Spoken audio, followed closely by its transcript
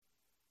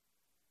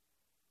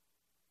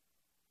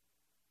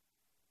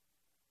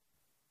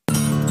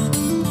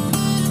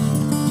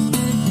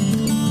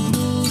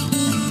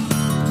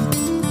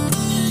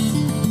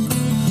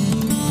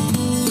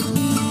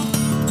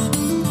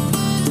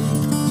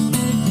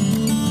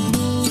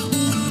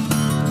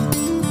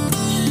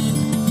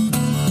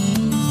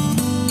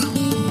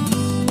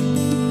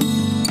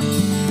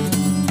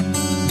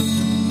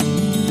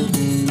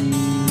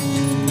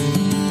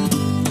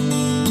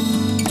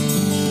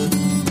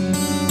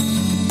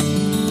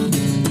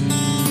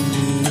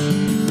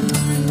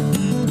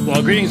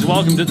Well, greetings and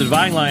welcome to the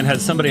Dividing Line.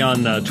 Had somebody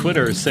on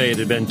Twitter say it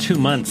had been 2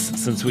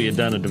 months since we had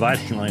done a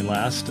Dividing Line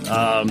last.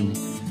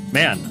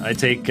 Man, I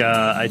take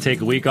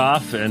a week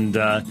off, and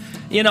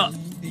you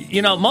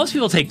know, most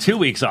people take 2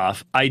 weeks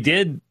off. I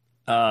did.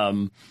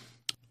 For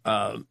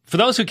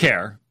those who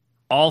care,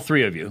 all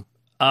three of you,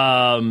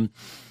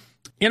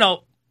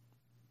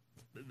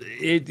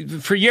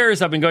 for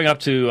years I've been going up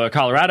to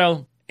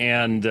Colorado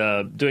and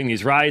doing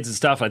these rides and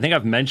stuff. I think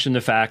I've mentioned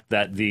the fact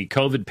that the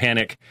COVID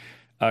panic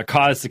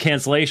caused the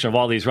cancellation of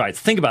all these rides.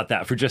 Think about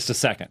that for just a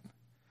second.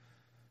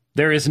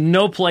 There is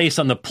no place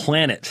on the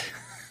planet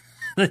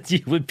that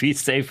you would be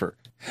safer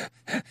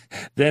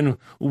than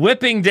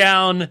whipping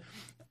down,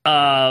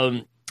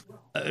 going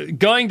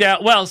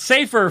down. Well,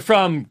 safer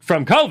from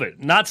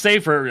COVID, not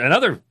safer in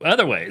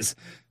other ways.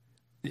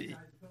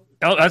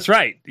 Oh, that's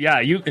right.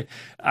 Yeah,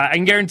 I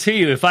can guarantee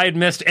you, if I had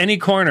missed any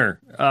corner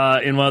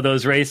in one of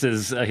those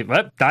races, died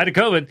of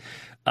COVID.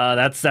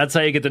 That's how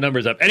you get the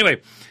numbers up.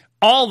 Anyway.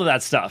 All of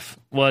that stuff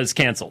was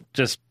canceled.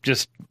 Just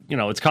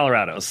it's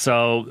Colorado,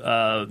 so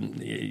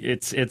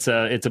it's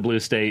a blue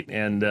state,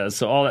 and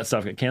so all that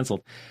stuff got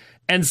canceled.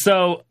 And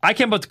so I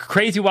came up with a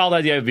crazy wild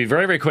idea. It'd be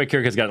very, very quick here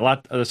because I've got a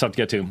lot of other stuff to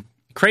get to.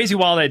 Crazy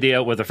wild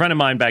idea with a friend of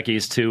mine back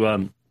east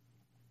to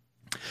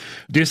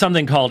do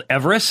something called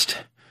Everest,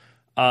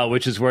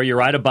 which is where you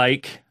ride a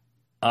bike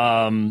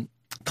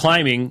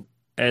climbing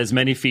as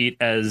many feet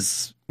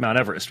as Mount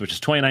Everest, which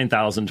is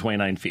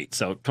 29,029 feet.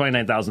 So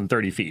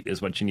 29,030 feet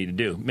is what you need to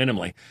do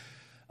minimally.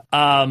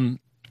 And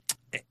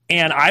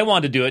I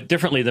wanted to do it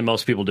differently than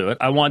most people do it.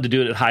 I wanted to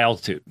do it at high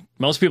altitude.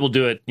 Most people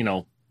do it,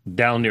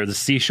 down near the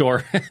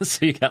seashore.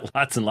 So you got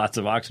lots and lots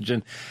of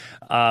oxygen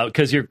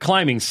because you're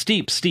climbing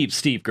steep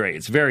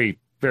grades, very,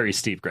 very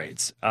steep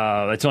grades.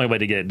 That's the only way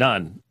to get it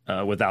done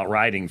without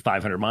riding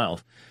 500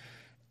 miles.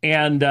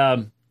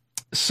 And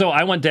so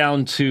I went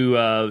down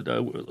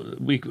to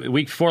week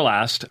before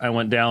last. I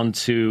went down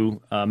to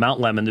Mount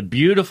Lemmon, the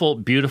beautiful,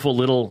 beautiful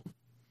little.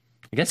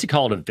 I guess you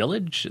call it a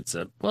village. It's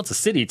a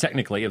city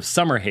technically of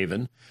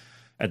Summerhaven,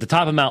 at the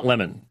top of Mount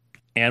Lemmon,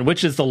 and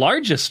which is the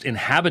largest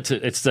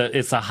inhabited. It's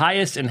the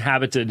highest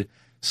inhabited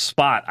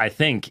spot, I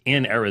think,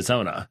 in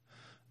Arizona.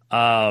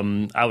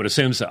 I would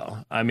assume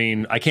so. I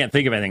mean, I can't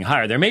think of anything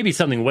higher. There may be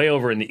something way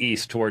over in the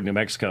east toward New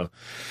Mexico,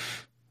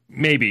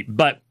 maybe,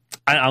 but.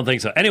 I don't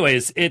think so.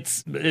 Anyways,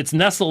 it's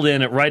nestled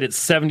in right at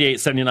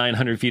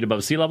 7,900 feet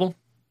above sea level.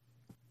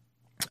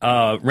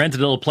 Rented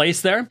a little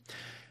place there,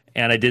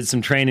 and I did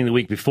some training the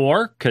week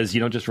before because you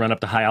don't just run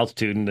up to high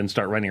altitude and then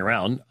start running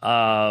around.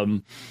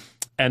 And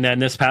then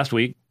this past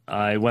week,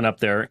 I went up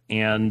there,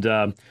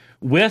 and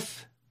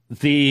with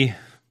the...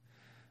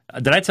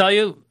 Did I tell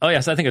you? Oh,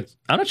 yes, I'm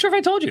not sure if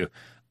I told you.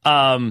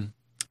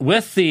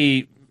 With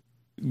the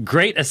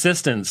great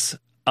assistance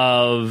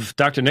of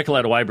Dr.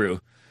 Nicoletta Wybrew,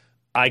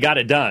 I got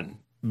it done,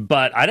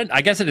 but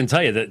I guess I didn't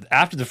tell you that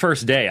after the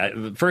first day I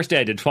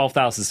did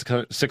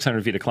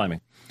 12,600 feet of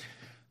climbing,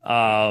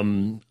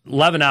 11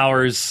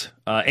 hours,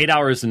 8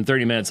 hours and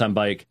 30 minutes on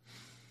bike.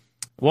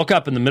 Woke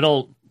up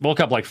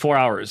like 4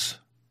 hours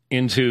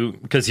into,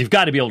 because you've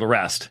got to be able to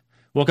rest.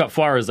 Woke up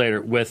 4 hours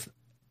later with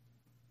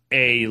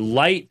a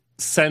light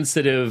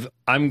sensitive,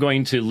 I'm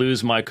going to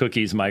lose my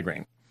cookies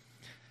migraine,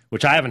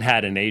 which I haven't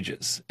had in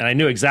ages. And I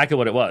knew exactly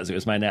what it was. It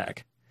was my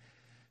neck.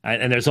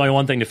 And there's only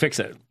one thing to fix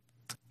it.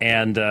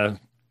 And I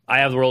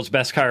have the world's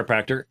best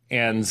chiropractor,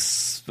 and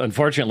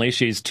unfortunately,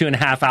 she's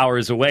 2.5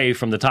 hours away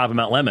from the top of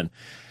Mount Lemmon.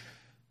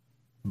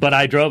 But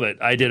I drove it.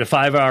 I did a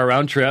 5-hour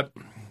round trip,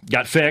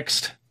 got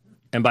fixed,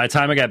 and by the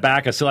time I got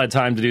back, I still had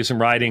time to do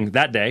some riding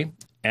that day.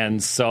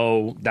 And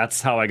so that's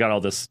how I got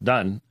all this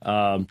done.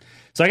 So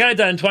I got it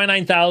done,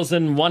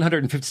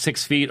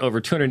 29,156 feet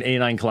over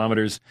 289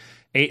 kilometers.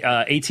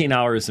 18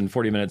 hours and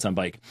 40 minutes on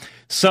bike.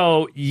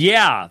 So,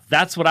 yeah,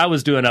 that's what I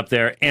was doing up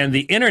there. And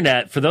the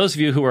internet, for those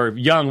of you who are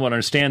young, won't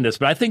understand this,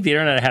 but I think the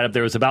internet I had up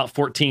there was about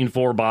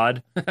 14.4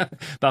 baud,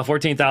 about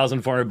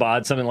 14,400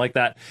 baud, something like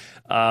that.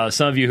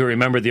 Some of you who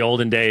remember the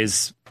olden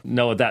days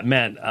know what that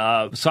meant.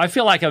 So I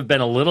feel like I've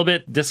been a little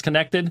bit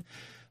disconnected.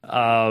 When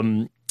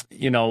I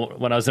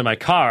was in my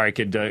car, I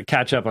could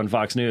catch up on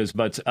Fox News,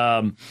 but...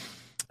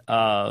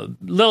 a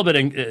little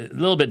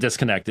bit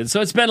disconnected.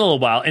 So it's been a little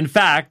while. In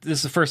fact, this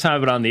is the first time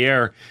I've been on the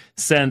air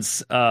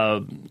since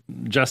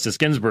Justice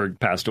Ginsburg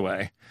passed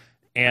away.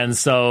 And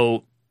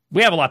so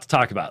we have a lot to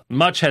talk about.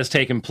 Much has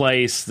taken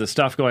place. The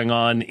stuff going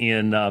on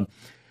in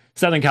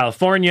Southern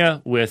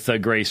California with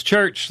Grace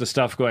Church, the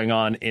stuff going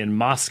on in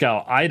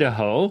Moscow,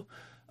 Idaho,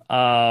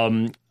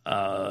 and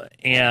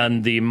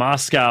the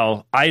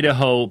Moscow,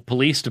 Idaho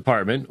Police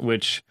Department,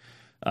 which...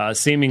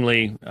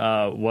 seemingly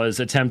was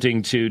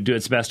attempting to do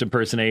its best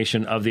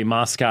impersonation of the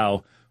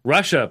Moscow,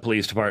 Russia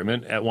Police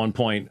Department at one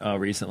point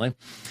recently.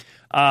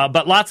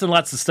 But lots and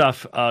lots of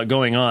stuff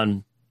going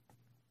on.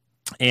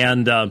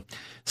 And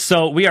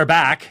so we are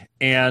back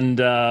and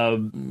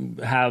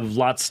have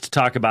lots to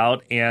talk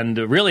about, and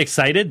really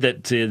excited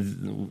that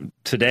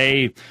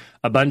today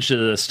a bunch of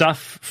the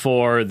stuff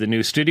for the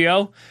new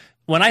studio.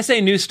 When I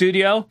say new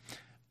studio,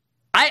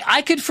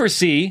 I could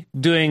foresee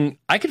doing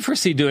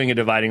a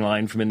dividing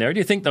line from in there.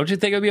 Don't you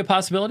think it would be a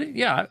possibility?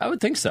 Yeah, I would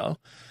think so.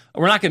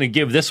 We're not going to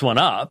give this one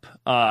up.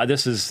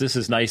 This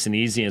is nice and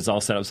easy. It's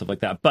all set up, stuff like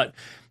that. But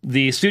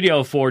the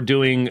studio for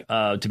doing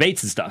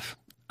debates and stuff,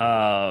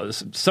 the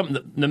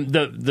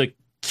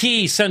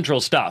key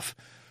central stuff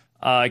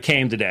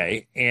came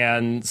today,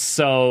 and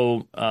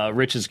so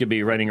Rich is going to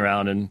be running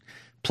around and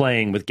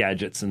playing with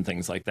gadgets and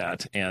things like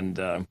that,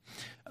 and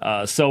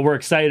so we're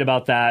excited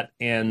about that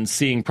and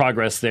seeing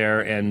progress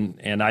there.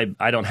 And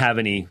I don't have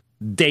any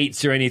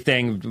dates or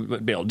anything to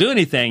be able to do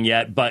anything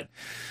yet, but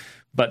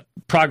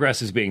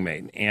progress is being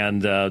made,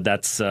 and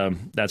that's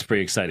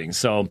pretty exciting.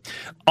 So,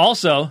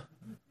 also,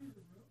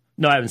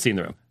 no, I haven't seen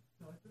the room.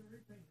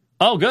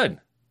 Oh, good.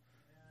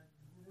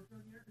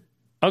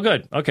 Oh,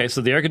 good. Okay,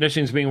 so the air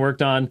conditioning is being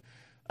worked on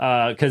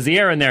because the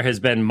air in there has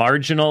been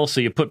marginal.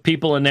 So you put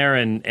people in there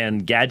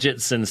and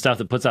gadgets and stuff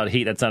that puts out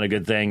heat. That's not a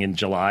good thing in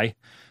July.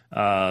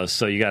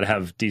 So you got to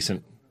have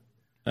decent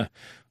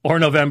or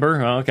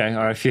November. Oh, okay,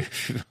 all right,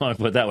 if you want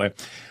to put it that way.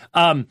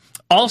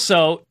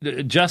 Also,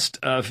 just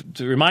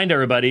to remind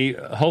everybody,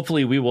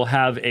 hopefully we will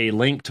have a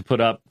link to put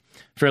up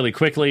fairly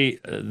quickly.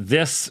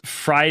 This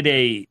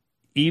Friday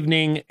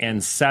evening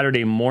and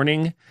Saturday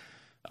morning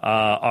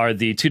are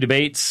the two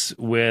debates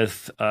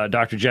with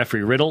Dr.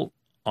 Jeffrey Riddle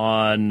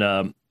on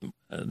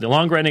the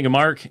longer ending of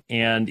Mark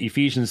and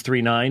Ephesians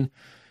 3:9.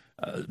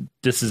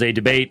 This is a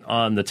debate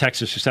on the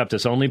Textus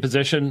Receptus only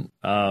position.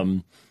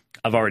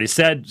 I've already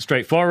said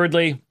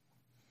straightforwardly,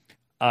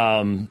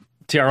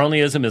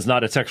 TR-onlyism is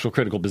not a textual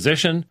critical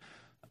position.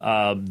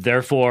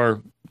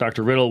 Therefore,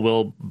 Dr. Riddle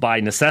will,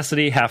 by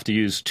necessity, have to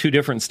use two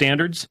different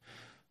standards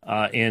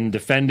in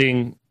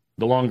defending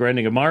the longer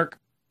ending of Mark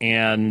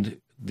and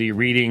the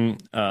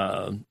reading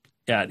at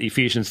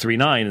Ephesians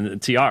 3:9 in the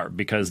TR,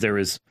 because there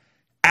is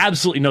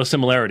absolutely no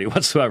similarity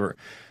whatsoever.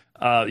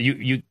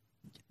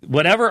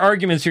 Whatever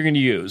arguments you're going to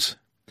use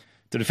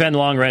to defend the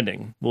longer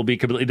ending will be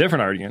completely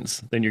different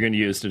arguments than you're going to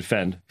use to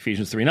defend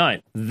Ephesians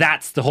 3:9.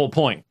 That's the whole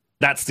point.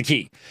 That's the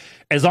key.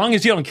 As long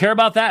as you don't care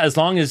about that, as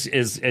long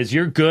as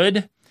you're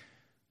good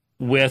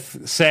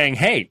with saying,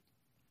 hey,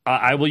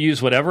 I will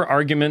use whatever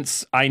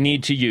arguments I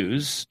need to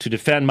use to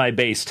defend my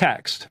base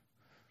text,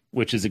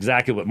 which is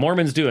exactly what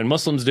Mormons do and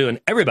Muslims do and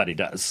everybody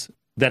does,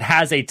 that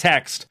has a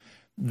text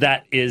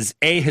that is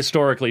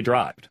historically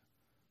derived,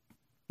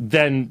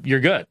 then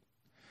you're good.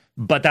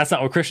 But that's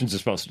not what Christians are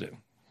supposed to do.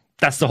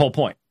 That's the whole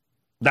point.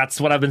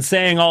 That's what I've been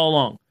saying all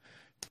along,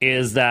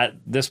 is that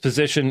this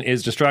position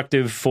is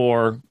destructive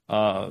for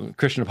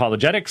Christian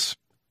apologetics,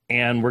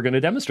 and we're going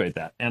to demonstrate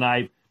that.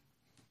 And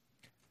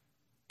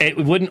it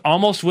would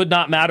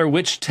not matter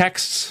which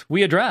texts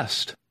we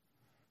addressed,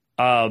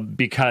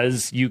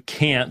 because you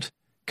can't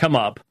come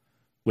up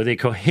with a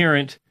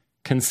coherent,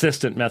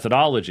 consistent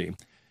methodology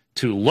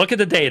to look at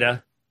the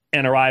data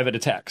and arrive at a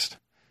text.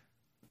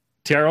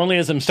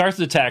 TR-onlyism starts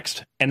with the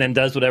text and then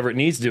does whatever it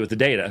needs to do with the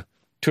data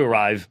to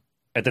arrive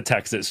at the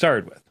text that it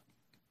started with.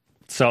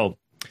 So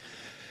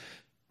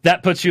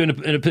that puts you in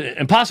an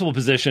impossible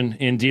position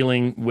in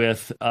dealing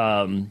with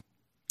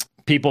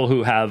people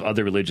who have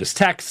other religious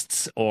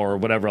texts or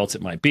whatever else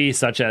it might be,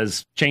 such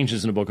as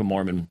changes in the Book of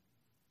Mormon,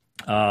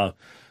 the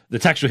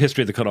textual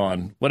history of the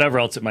Quran, whatever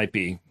else it might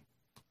be.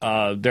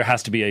 There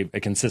has to be a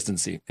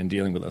consistency in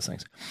dealing with those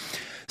things.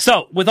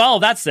 So with all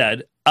of that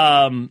said,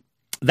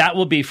 that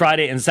will be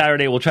Friday and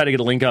Saturday. We'll try to get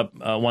a link up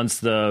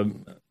once I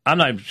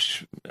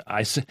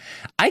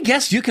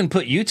guess you can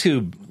put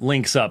YouTube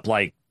links up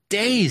like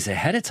days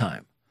ahead of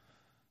time.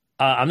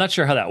 I'm not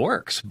sure how that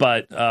works,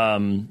 but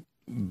well,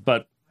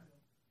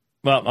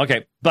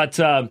 okay. But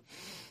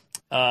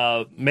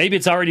maybe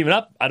it's already even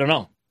up. I don't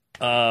know.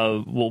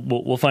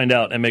 We'll find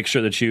out and make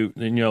sure that you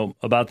know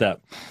about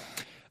that.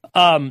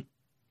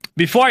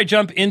 Before I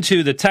jump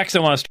into the text I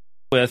want to start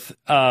with,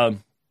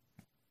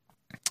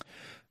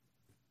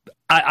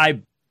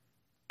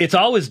 it's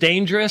always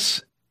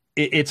dangerous.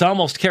 It's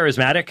almost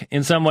charismatic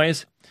in some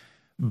ways.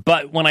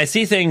 But when I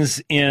see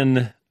things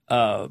in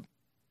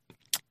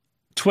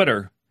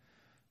Twitter,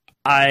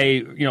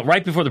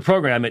 right before the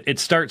program, it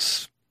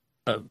starts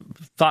a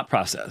thought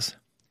process.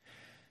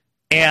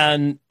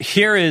 And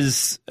here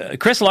is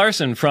Chris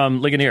Larson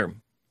from Ligonier.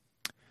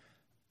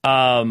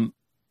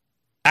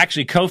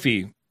 Actually,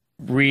 Kofi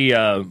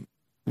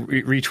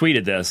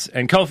retweeted this.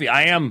 And Kofi,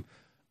 I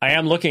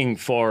am looking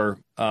for...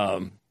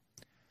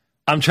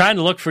 I'm trying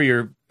to look for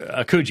your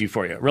Akuji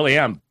for you. Really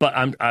am. But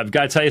I've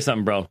got to tell you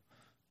something, bro.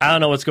 I don't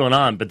know what's going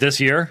on, but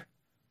this year,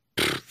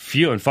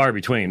 few and far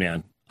between,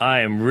 man.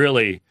 I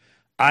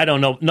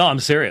don't know. No, I'm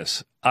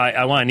serious.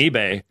 I want an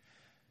eBay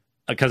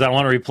because I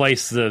want to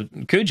replace the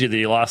Akuji that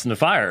you lost in the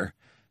fire.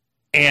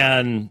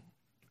 And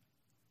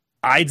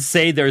I'd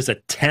say there's a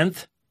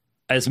 10th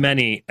as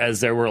many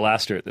as there were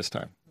last year at this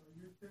time. So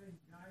you're saying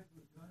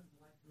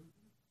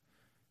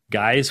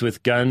guys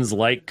with guns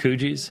like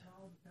Kujis?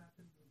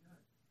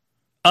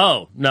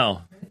 Oh,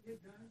 no.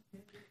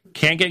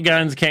 Can't get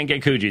guns, can't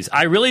get Kujis.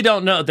 I really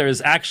don't know if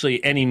there's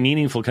actually any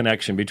meaningful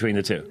connection between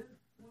the two.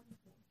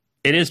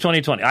 It is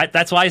 2020.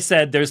 That's why I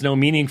said there's no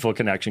meaningful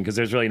connection, because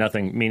there's really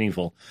nothing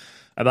meaningful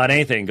about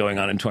anything going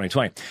on in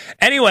 2020.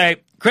 Anyway,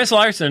 Chris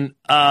Larson,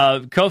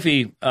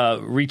 Kofi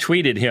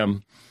retweeted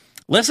him.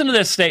 Listen to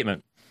this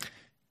statement.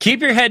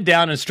 Keep your head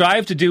down and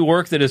strive to do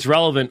work that is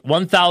relevant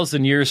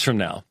 1,000 years from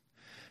now.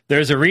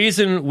 There's a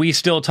reason we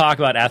still talk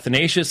about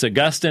Athanasius,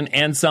 Augustine,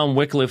 Anselm,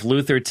 Wycliffe,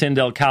 Luther,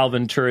 Tyndale,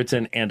 Calvin,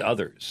 Turretin, and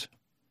others.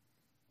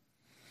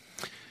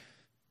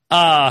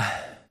 There's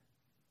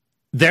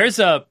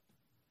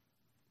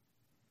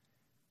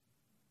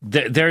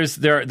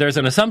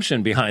an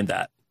assumption behind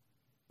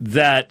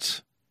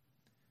that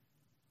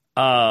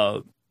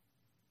I'm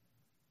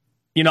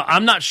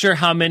not sure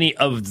how many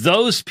of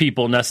those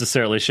people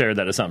necessarily share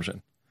that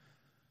assumption,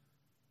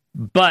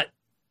 but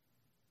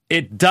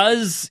it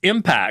does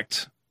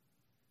impact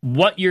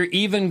what you're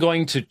even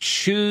going to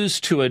choose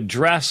to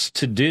address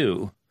to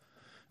do,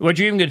 what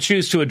you're even going to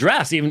choose to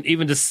address,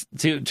 even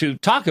to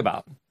talk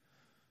about.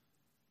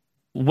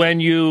 When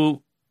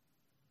you,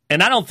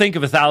 and I don't think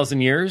of 1,000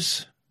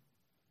 years.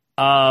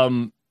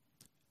 I'm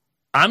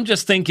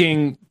just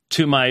thinking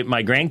to my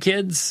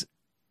grandkids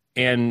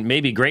and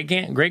maybe great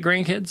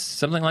grandkids,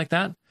 something like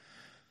that.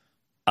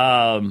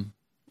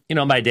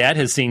 My dad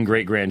has seen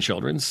great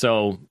grandchildren,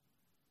 so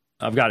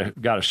I've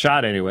got a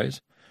shot,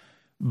 anyways.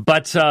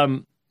 But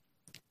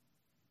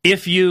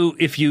if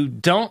you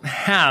don't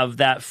have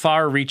that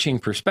far-reaching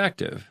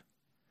perspective,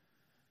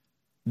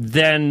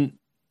 then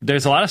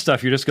there's a lot of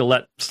stuff you're just going to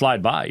let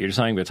slide by. You're just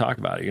not even going to talk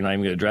about it. You're not even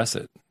going to address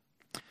it.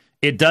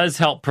 It does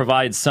help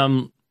provide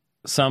some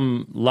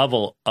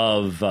level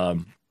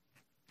of,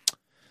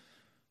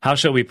 how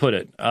shall we put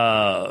it,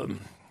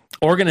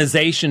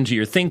 organization to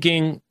your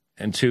thinking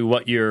and to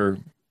what you're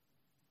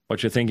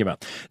thinking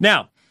about.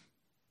 Now,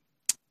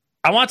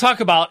 I want to talk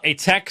about a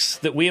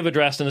text that we have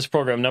addressed in this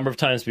program a number of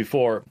times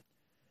before.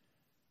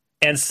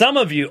 And some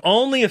of you,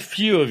 only a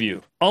few of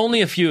you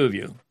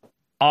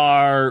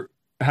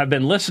have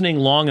been listening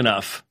long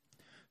enough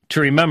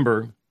to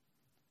remember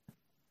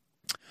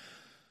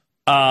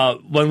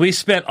when we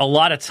spent a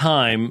lot of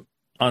time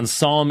on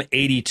Psalm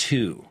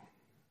 82.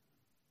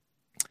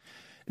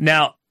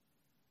 Now,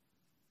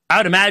 I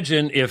would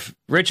imagine if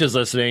Rich is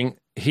listening,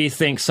 he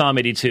thinks Psalm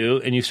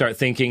 82, and you start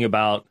thinking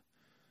about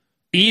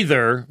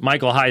either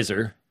Michael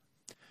Heiser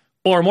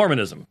or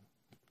Mormonism,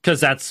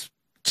 because that's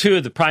two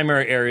of the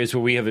primary areas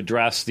where we have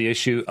addressed the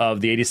issue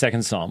of the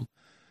 82nd Psalm,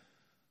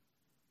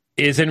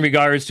 is in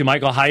regards to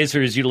Michael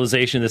Heiser's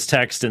utilization of this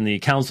text in the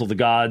Council of the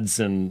Gods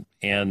and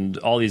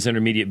all these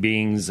intermediate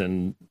beings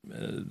and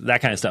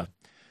that kind of stuff.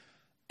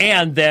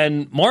 And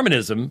then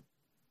Mormonism,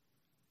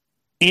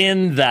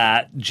 in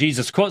that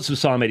Jesus quotes from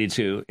Psalm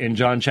 82 in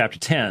John chapter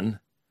 10,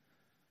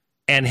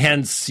 and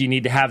hence you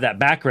need to have that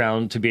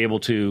background to be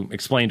able to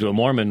explain to a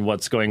Mormon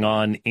what's going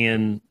on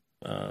in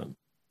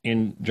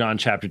John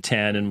chapter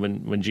 10, and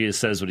when Jesus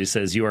says what he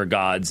says, you are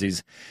gods,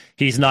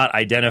 he's not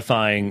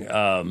identifying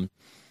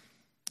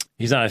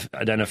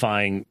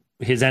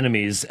his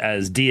enemies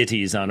as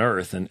deities on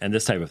earth and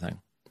this type of thing.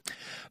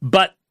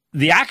 But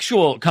the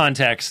actual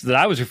context that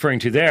I was referring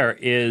to there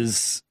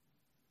is,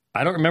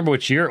 I don't remember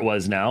which year it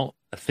was now.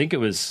 I think it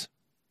was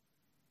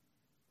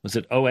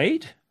it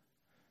 2008?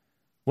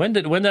 When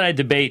did I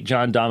debate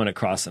John Dominic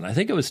Crossan? I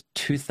think it was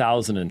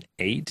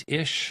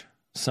 2008-ish,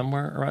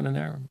 somewhere around in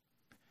there.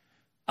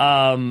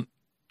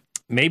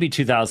 Maybe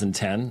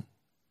 2010.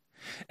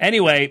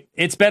 Anyway,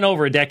 it's been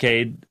over a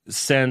decade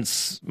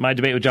since my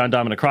debate with John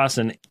Dominic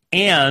Crossan,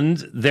 and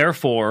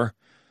therefore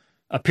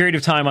a period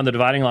of time on the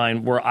dividing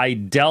line where I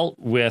dealt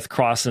with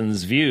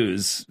Crossan's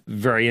views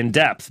very in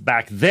depth.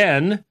 Back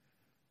then,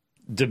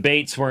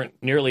 debates weren't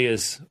nearly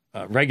as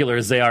regular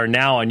as they are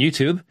now on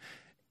YouTube,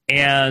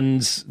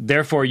 and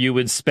therefore you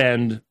would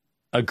spend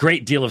a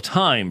great deal of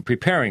time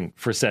preparing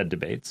for said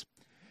debates.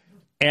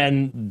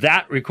 And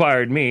that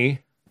required me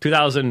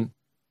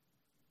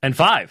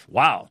 2005.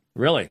 Wow,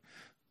 really?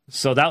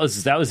 So that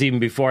was even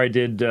before I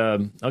did.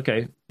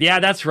 Okay, yeah,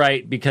 that's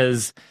right,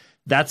 because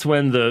that's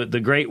when the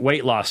Great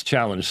Weight Loss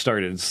Challenge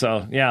started.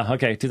 So yeah,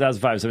 okay,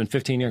 2005. So it's been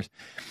 15 years.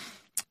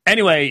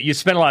 Anyway, you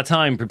spent a lot of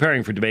time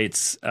preparing for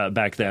debates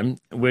back then,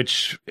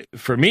 which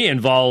for me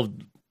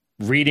involved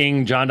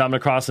reading John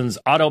Dominic Crossan's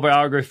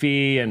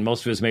autobiography and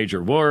most of his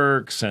major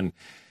works and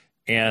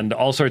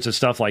all sorts of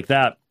stuff like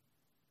that.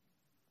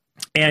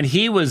 And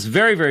he was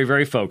very, very,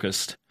 very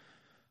focused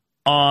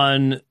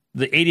on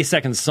the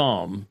 82nd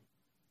Psalm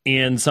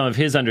in some of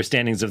his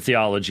understandings of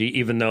theology,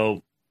 even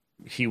though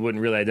he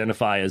wouldn't really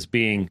identify as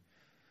really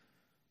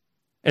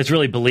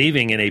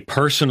believing in a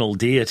personal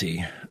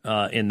deity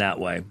in that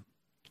way.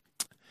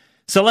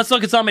 So let's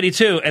look at Psalm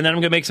 82, and then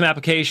I'm going to make some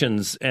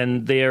applications,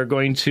 and they are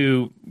going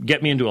to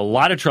get me into a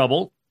lot of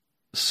trouble.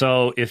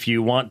 So if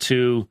you want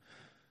to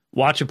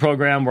watch a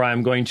program where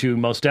I'm going to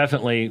most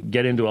definitely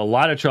get into a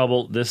lot of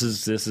trouble, this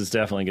is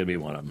definitely going to be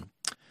one of them.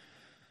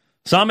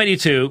 Psalm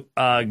 82,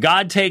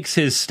 God takes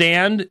his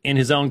stand in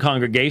his own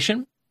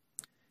congregation.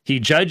 He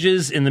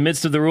judges in the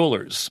midst of the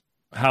rulers.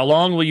 How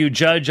long will you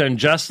judge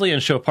unjustly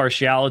and show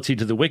partiality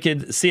to the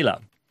wicked?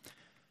 Selah.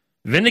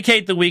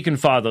 Vindicate the weak and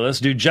fatherless,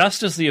 do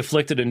justice to the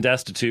afflicted and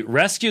destitute,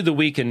 rescue the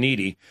weak and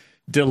needy,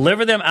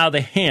 deliver them out of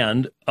the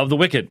hand of the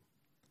wicked.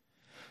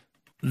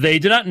 They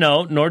do not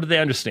know, nor do they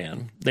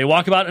understand. They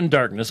walk about in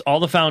darkness. All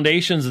the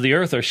foundations of the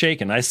earth are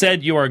shaken. I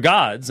said, you are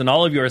gods, and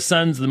all of you are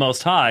sons of the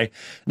Most High.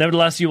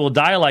 Nevertheless, you will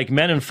die like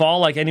men and fall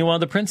like any one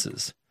of the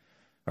princes.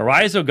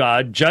 Arise, O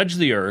God, judge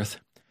the earth,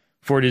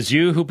 for it is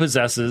you who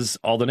possesses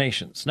all the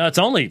nations. Now, it's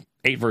only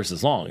 8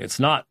 verses long. It's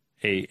not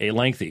a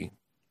lengthy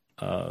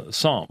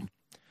psalm.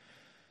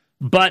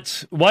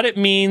 But what it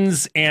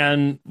means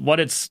and what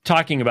it's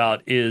talking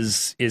about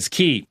is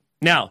key.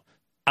 Now,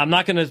 I'm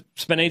not going to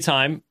spend any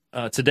time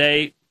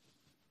today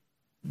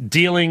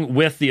dealing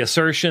with the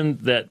assertion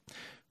that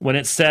when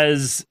it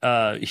says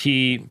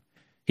he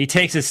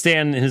takes his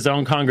stand in his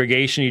own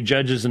congregation, he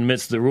judges in the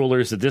midst of the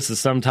rulers, that this is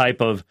some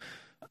type of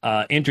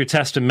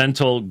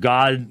intertestamental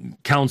God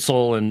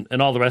council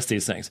and all the rest of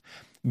these things.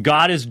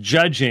 God is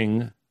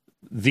judging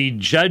the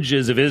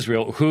judges of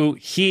Israel, who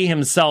he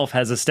himself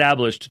has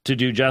established to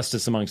do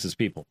justice amongst his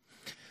people.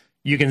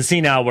 You can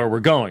see now where we're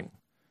going,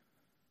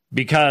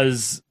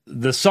 because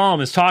the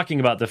psalm is talking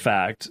about the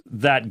fact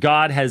that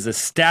God has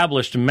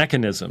established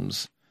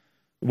mechanisms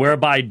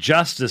whereby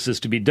justice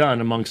is to be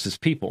done amongst his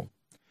people.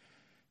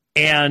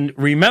 And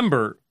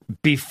remember,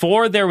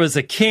 before there was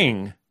a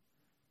king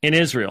in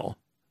Israel,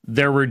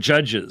 there were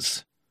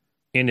judges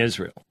in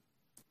Israel.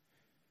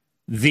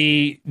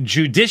 The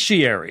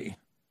judiciary,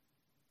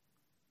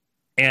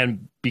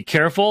 and be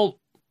careful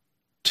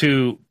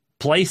to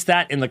place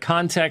that in the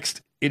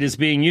context it is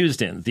being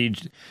used in.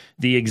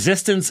 The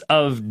existence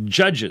of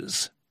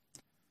judges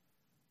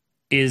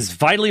is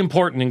vitally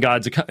important in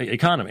God's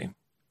economy.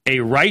 A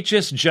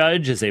righteous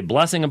judge is a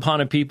blessing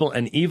upon a people.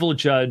 An evil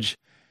judge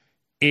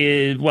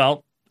is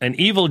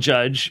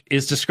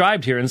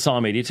described here in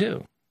Psalm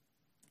 82.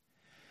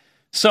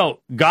 So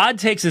God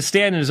takes a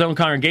stand in his own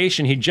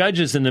congregation. He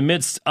judges in the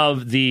midst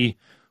of the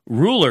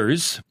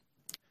rulers,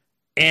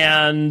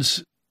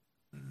 and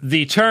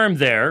the term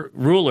there,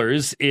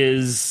 rulers,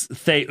 is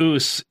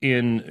theos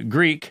in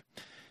Greek,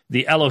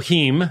 the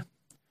Elohim.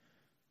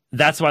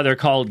 That's why they're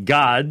called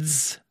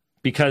gods,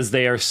 because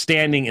they are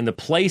standing in the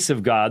place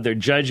of God. They're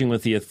judging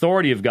with the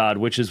authority of God,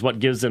 which is what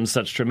gives them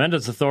such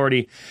tremendous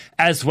authority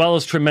as well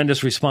as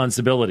tremendous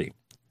responsibility.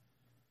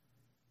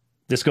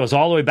 This goes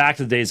all the way back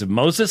to the days of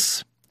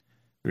Moses.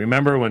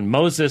 Remember when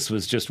Moses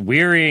was just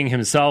wearying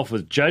himself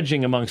with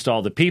judging amongst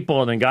all the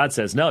people, and then God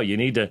says, no, you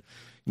need to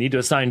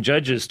assign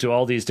judges to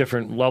all these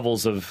different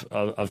levels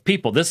of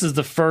people. This is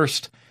the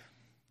first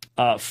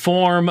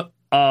form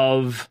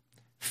of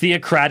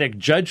theocratic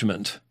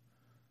judgment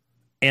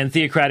and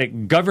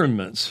theocratic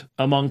government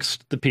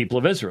amongst the people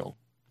of Israel,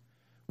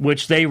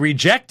 which they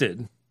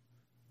rejected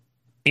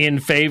in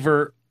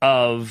favor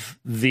of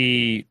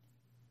the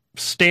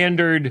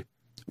standard,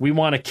 we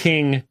want a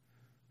king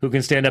who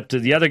can stand up to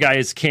the other guy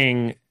as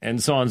king,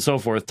 and so on and so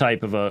forth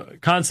type of a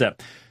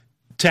concept.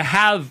 To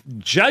have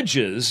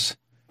judges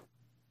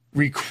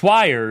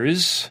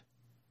requires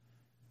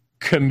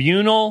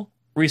communal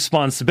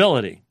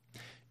responsibility.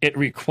 It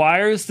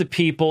requires the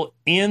people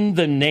in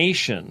the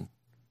nation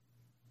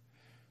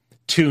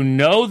to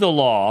know the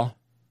law,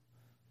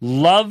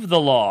 love the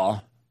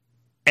law,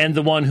 and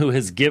the one who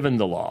has given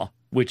the law,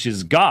 which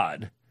is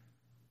God.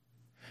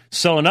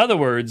 So in other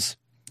words,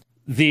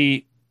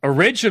 the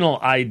original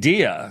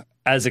idea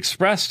as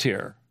expressed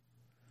here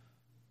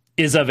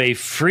is of a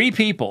free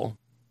people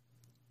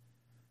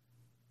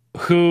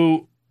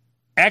who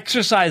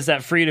exercise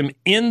that freedom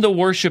in the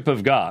worship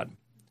of God,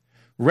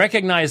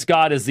 recognize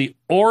God as the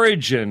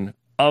origin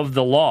of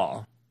the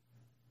law,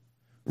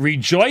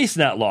 rejoice in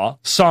that law,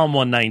 Psalm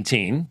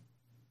 119.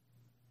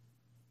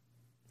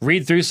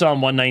 Read through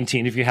Psalm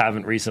 119 if you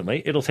haven't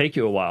recently. It'll take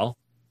you a while,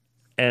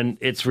 and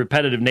its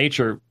repetitive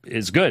nature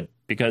is good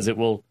because it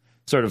will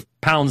sort of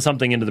pound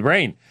something into the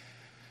brain.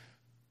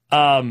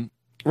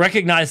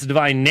 Recognize the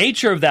divine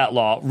nature of that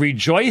law,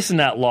 rejoice in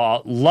that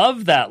law,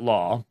 love that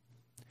law,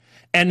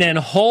 and then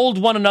hold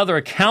one another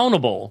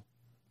accountable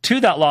to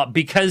that law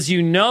because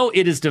you know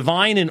it is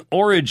divine in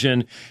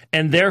origin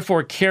and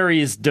therefore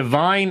carries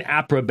divine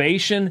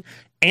approbation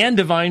and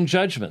divine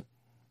judgment.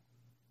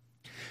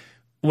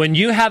 When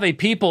you have a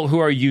people who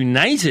are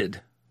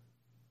united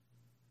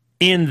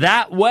in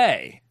that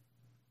way,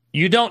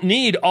 you don't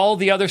need all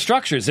the other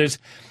structures. There's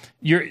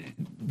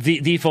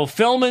the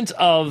fulfillment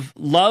of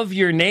love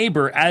your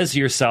neighbor as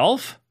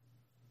yourself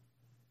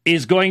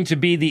is going to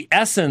be the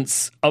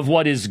essence of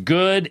what is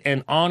good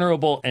and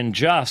honorable and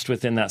just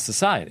within that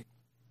society.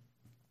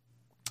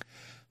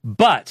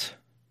 But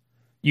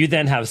you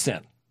then have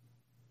sin.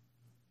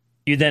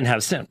 You then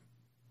have sin.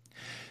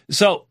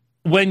 So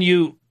when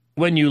you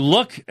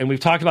look, and we've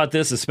talked about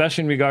this,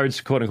 especially in regards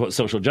to quote-unquote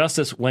social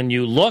justice, when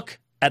you look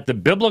at the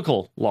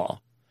biblical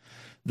law,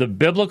 the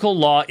biblical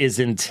law is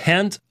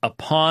intent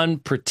upon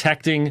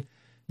protecting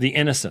the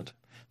innocent.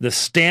 The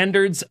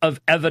standards of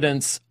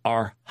evidence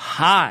are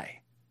high.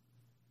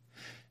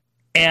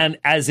 And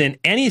as in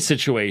any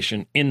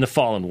situation in the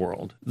fallen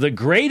world, the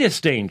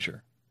greatest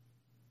danger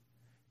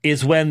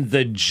is when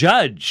the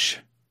judge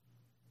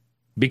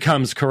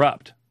becomes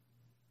corrupt.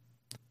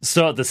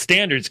 So the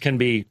standards can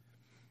be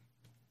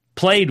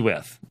played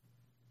with,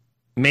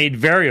 made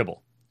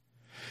variable.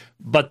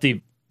 But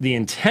the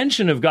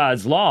intention of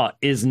God's law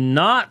is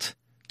not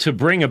to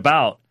bring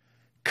about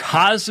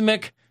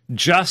cosmic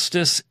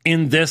justice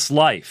in this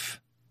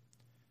life.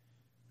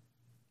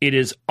 It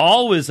is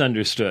always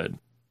understood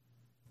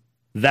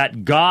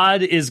that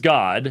God is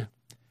God,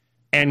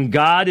 and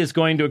God is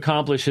going to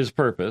accomplish his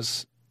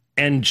purpose,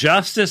 and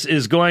justice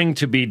is going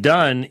to be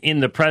done in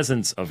the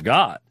presence of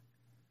God.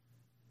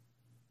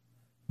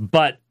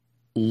 But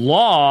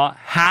law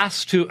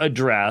has to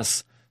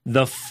address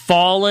the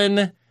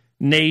fallen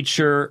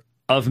nature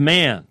of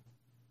man.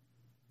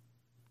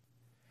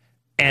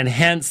 And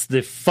hence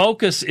the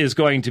focus is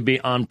going to be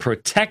on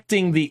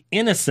protecting the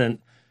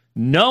innocent,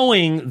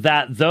 knowing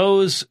that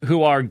those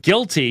who are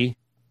guilty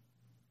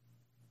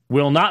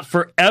will not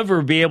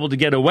forever be able to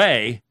get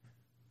away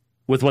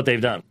with what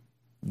they've done.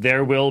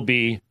 There will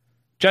be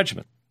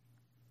judgment.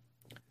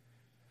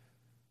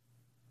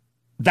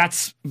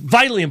 That's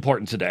vitally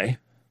important today.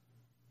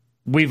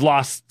 We've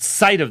lost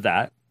sight of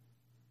that.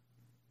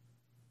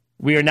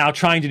 We are now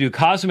trying to do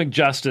cosmic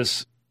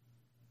justice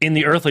in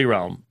the earthly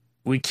realm.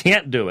 We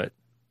can't do it.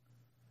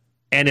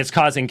 And it's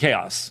causing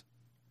chaos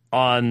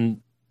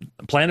on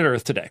planet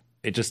Earth today.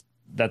 It just,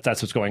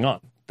 that's what's going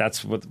on.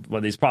 That's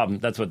what these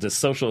problems, that's what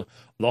the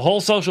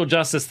whole social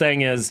justice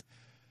thing is.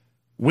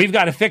 We've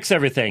got to fix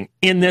everything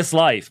in this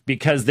life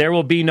because there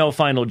will be no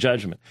final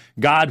judgment.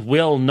 God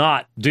will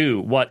not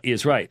do what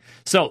is right.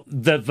 So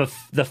the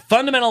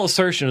fundamental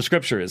assertion of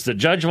Scripture is the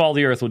judge of all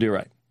the earth will do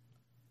right.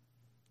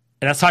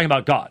 And that's talking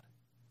about God.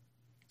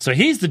 So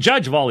he's the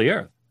judge of all the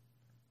earth.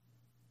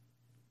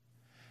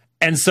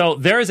 And so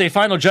there is a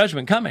final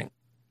judgment coming.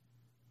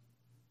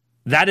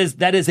 That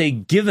is a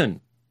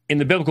given in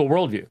the biblical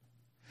worldview.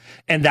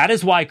 And that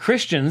is why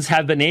Christians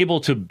have been able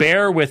to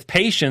bear with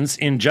patience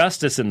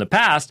injustice in the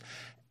past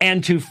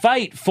and to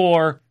fight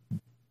for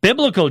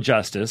biblical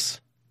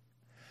justice,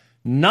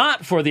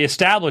 not for the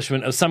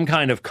establishment of some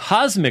kind of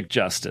cosmic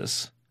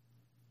justice,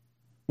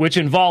 which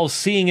involves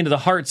seeing into the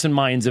hearts and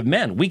minds of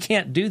men. We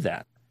can't do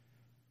that.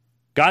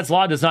 God's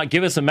law does not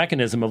give us a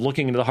mechanism of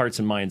looking into the hearts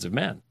and minds of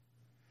men.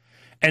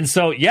 And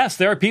so, yes,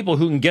 there are people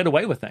who can get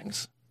away with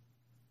things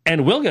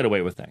and will get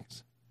away with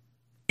things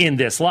in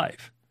this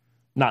life,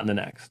 not in the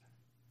next.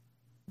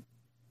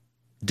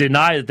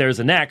 Deny that there's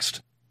a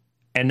next,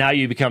 and now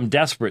you become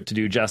desperate to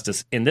do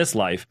justice in this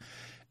life,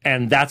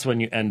 and that's when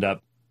you end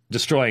up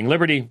destroying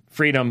liberty,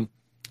 freedom,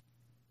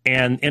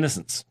 and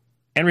innocence,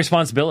 and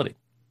responsibility,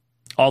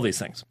 all these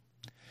things.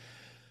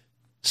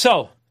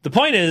 So, the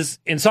point is,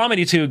 in Psalm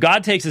 82,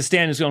 God takes his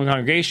stand in his own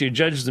congregation, he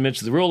judges the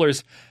midst of the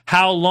rulers.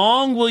 How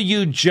long will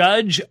you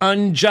judge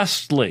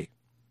unjustly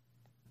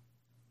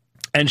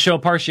and show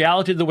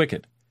partiality to the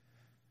wicked?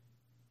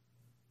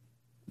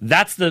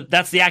 That's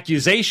the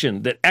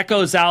accusation that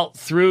echoes out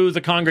through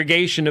the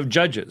congregation of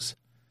judges.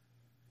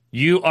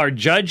 You are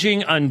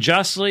judging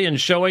unjustly and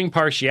showing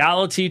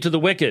partiality to the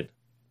wicked.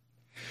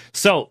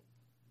 So,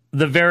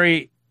 the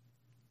very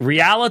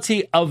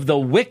reality of the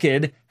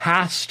wicked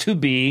has to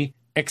be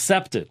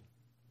accepted.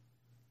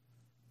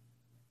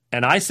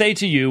 And I say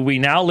to you, we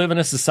now live in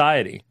a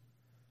society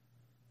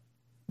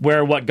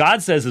where what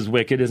God says is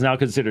wicked is now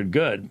considered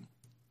good.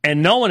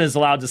 And no one is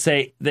allowed to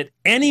say that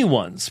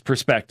anyone's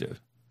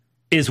perspective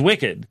is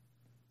wicked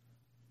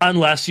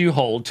unless you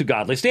hold to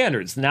godly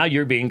standards. Now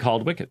you're being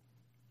called wicked.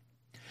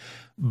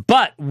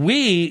 But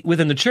we,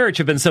 within the church,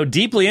 have been so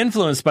deeply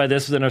influenced by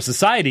this within our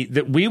society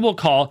that we don't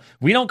call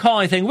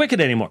anything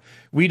wicked anymore.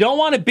 We don't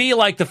want to be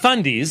like the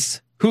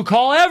fundies who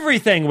call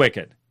everything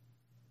wicked.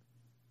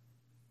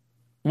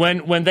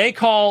 When they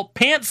call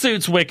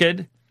pantsuits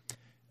wicked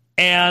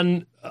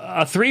and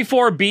a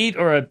 3/4 beat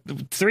or a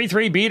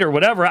 3/3 beat or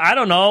whatever, I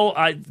don't know.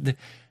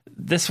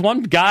 This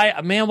one guy,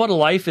 man, what a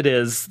life it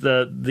is.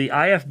 The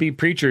IFB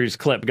Preachers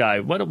clip guy.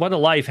 What a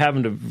life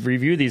having to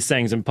review these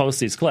things and post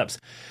these clips.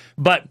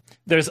 But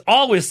there's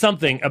always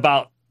something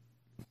about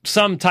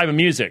some type of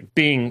music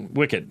being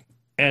wicked.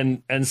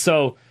 And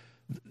so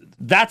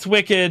that's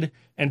wicked,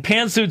 and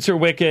pantsuits are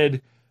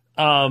wicked,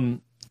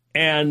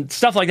 and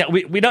stuff like that.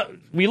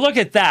 We look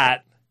at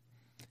that,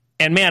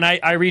 and man, I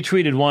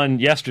retweeted one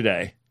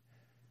yesterday.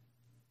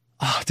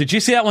 Oh, did you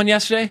see that one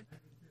yesterday?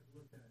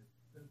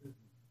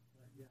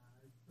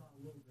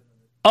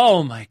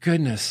 Oh my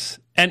goodness!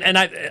 And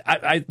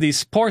I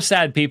these poor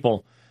sad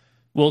people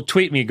will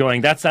tweet me going,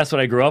 "That's what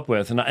I grew up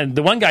with." And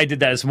the one guy did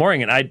that this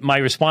morning, and my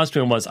response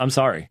to him was, "I'm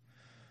sorry,"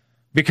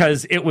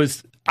 because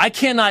I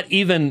cannot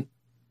even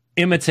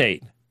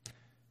imitate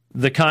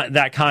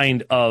that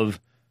kind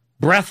of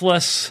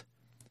breathless,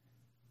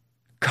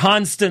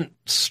 constant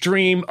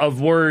stream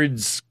of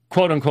words,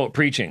 quote unquote,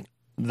 preaching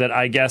that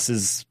I guess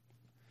is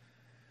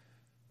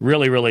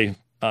really, really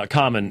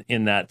common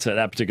in that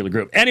particular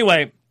group.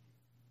 Anyway,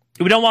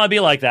 we don't want to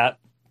be like that.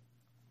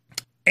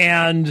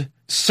 And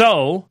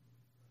so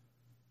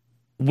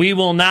we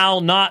will now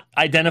not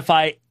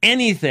identify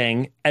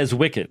anything as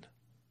wicked.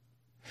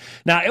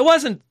 Now,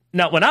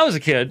 when I was a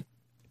kid,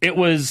 it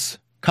was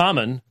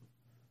common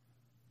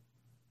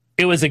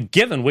It was a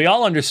given. We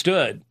all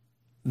understood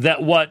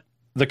that what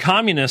the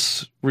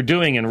communists were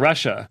doing in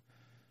Russia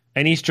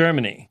and East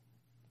Germany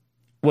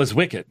was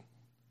wicked.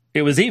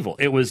 It was evil.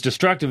 It was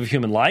destructive of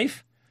human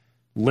life,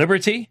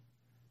 liberty.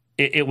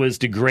 It was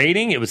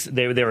degrading.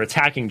 They were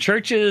attacking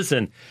churches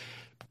and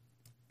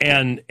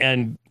the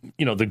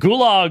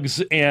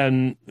gulags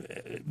and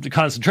the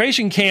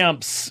concentration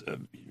camps.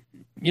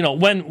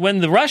 When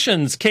the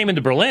Russians came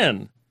into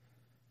Berlin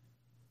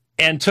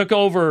and took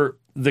over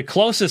the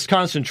closest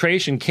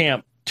concentration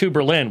camp to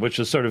Berlin, which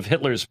was sort of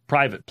Hitler's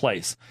private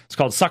place. It's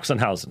called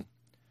Sachsenhausen.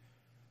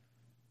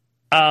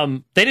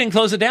 They didn't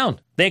close it down.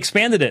 They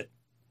expanded it.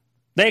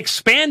 They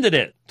expanded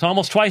it to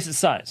almost twice its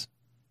size.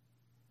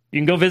 You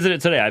can go visit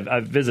it today.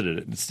 I've visited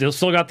it. It's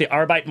still got the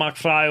Arbeit macht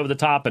frei over the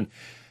top and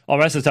all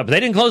the rest of the stuff. But they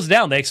didn't close it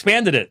down. They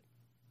expanded it.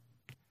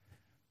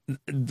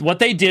 What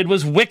they did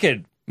was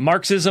wicked.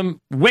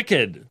 Marxism,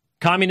 wicked.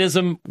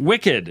 Communism,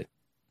 wicked.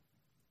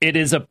 It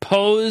is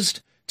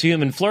opposed to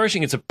human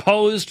flourishing. It's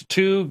opposed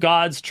to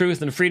God's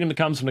truth and freedom that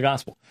comes from the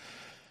gospel.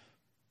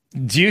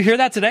 Do you hear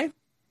that today?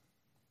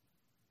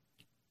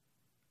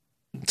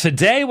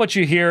 Today, what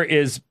you hear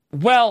is,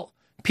 well,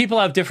 people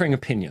have differing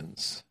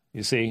opinions,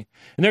 you see,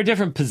 and there are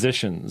different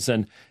positions,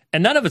 and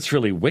none of it's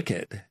really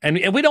wicked. And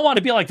we don't want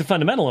to be like the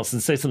fundamentalists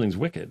and say something's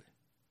wicked.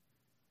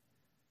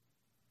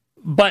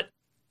 But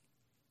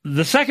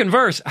the second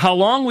verse, how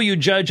long will you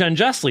judge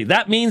unjustly?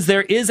 That means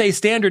there is a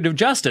standard of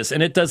justice,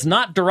 and it does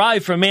not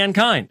derive from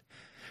mankind.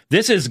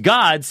 This is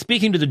God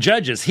speaking to the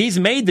judges. He's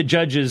made the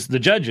judges,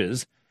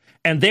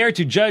 and they're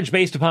to judge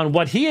based upon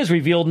what he has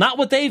revealed, not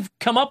what they've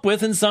come up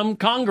with in some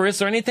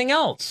Congress or anything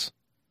else.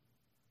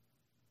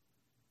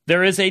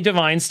 There is a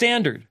divine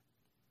standard.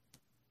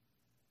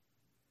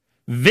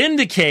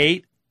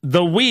 Vindicate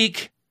the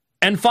weak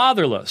and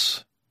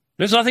fatherless.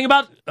 There's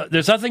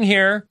nothing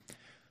here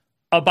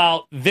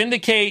about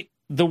vindicate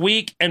the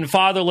weak and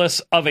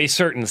fatherless of a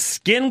certain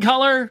skin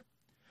color,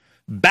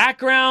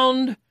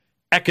 background,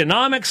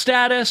 economic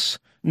status.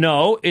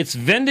 No, it's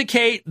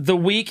vindicate the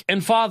weak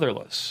and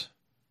fatherless.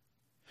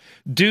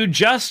 Do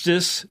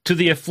justice to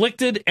the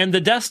afflicted and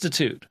the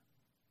destitute.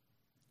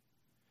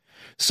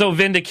 So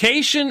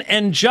vindication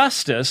and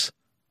justice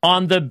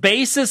on the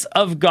basis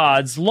of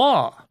God's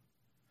law,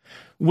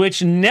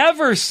 which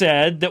never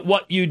said that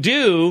what you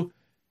do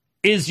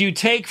is you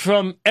take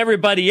from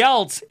everybody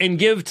else and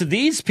give to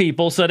these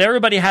people so that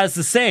everybody has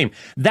the same.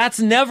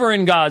 That's never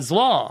in God's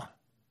law.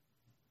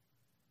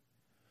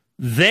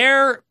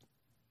 Their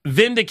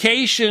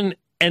vindication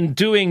and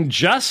doing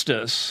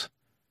justice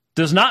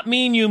does not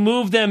mean you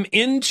move them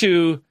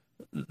into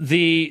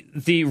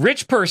the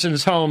rich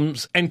person's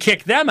homes and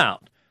kick them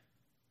out.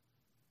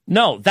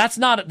 No, that's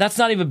not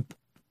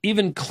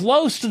even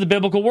close to the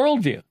biblical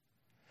worldview.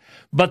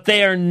 But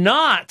they are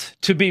not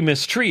to be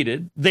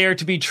mistreated. They are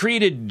to be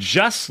treated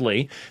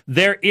justly.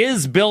 There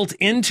is built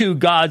into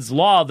God's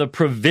law the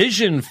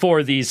provision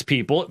for these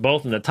people,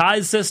 both in the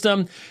tithe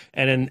system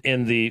and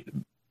in the,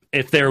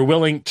 if they're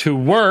willing to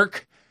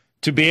work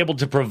to be able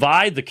to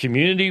provide. The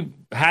community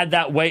had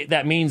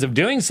that means of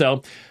doing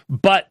so,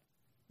 but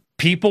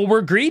people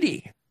were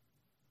greedy.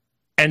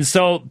 And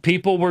so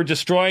people were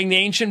destroying the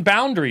ancient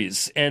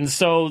boundaries. And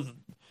so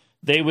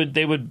they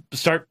would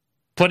start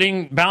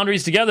putting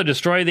boundaries together,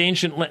 destroy the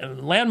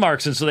ancient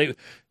landmarks, and so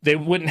they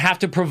wouldn't have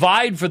to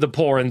provide for the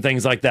poor and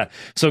things like that.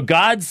 So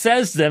God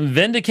says to them,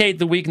 vindicate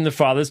the weak and the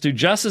fatherless, do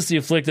justice to the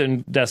afflicted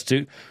and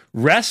destitute,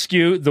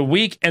 rescue the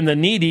weak and the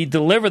needy,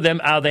 deliver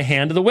them out of the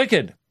hand of the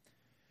wicked.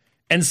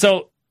 And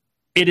so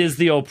it is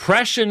the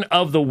oppression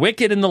of the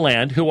wicked in the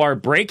land who are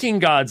breaking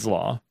God's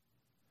law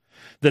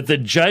that the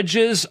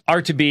judges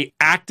are to be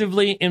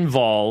actively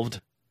involved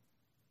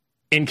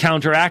in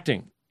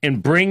counteracting, in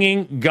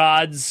bringing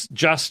God's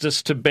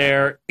justice to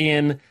bear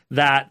in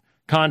that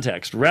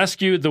context.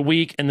 Rescue the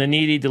weak and the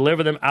needy,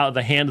 deliver them out of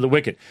the hand of the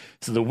wicked.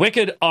 So the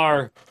wicked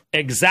are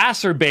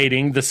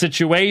exacerbating the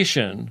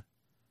situation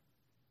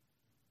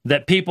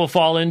that people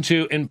fall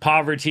into in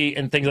poverty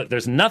and things like that.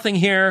 There's nothing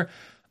here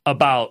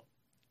about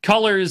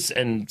colors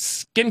and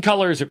skin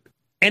colors or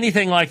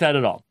anything like that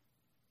at all.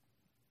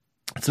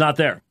 It's not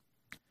there.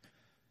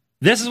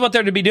 This is what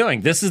they're to be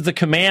doing. This is the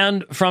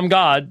command from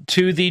God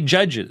to the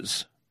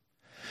judges.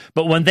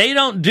 But when they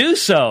don't do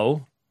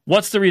so,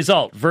 what's the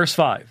result? Verse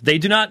 5. They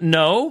do not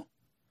know,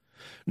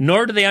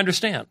 nor do they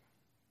understand.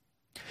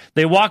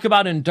 They walk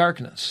about in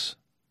darkness.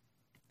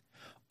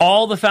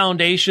 All the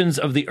foundations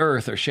of the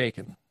earth are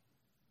shaken.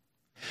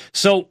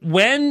 So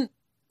when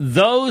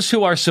those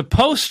who are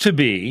supposed to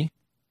be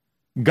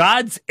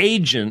God's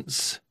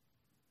agents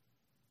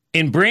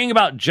in bringing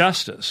about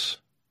justice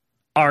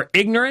are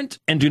ignorant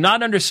and do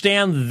not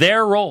understand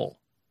their role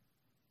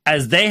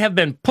as they have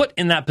been put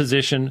in that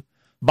position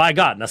by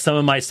God. Now,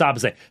 someone might stop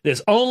and say,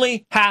 this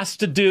only has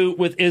to do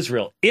with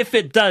Israel. If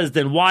it does,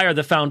 then why are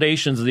the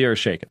foundations of the earth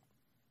shaken?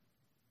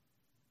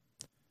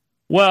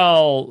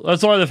 Well,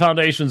 that's only the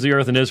foundations of the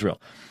earth in Israel.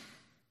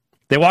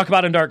 They walk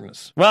about in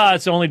darkness. Well,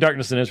 it's only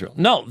darkness in Israel.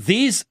 No,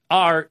 these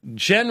are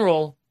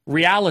general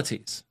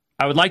realities.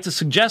 I would like to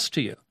suggest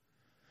to you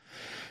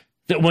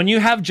that when you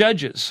have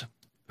judges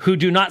who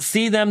do not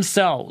see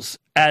themselves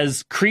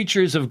as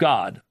creatures of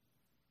God,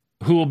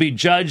 who will be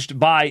judged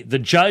by the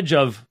judge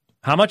of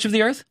how much of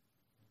the earth?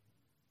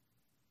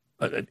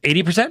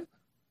 80%?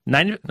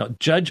 90%? No,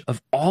 judge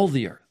of all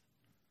the earth.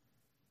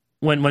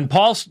 When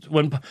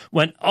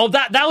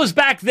that was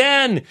back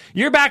then.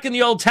 You're back in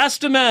the Old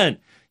Testament.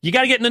 You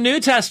got to get in the New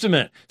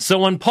Testament. So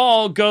when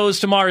Paul goes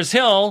to Mars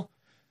Hill,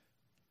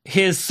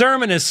 his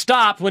sermon is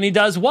stopped when he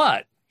does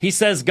what? He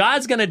says,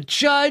 God's going to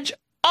judge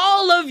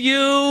all of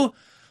you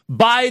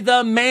by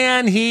the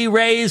man he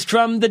raised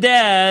from the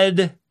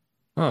dead.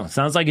 Oh,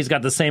 sounds like he's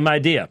got the same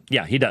idea.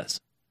 Yeah, he does.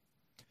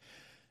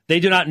 They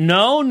do not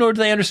know, nor do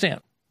they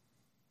understand.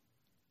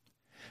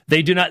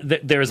 They do not.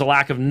 There is a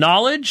lack of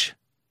knowledge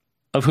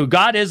of who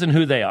God is and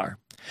who they are.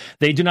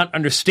 They do not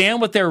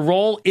understand what their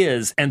role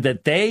is and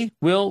that they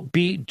will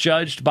be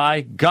judged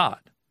by God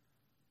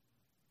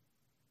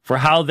for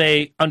how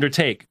they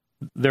undertake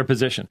their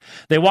position.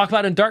 They walk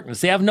about in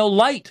darkness. They have no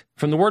light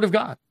from the word of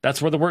God.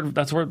 That's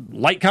where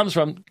light comes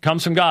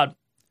from God.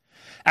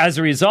 As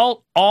a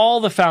result, all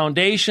the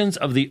foundations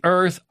of the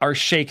earth are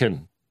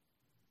shaken.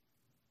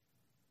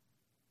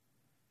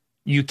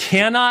 You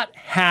cannot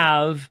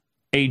have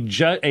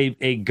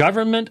a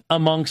government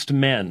amongst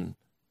men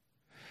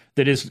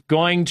that is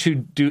going to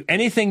do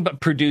anything but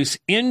produce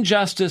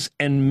injustice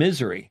and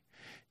misery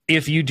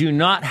if you do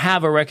not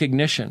have a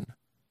recognition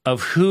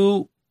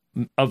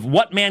of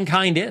what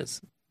mankind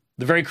is,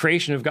 the very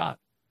creation of God,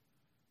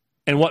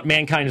 and what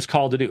mankind is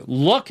called to do.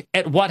 Look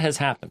at what has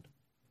happened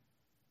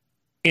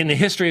in the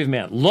history of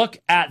man. Look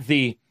at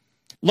the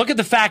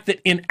fact that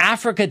in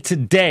Africa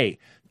today,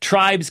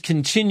 tribes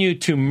continue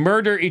to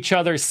murder each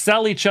other,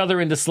 sell each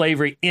other into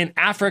slavery in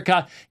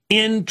Africa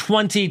in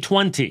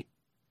 2020.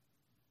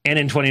 And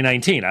in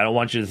 2019, I don't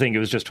want you to think it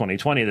was just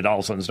 2020 that all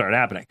of a sudden started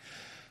happening.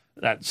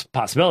 That's a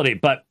possibility.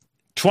 But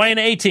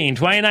 2018,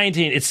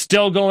 2019, it's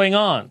still going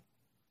on.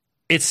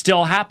 It's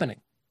still happening.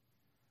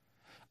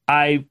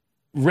 I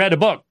read a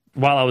book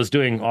while I was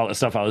doing all the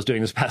stuff I was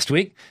doing this past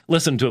week.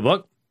 Listened to a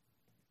book.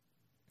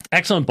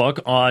 Excellent book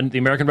on the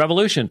American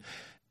Revolution.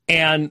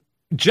 And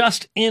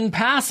just in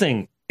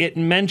passing, it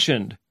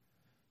mentioned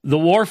the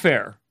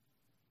warfare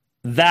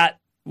that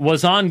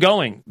was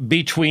ongoing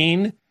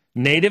between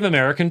Native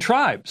American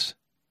tribes.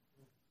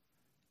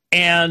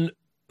 And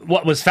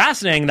what was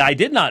fascinating that I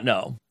did not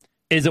know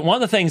is that one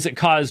of the things that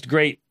caused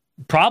great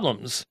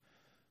problems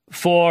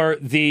for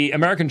the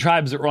American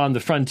tribes that were on the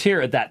frontier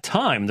at that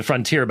time, the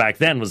frontier back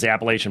then was the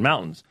Appalachian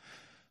Mountains,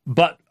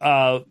 but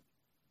one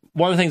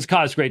of the things that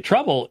caused great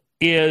trouble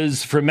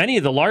is for many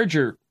of the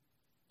larger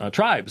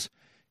tribes,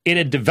 it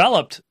had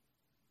developed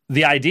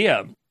the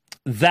idea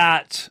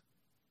that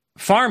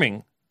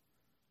farming,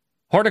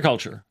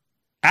 horticulture,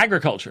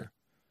 agriculture,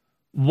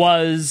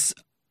 was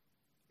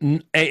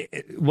beneath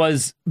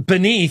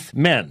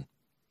men.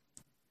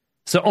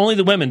 So only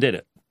the women did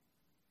it.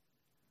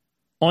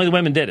 Only the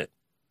women did it.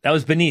 That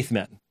was beneath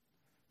men.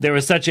 There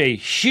was such a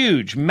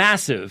huge,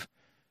 massive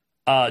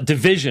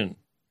division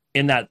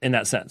in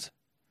that sense.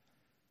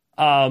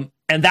 And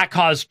that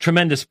caused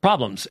tremendous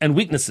problems and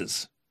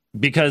weaknesses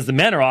because the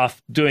men are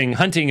off doing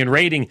hunting and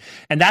raiding.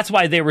 And that's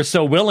why they were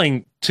so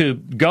willing to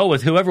go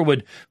with whoever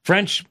would,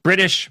 French,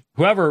 British,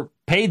 whoever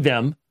paid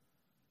them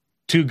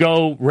to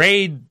go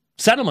raid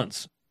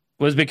settlements,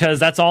 was because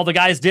that's all the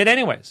guys did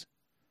anyways.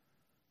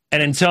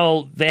 And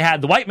until they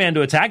had the white man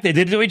to attack, they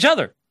did it to each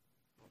other.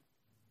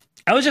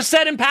 I was just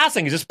said in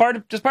passing. It's just part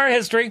of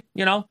history,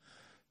 you know.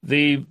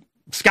 The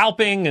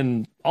scalping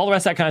and all the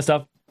rest of that kind of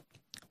stuff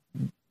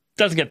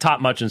doesn't get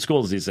taught much in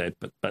schools these days,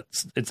 but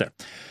it's there.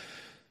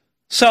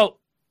 So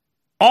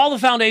all the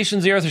foundations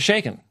of the earth are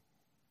shaken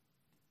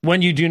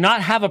when you do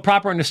not have a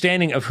proper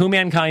understanding of who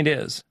mankind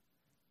is,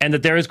 and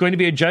that there is going to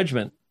be a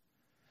judgment,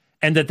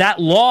 and that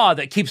law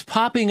that keeps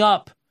popping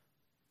up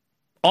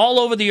all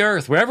over the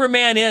earth, wherever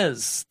man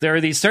is, there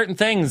are these certain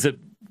things that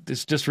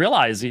just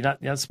realize you're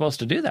not supposed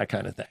to do that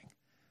kind of thing.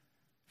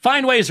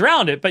 Find ways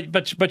around it,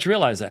 but you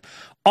realize that.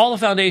 All the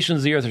foundations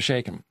of the earth are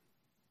shaken.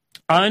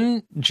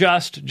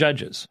 Unjust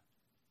judges.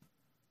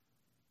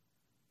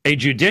 A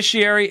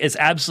judiciary is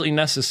absolutely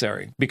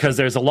necessary because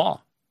there's a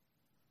law.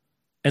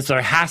 And so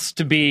there has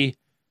to be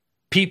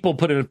people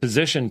put in a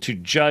position to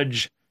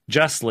judge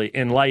justly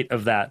in light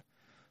of that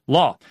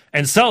law.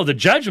 And so the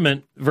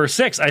judgment, verse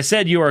 6, I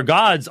said, you are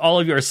gods, all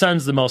of you are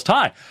sons of the Most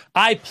High.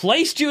 I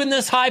placed you in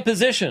this high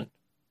position.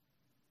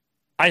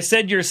 I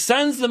said, you're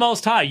sons of the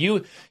Most High.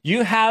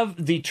 You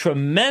have the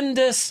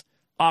tremendous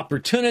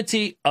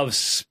opportunity of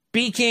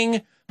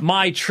speaking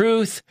my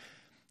truth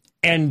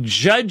and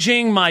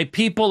judging my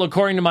people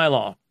according to my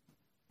law.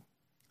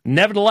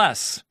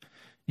 Nevertheless,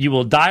 you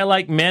will die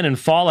like men and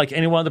fall like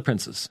any one of the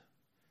princes.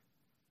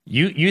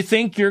 You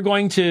think you're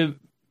going to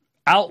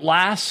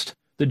outlast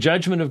the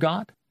judgment of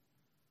God?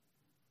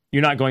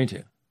 You're not going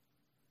to.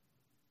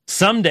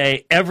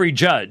 Someday, every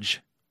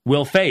judge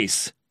will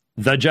face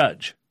the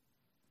judge.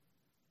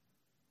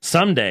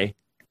 Someday,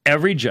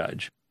 every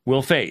judge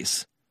will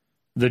face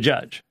the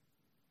judge.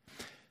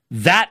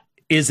 That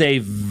is a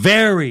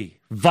very,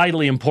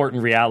 vitally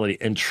important reality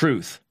and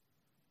truth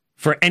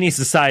for any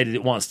society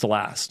that wants to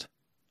last.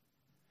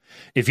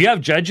 If you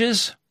have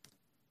judges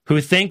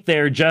who think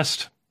they're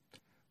just,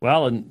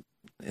 well, in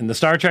the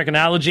Star Trek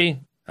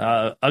analogy,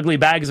 ugly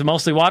bags of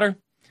mostly water,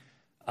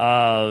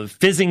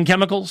 fizzing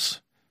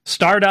chemicals,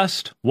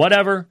 stardust,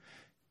 whatever,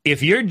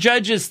 if your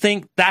judges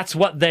think that's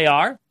what they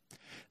are,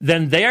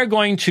 then they are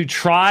going to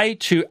try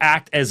to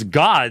act as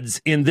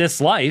gods in this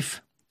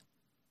life.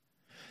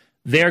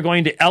 They are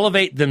going to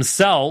elevate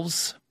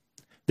themselves.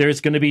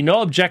 There's going to be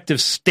no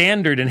objective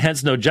standard and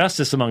hence no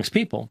justice amongst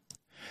people.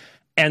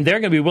 And they're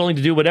going to be willing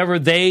to do whatever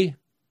they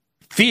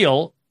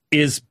feel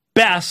is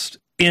best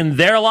in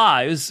their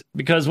lives,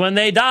 because when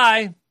they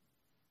die,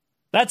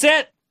 that's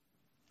it.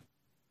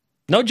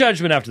 No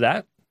judgment after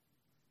that.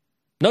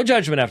 No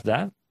judgment after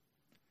that.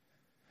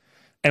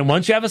 And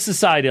once you have a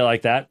society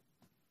like that,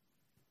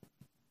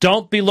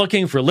 don't be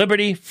looking for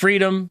liberty,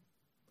 freedom,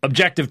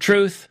 objective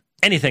truth,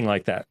 anything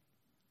like that.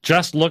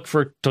 Just look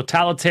for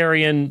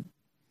totalitarian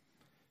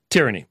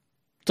tyranny.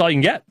 That's all you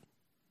can get.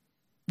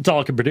 That's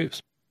all it can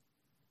produce.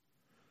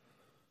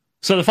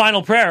 So the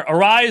final prayer,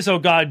 arise, O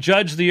God,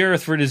 judge the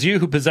earth, for it is you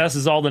who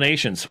possesses all the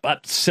nations.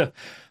 There's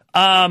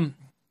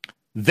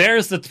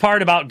the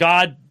part about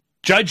God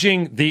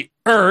judging the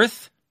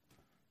earth,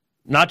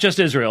 not just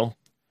Israel.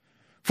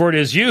 For it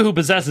is you who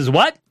possesses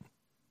what?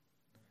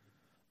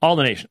 All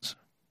the nations.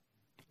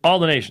 All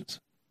the nations.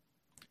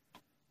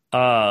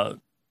 Kal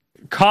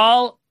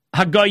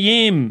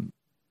Hagoyim.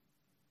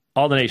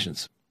 All the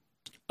nations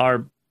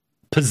are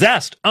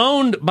possessed,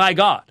 owned by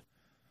God.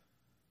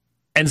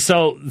 And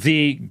so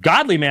the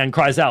godly man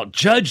cries out,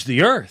 judge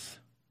the earth.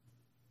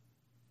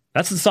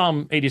 That's what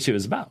Psalm 82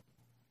 is about.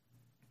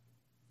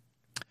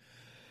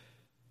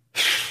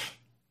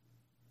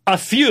 A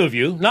few of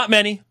you, not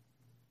many,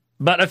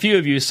 but a few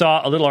of you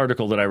saw a little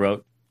article that I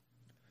wrote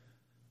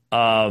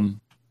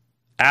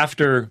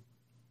after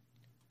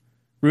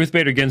Ruth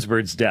Bader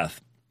Ginsburg's death.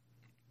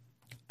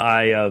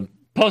 I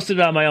posted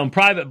it on my own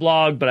private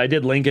blog, but I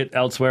did link it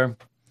elsewhere.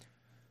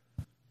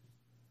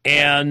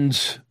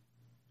 And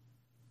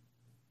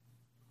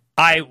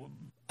I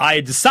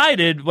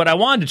decided what I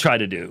wanted to try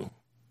to do.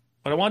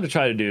 What I wanted to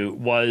try to do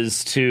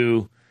was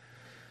to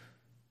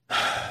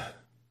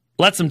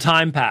let some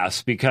time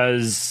pass,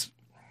 because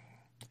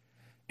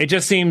it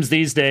just seems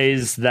these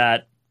days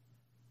that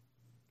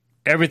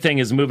everything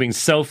is moving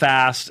so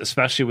fast,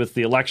 especially with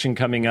the election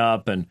coming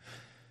up, and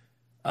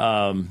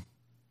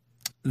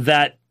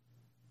that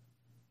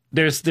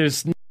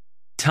there's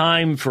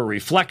time for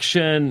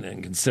reflection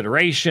and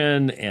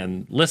consideration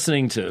and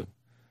listening to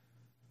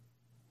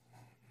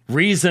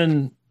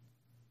reason.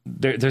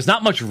 There's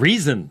not much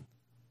reason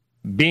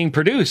being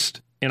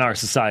produced in our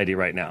society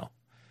right now.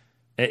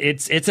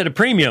 It's at a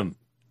premium,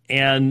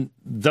 and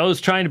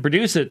those trying to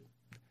produce it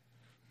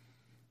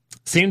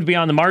seem to be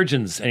on the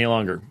margins any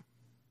longer.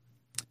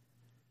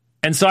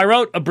 And so I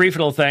wrote a brief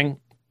little thing,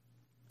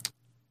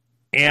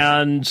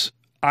 and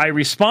I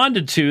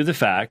responded to the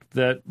fact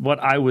that what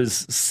I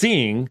was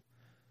seeing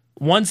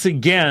once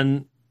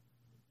again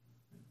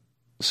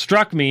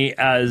struck me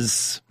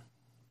as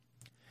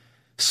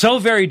so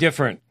very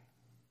different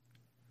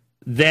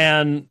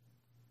than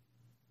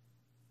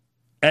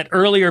at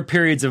earlier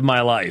periods of my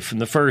life, in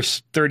the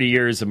first 30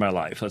 years of my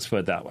life, let's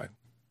put it that way.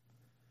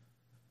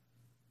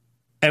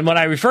 And what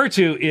I refer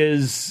to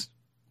is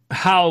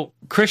how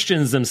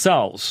Christians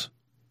themselves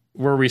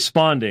were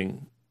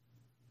responding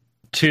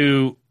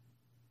to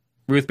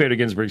Ruth Bader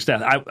Ginsburg's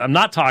death. I'm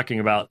not talking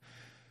about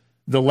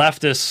the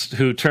leftists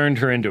who turned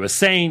her into a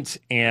saint,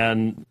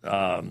 and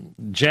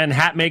Jen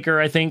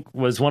Hatmaker, I think,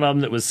 was one of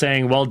them that was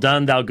saying, well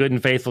done, thou good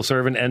and faithful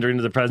servant, enter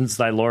into the presence of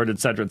thy Lord,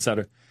 etc.,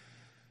 etc.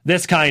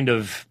 This kind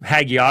of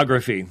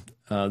hagiography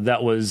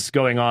that was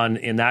going on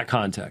in that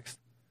context.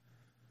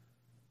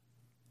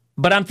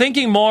 But I'm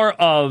thinking more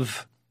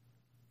of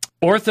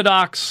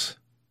Orthodox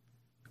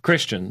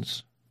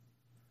Christians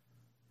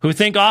who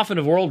think often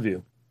of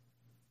worldview.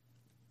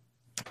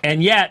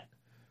 And yet,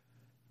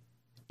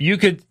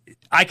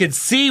 I could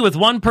see with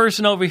one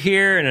person over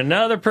here and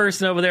another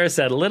person over there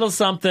said a little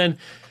something.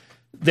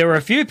 There were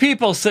a few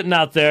people sitting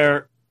out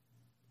there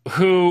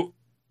who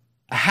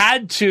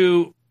had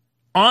to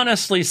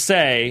honestly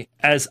say,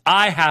 as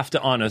I have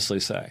to honestly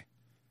say,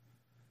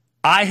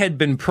 I had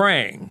been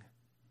praying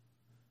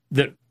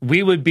that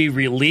we would be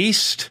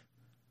released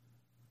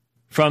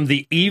from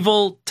the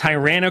evil,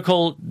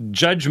 tyrannical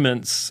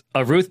judgments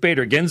of Ruth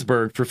Bader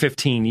Ginsburg for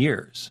 15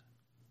 years.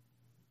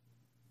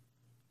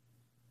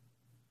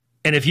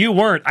 And if you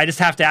weren't, I just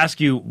have to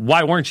ask you,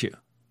 why weren't you?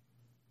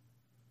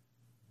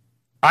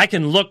 I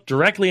can look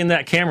directly in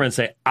that camera and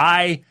say,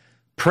 I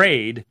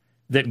prayed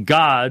that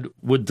God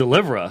would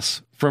deliver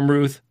us from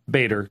Ruth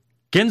Bader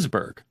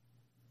Ginsburg.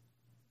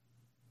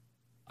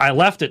 I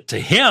left it to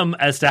him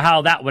as to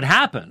how that would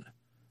happen.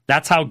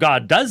 That's how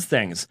God does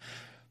things.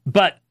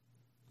 But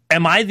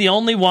am I the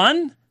only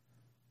one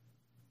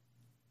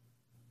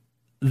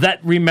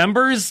that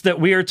remembers that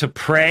we are to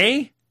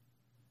pray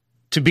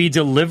to be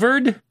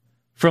delivered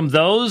from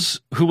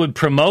those who would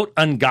promote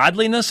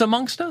ungodliness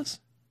amongst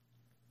us?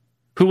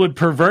 who would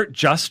pervert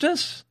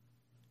justice?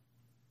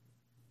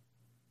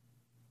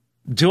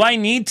 Do I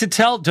need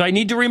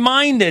to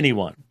remind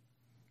anyone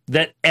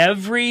that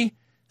every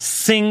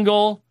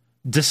single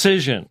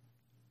decision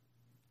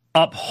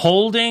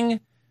upholding,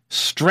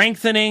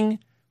 strengthening,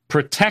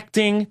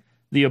 protecting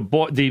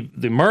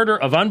the murder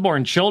of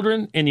unborn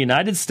children in the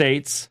United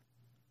States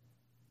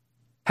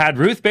had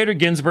Ruth Bader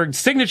Ginsburg's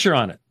signature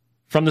on it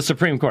from the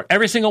Supreme Court?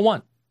 Every single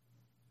one.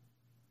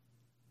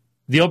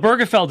 The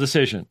Obergefell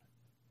decision,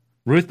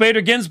 Ruth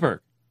Bader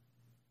Ginsburg.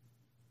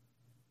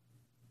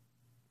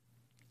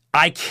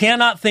 I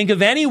cannot think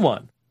of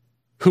anyone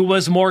who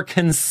was more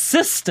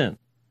consistent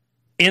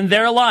in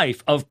their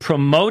life of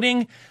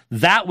promoting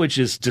that which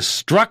is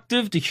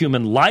destructive to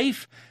human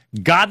life,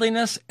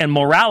 godliness, and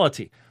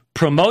morality,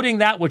 promoting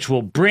that which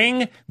will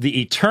bring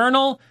the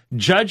eternal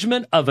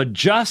judgment of a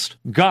just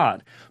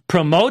God,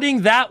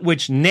 promoting that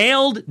which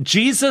nailed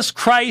Jesus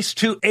Christ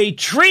to a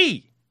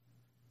tree,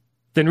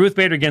 than Ruth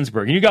Bader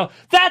Ginsburg. And you go,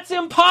 that's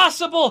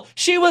impossible.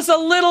 She was a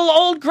little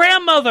old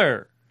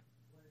grandmother.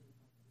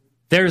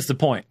 There's the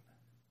point,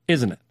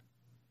 isn't it?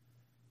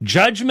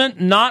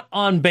 Judgment not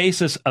on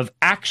basis of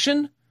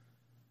action,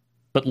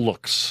 but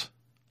looks,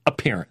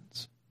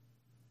 appearance.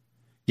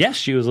 Yes,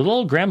 she was a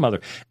little grandmother,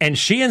 and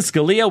she and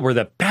Scalia were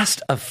the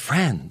best of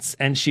friends,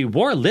 and she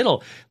wore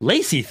little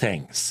lacy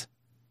things.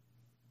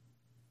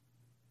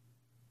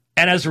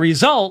 And as a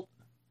result,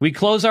 we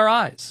close our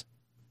eyes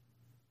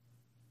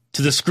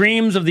to the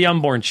screams of the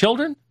unborn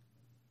children.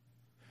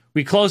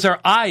 We close our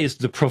eyes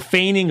to the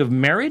profaning of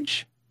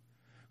marriage.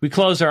 We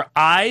close our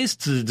eyes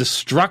to the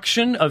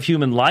destruction of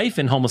human life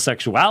in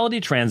homosexuality,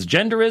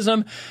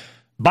 transgenderism,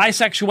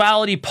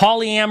 bisexuality,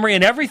 polyamory,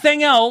 and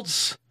everything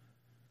else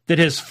that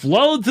has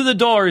flowed through the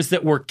doors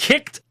that were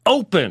kicked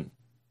open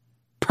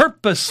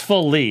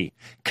purposefully,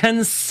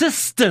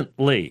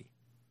 consistently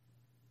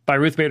by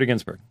Ruth Bader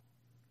Ginsburg.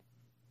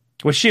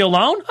 Was she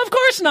alone? Of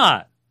course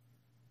not.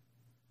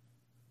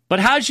 But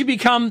how did she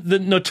become the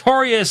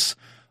notorious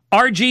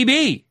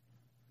RGB?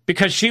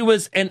 Because she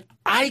was an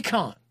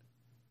icon.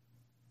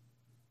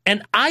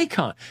 An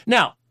icon.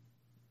 Now,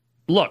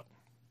 look,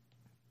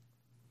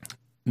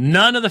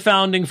 none of the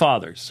founding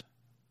fathers,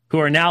 who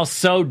are now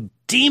so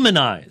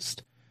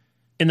demonized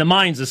in the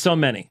minds of so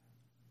many,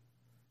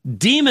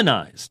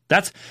 demonized.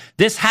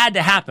 This had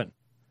to happen.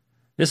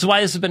 This is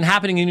why this has been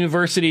happening in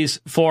universities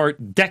for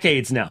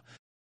decades now.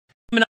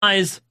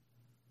 Demonize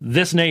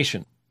this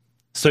nation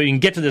so you can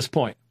get to this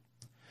point.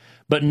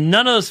 But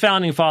none of those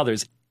founding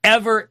fathers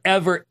ever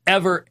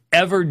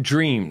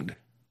dreamed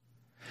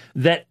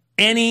that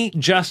any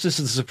justice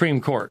of the Supreme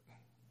Court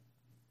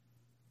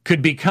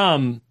could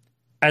become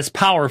as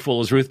powerful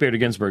as Ruth Bader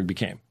Ginsburg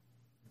became.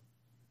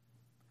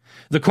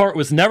 The court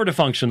was never to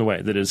function the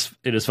way that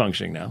it is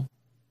functioning now.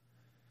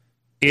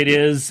 It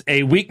is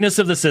a weakness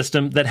of the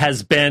system that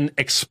has been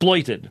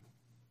exploited.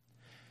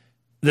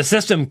 The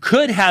system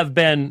could have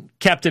been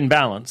kept in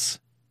balance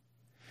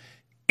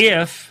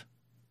if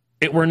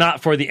it were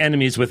not for the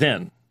enemies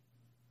within.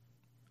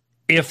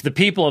 If the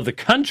people of the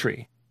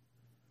country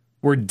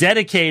were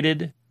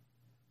dedicated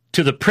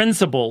to the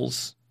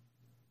principles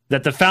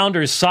that the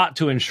founders sought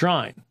to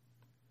enshrine,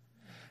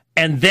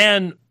 and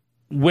then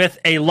with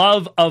a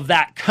love of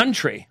that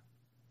country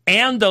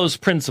and those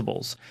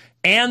principles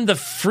and the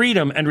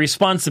freedom and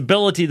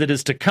responsibility that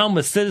is to come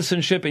with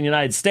citizenship in the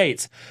United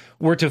States,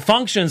 were to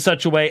function in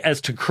such a way as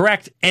to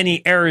correct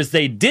any errors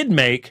they did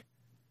make,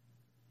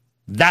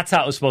 that's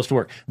how it was supposed to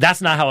work.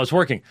 That's not how it's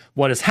working.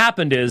 What has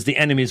happened is the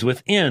enemies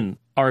within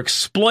are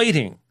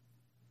exploiting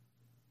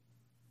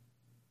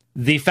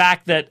the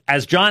fact that,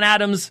 as John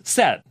Adams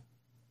said,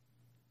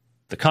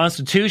 the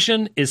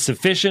Constitution is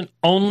sufficient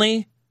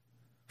only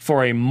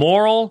for a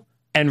moral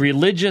and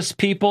religious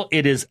people.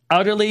 It is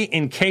utterly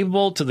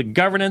incapable to the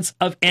governance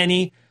of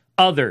any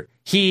other.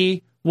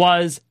 He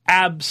was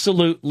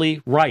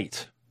absolutely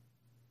right.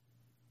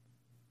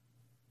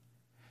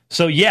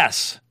 So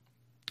yes,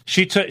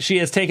 she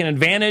has taken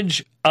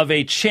advantage of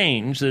a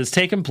change that has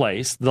taken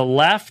place. The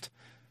left,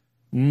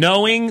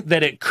 knowing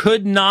that it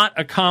could not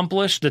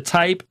accomplish the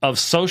type of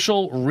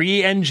social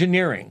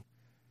re-engineering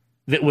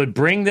that would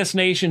bring this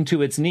nation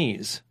to its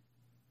knees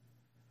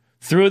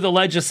through the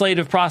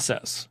legislative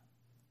process,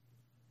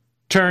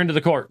 turn to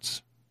the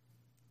courts.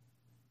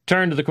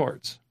 Turn to the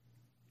courts.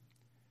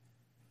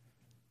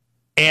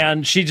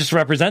 And she just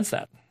represents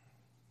that.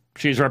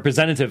 She's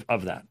representative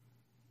of that.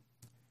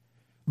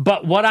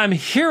 But what I'm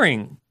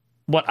hearing,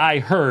 what I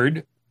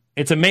heard,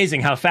 it's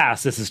amazing how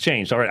fast this has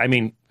changed. All right, I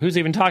mean, who's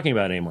even talking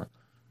about it anymore?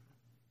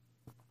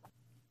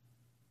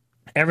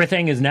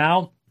 Everything is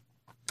now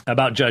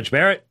about Judge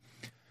Barrett,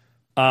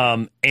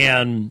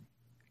 and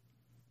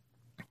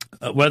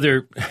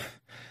whether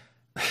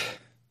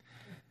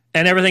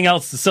and everything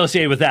else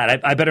associated with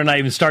that. I better not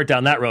even start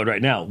down that road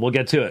right now. We'll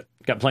get to it.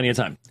 Got plenty of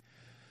time.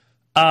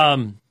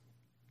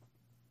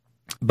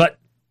 But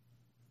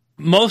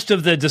most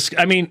of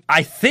the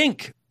I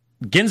think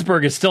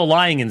Ginsburg is still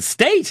lying in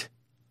state.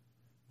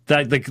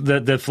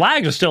 The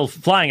flags are still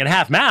flying at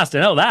half mast. I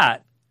know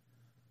that.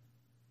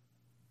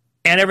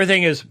 and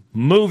everything is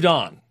moved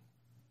on.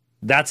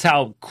 That's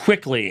how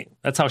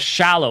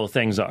shallow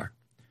things are.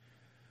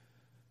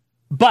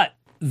 But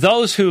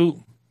those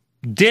who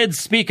did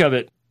speak of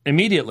it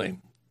immediately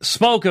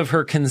spoke of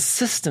her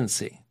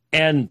consistency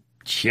and,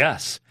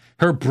 yes,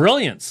 her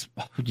brilliance.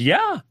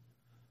 Yeah.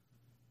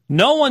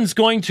 No one's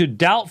going to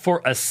doubt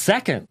for a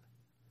second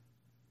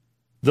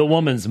the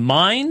woman's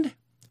mind,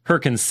 her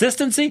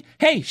consistency.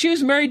 Hey, she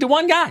was married to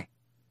one guy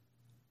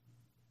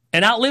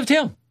and outlived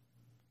him.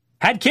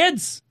 Had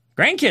kids,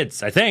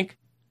 grandkids, I think.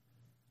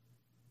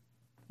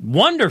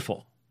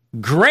 Wonderful.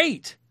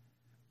 Great.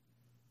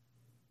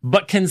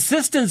 But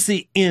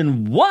consistency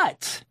in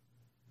what?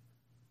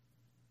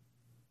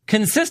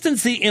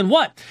 Consistency in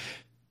what?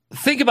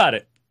 Think about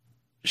it.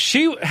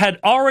 She had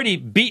already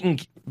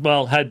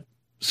had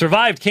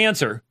survived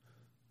cancer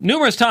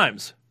numerous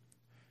times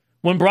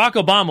when Barack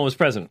Obama was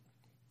president.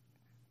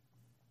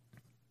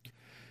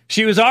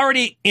 She was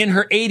already in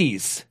her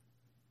 80s.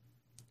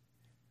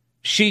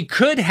 She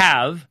could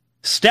have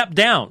stepped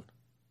down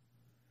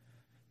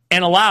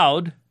and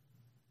allowed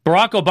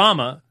Barack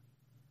Obama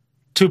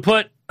to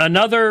put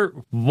another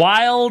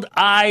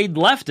wild-eyed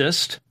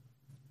leftist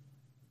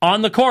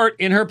on the court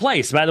in her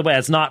place. By the way,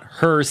 that's not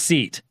her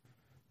seat.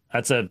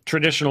 That's a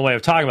traditional way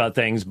of talking about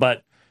things,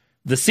 but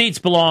the seats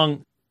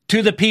belong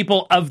to the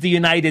people of the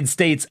United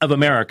States of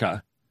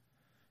America.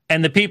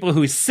 And the people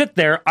who sit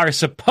there are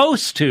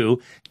supposed to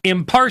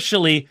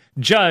impartially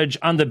judge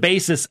on the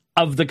basis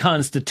of the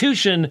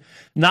Constitution,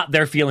 not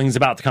their feelings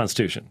about the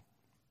Constitution,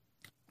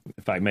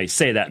 if I may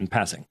say that in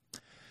passing.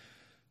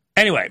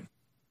 Anyway,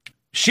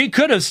 she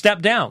could have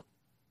stepped down.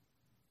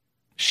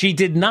 She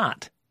did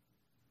not.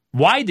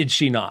 Why did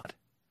she not?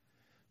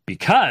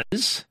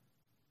 Because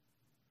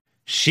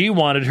she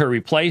wanted her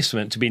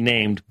replacement to be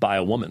named by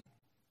a woman.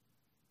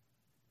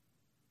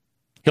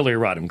 Hillary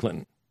Rodham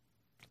Clinton.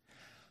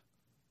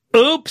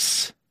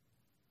 Oops.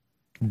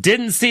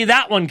 Didn't see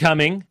that one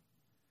coming.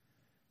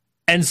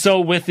 And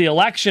so with the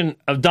election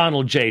of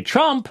Donald J.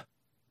 Trump,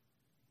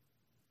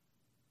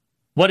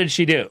 what did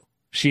she do?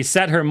 She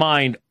set her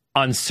mind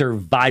on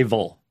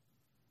survival.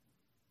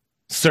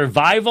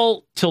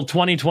 Survival till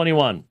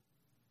 2021.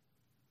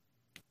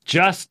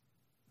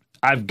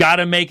 I've got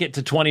to make it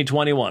to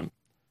 2021.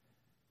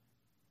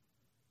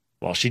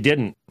 Well, she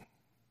didn't.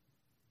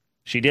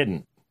 She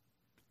didn't.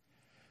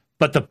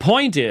 But the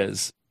point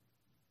is,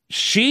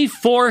 she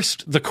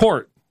forced the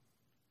court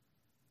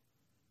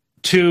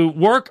to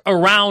work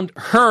around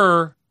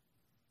her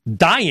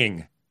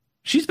dying.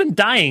 She's been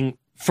dying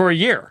for a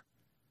year.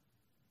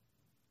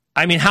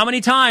 I mean, how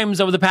many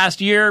times over the past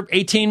year,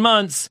 18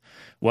 months,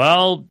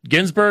 well,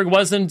 Ginsburg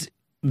wasn't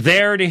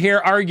there to hear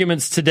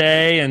arguments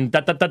today and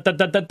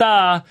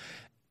da-da-da-da-da-da-da.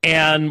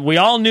 And we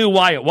all knew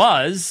why it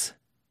was.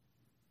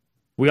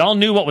 We all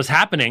knew what was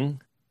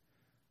happening.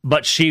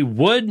 But she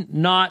would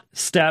not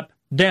step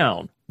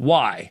down.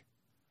 Why?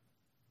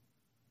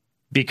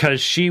 Because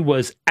she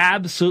was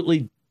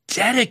absolutely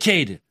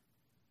dedicated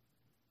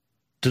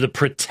to the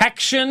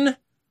protection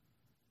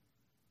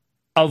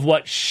of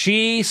what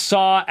she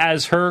saw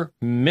as her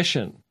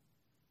mission.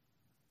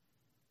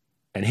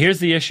 And here's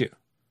the issue.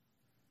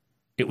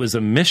 It was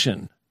a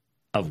mission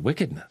of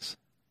wickedness.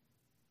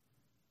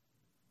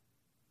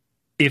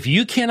 If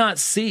you cannot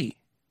see,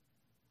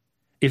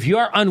 if you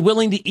are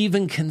unwilling to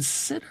even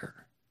consider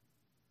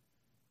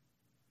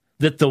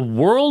that the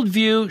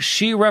worldview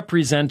she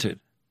represented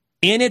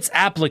in its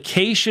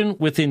application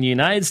within the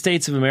United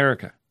States of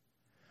America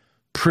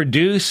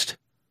produced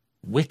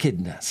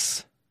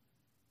wickedness,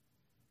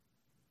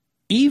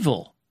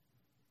 evil.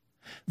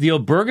 The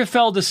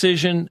Obergefell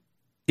decision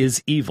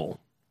is evil.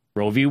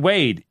 Roe v.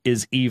 Wade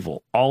is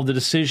evil. All the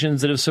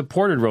decisions that have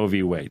supported Roe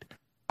v. Wade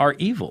are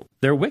evil.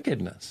 They're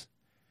wickedness.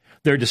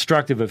 They're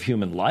destructive of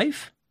human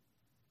life.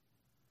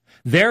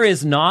 There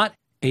is not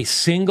a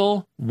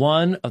single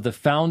one of the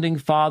founding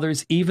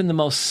fathers, even the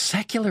most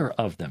secular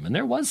of them, and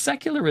there was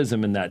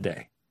secularism in that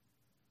day,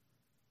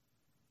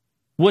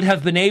 would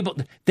have been able,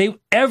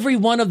 every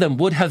one of them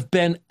would have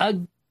been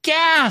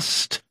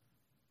aghast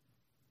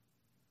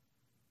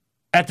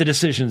at the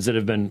decisions that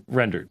have been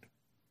rendered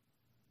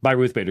by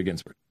Ruth Bader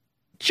Ginsburg.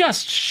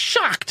 Just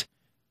shocked.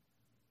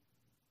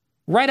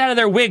 Right out of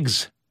their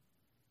wigs.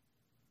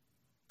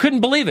 Couldn't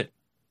believe it.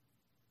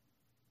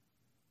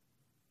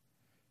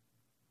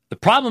 The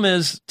problem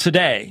is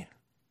today,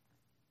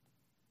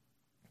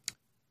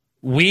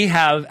 we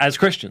have, as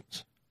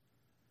Christians,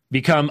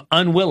 become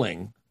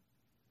unwilling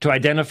to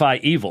identify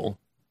evil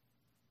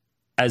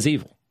as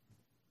evil.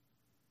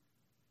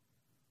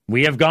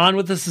 We have gone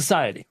with the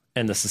society,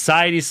 and the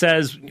society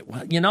says,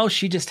 well,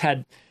 she just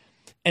had,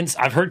 and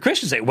I've heard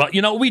Christians say, well,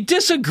 we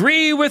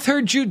disagree with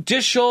her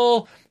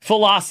judicial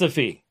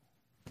philosophy.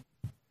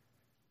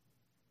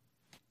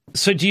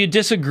 So do you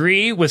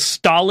disagree with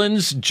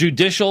Stalin's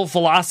judicial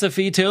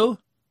philosophy too?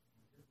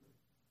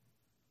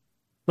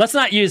 Let's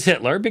not use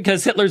Hitler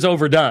because Hitler's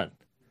overdone.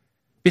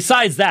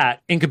 Besides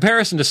that, in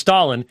comparison to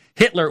Stalin,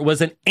 Hitler was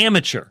an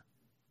amateur,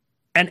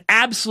 an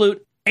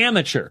absolute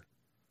amateur.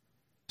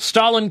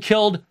 Stalin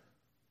killed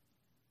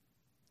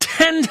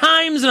 10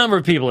 times the number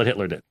of people that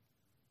Hitler did.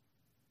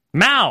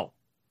 Mao,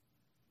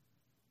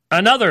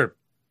 another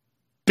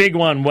big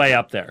one way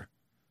up there.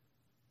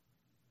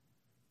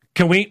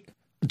 Can we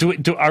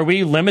are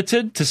we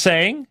limited to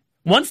saying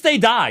once they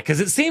die?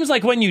 Because it seems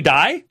like when you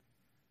die,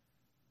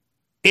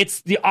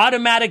 it's the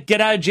automatic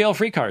get out of jail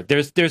free card.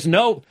 There's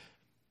no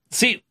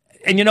see,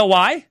 and you know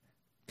why?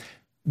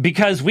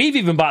 Because we've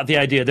even bought the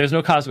idea there's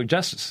no cosmic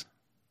justice.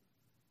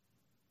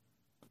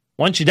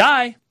 Once you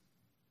die,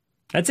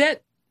 that's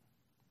it.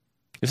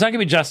 There's not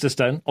going to be justice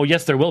done. Oh,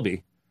 yes, there will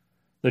be.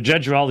 The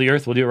judge of all the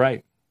earth will do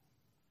right.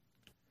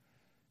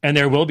 And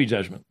there will be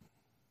judgment.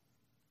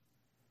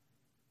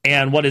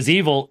 And what is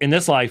evil in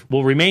this life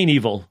will remain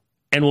evil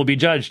and will be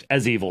judged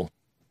as evil.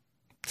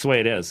 That's the way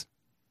it is.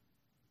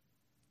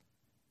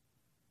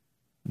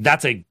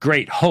 That's a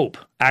great hope,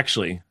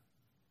 actually.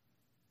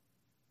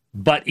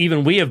 But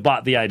even we have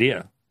bought the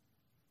idea,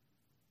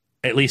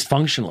 at least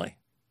functionally,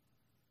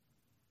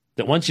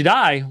 that once you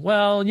die,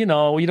 well, you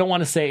know, you don't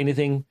want to say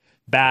anything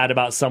bad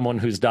about someone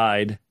who's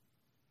died.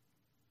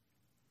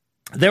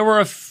 There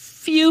were a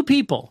few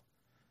people,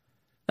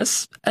 a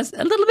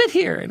little bit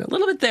here and a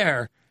little bit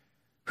there,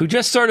 who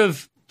just sort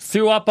of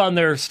threw up on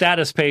their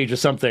status page or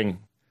something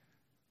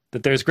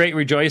that there's great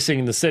rejoicing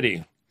in the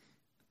city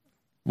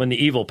when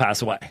the evil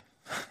pass away.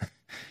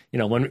 You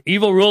know, when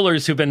evil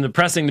rulers who've been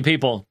oppressing the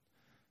people,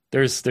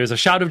 there's a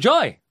shout of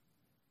joy.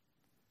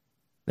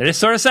 They just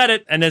sort of said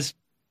it and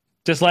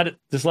just let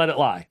it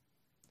lie.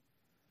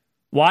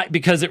 Why?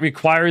 Because it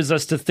requires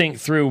us to think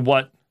through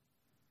what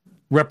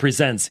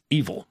represents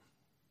evil.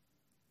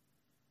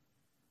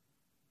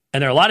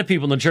 And there are a lot of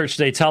people in the church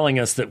today telling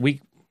us that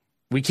we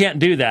can't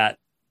do that.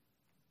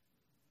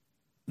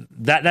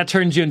 That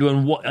turns you into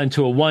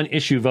a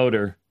one-issue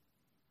voter.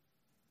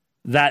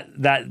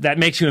 That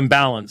makes you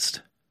imbalanced.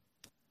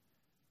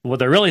 What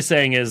they're really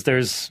saying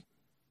is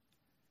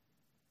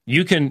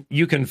you can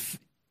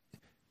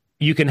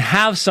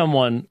have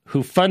someone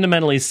who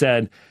fundamentally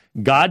said,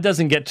 God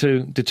doesn't get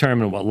to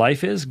determine what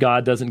life is.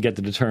 God doesn't get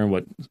to determine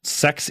what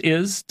sex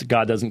is.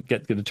 God doesn't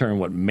get to determine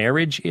what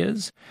marriage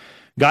is.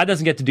 God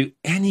doesn't get to do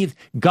any of...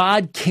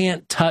 God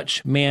can't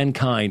touch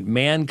mankind.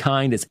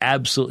 Mankind is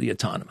absolutely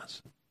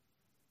autonomous.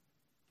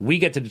 We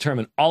get to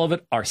determine all of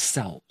it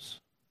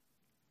ourselves.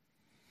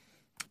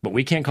 But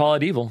we can't call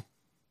it evil.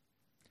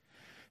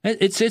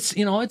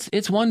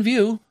 It's one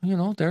view. You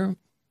know,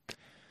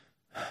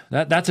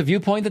 that's a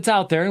viewpoint that's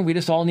out there, and we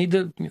just all need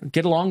to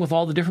get along with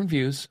all the different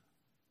views.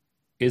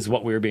 Is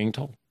what we're being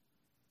told.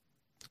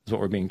 Is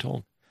what we're being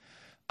told.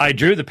 I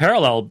drew the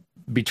parallel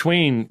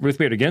between Ruth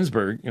Bader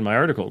Ginsburg in my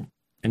article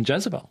and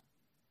Jezebel.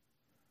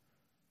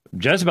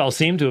 Jezebel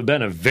seemed to have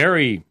been a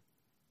very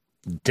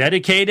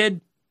dedicated,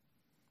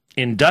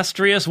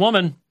 industrious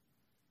woman.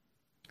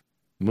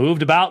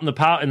 Moved about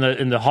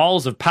in the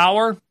halls of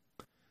power.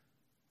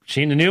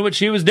 She knew what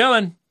she was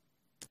doing,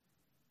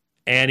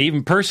 and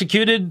even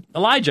persecuted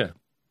Elijah.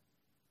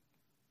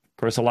 Of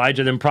course,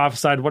 Elijah then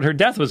prophesied what her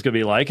death was going to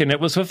be like, and it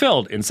was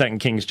fulfilled in 2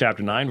 Kings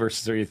chapter 9,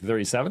 verses 30 to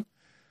 37.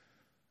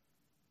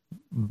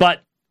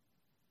 But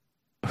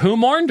who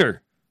mourned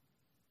her?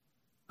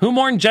 Who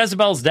mourned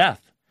Jezebel's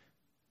death?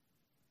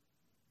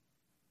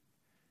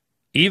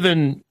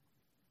 Even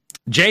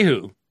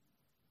Jehu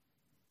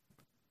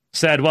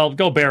said, well,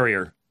 go bury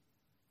her.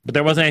 But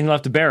there wasn't anything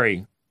left to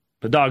bury.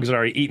 The dogs had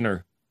already eaten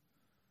her.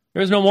 There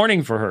was no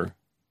mourning for her.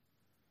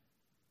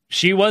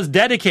 She was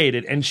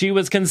dedicated and she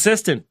was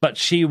consistent, but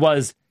she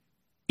was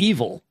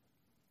evil.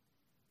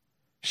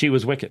 She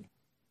was wicked.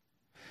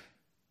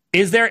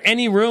 Is there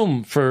any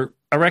room for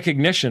a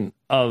recognition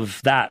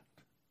of that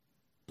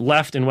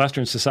left in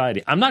Western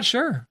society? I'm not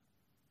sure.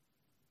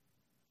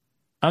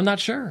 I'm not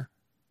sure.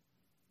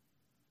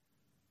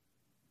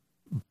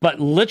 But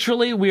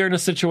literally, we are in a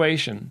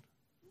situation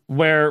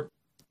where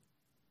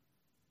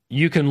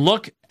you can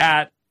look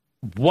at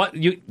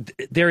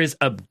there is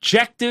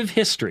objective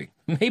history.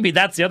 Maybe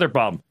that's the other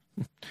problem.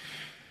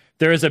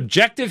 There is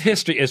objective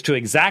history as to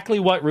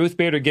exactly what Ruth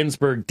Bader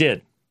Ginsburg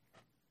did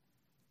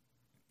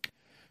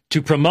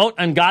to promote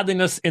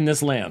ungodliness in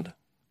this land.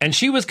 And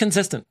she was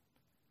consistent.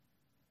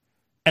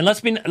 And let's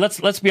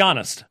be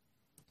honest.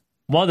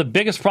 One of the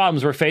biggest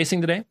problems we're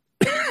facing today,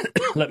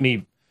 let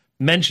me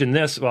mention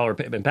this while we're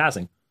in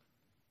passing.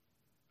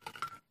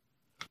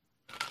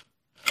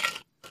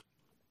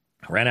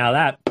 Ran out of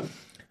that.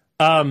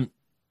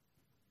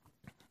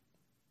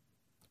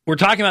 We're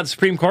talking about the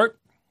Supreme Court.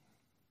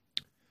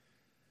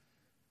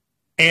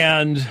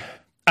 And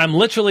I'm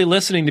literally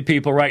listening to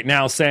people right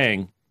now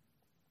saying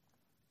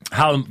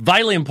how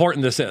vitally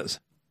important this is.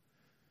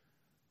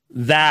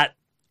 That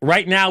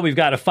right now we've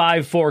got a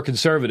 5-4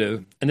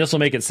 conservative, and this will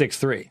make it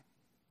 6-3.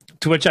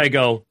 To which I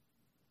go,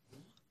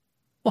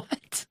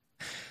 what?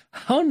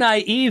 How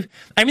naive.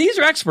 I mean, these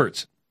are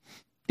experts.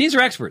 These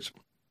are experts.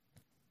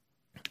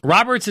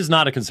 Roberts is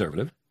not a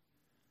conservative.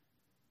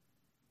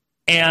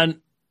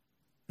 And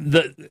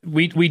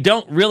we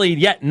don't really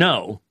yet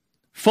know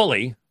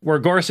fully where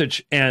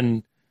Gorsuch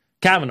and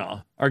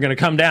Kavanaugh are going to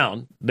come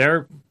down.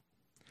 But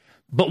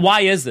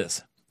why is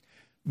this?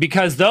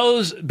 Because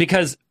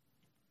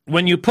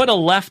when you put a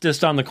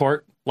leftist on the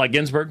court like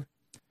Ginsburg,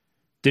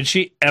 did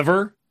she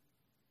ever,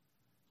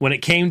 when it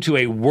came to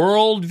a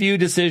worldview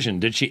decision,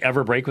 did she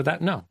ever break with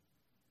that? No,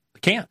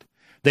 can't.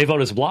 They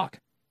vote as a bloc.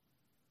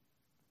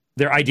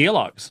 They're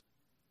ideologues.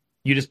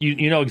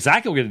 You know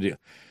exactly what we're going to do.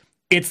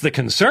 It's the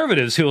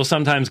conservatives who will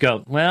sometimes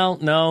go, well,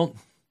 no,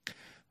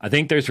 I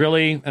think there's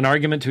really an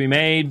argument to be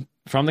made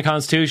from the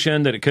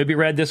Constitution that it could be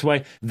read this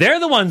way. They're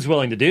the ones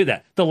willing to do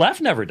that. The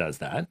left never does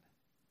that.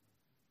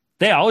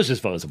 They always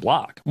just vote as a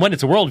bloc when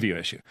it's a worldview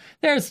issue.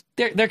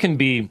 There can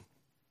be,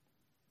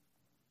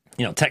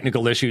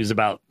 technical issues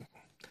about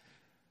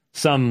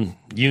some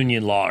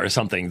union law or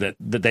something that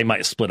they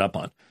might split up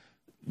on,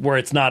 where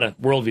it's not a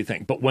worldview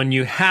thing. But when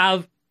you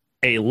have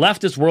a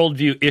leftist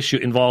worldview issue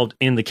involved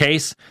in the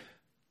case,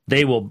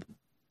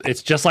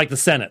 it's just like the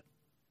Senate.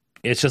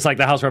 It's just like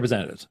the House of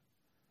Representatives.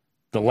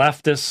 The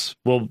leftists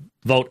will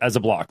vote as a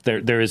bloc.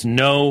 There is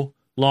no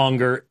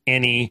longer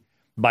any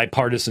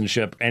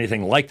bipartisanship,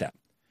 anything like that.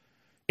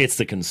 It's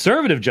the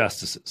conservative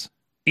justices,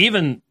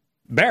 even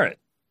Barrett,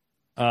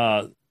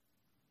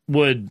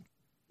 would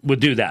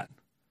do that.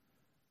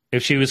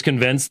 If she was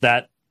convinced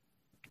that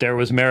there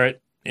was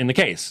merit in the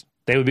case,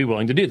 they would be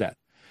willing to do that.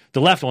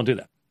 The left won't do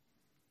that.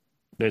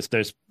 They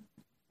just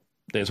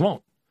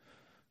won't.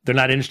 They're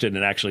not interested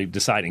in actually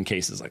deciding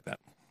cases like that.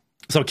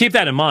 So keep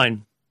that in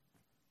mind.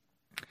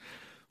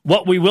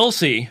 What we will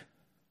see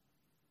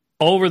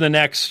over the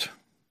next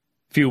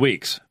few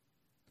weeks,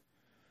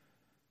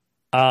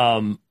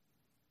 and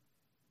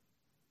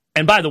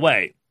by the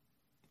way,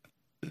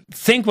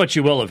 think what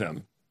you will of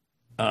him.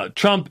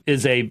 Trump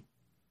is a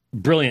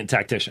brilliant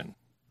tactician.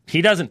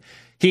 He doesn't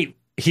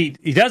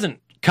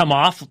come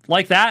off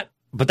like that,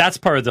 but that's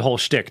part of the whole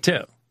shtick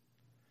too.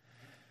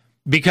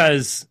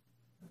 Because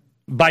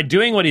by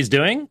doing what he's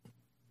doing,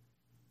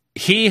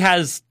 he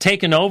has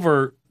taken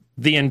over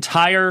the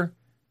entire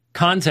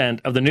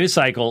content of the news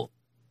cycle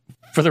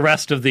for the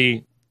rest of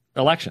the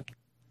election.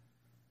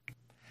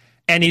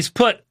 And he's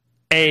put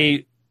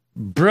a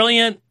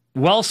brilliant,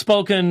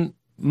 well-spoken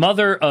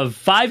mother of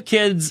 5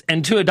 kids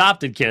and 2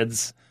 adopted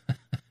kids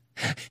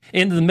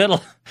into the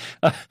middle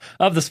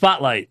of the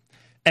spotlight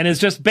and is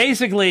just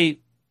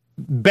basically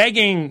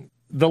begging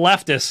the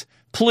leftists,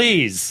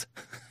 please,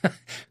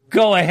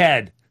 go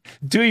ahead,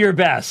 do your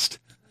best,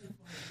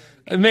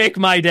 make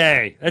my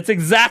day. That's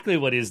exactly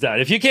what he's done.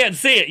 If you can't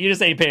see it, you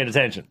just ain't paying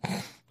attention.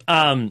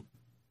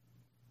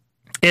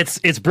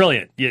 It's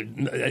brilliant.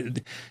 You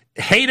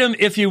hate him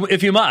if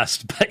you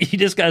must, but you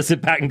just got to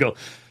sit back and go,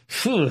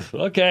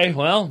 okay,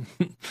 well,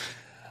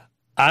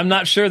 I'm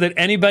not sure that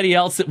anybody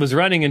else that was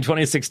running in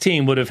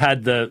 2016 would have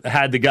had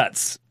the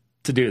guts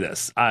to do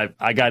this.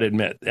 I got to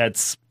admit,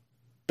 that's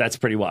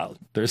pretty wild.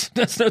 There's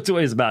no two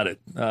ways about it.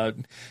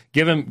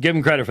 Give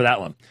him credit for that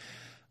one.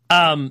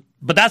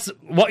 But that's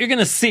what you're going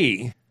to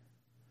see.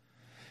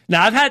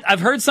 Now,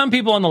 I've heard some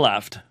people on the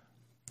left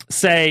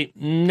say,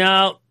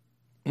 no,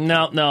 they're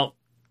not going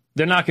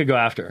to go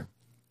after her.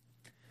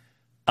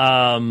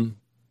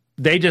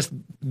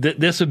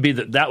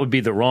 That would be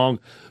the wrong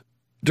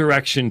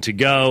direction to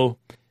go.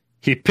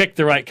 He picked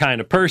the right kind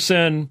of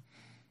person.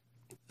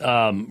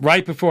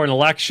 Right before an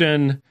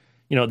election,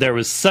 there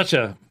was such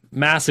a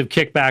massive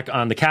kickback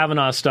on the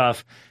Kavanaugh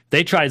stuff.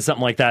 They tried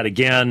something like that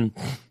again.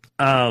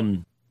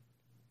 No,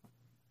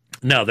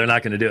 they're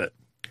not going to do it.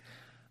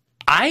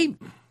 I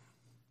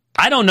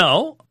don't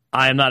know.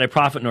 I am not a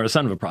prophet nor a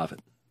son of a prophet.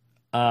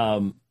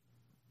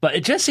 But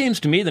it just seems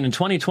to me that in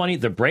 2020,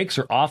 the brakes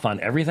are off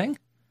on everything.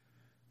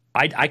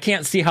 I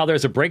can't see how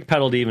there's a brake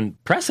pedal to even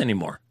press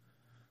anymore.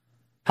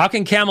 How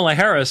can Kamala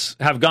Harris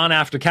have gone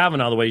after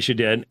Kavanaugh the way she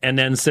did and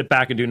then sit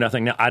back and do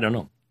nothing now? I don't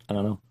know.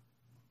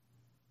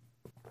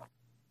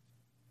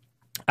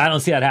 I don't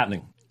see that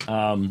happening.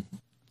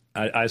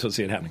 I just don't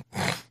see it happening.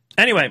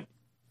 Anyway.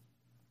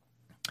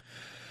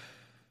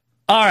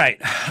 All right.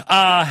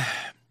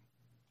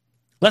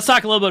 Let's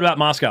talk a little bit about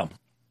Moscow.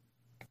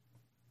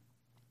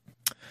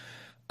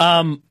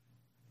 I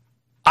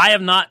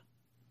have not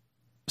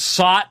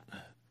sought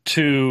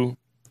to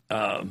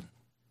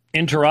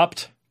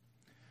interrupt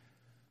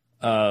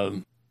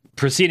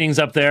proceedings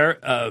up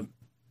there.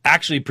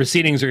 Actually,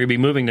 proceedings are going to be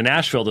moving to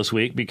Nashville this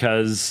week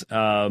because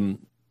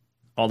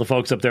all the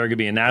folks up there are going to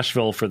be in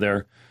Nashville for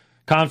their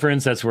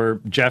conference. That's where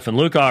Jeff and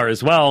Luke are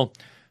as well.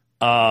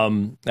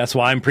 That's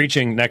why I'm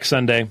preaching next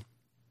Sunday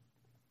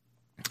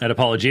at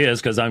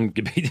Apologias, because I'm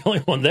going to be the only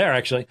one there,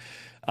 actually.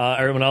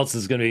 Everyone else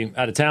is going to be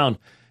out of town.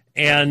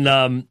 And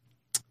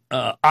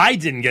I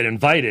didn't get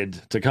invited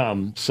to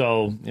come,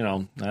 so,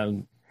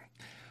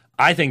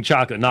 I think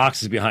Chocolate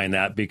Knox is behind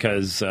that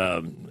because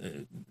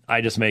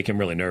I just make him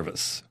really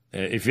nervous.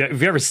 If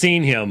you've ever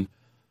seen him,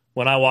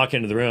 when I walk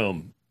into the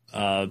room,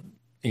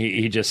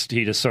 he just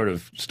sort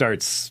of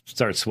starts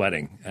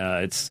sweating.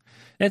 It's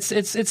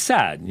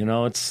sad,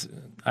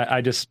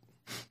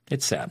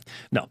 it's sad.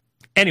 No,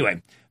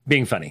 anyway,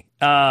 being funny,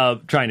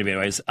 trying to be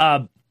anyways.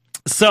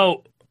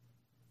 So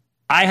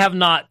I have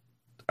not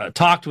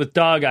talked with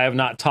Doug. I have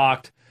not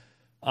talked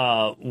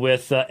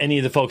with any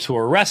of the folks who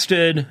were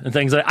arrested and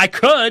things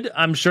like that.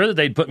 I'm sure that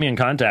they'd put me in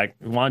contact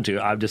if I want to.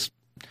 I just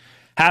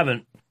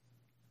haven't.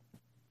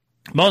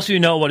 Most of you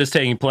know what is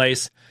taking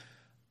place.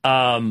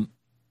 I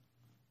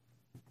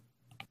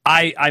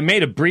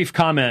made a brief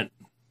comment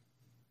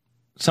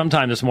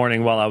sometime this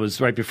morning while I was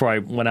right before I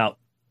went out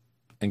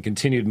and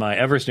continued my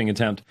Everesting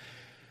attempt.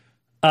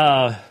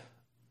 There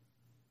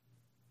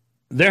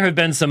have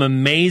been some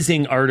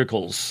amazing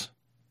articles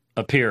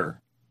appear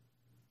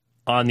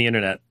on the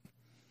internet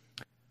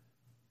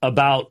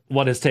about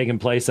what has taken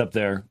place up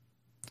there.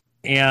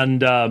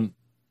 And let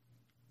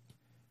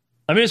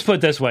me just put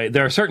it this way.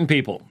 There are certain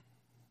people,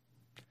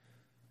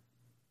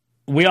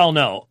 we all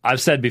know, I've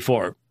said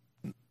before,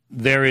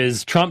 there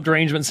is Trump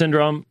derangement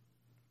syndrome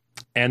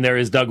and there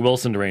is Doug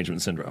Wilson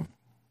derangement syndrome.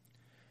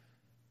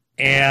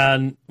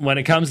 And when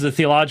it comes to the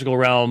theological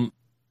realm,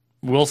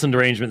 Wilson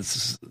derangement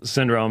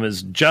syndrome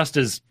is just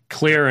as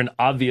clear and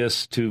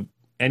obvious to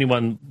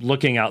anyone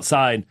looking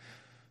outside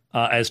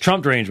as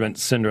Trump derangement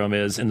syndrome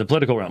is in the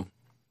political realm.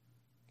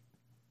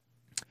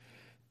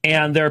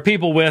 And there are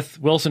people with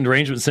Wilson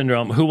derangement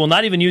syndrome who will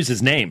not even use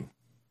his name,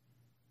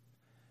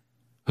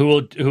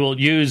 who will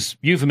use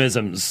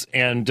euphemisms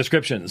and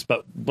descriptions,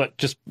 but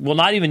just will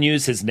not even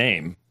use his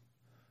name,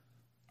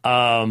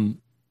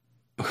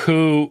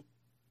 who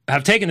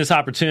have taken this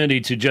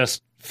opportunity to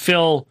just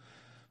fill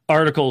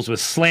articles with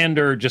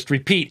slander, just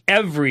repeat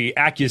every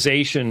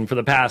accusation for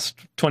the past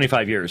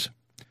 25 years,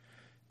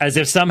 as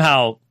if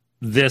somehow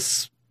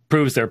this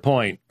proves their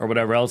point or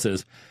whatever else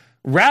is,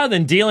 rather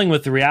than dealing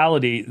with the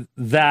reality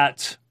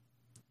that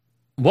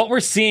what we're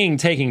seeing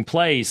taking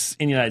place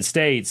in the United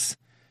States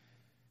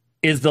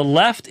is the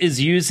left is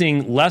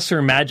using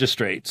lesser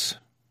magistrates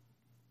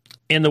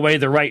in the way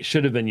the right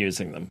should have been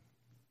using them.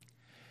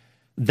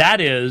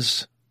 That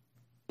is,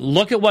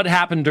 look at what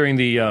happened during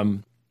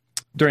the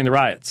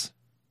riots.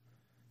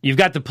 You've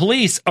got the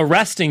police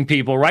arresting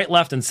people right,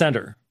 left, and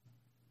center,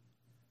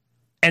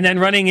 and then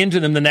running into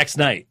them the next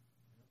night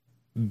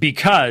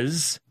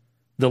because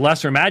the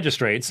lesser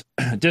magistrates,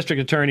 district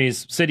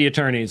attorneys, city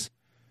attorneys,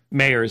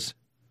 mayors,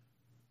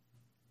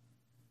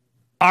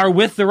 are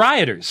with the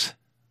rioters.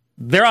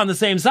 They're on the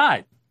same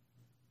side.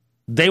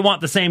 They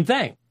want the same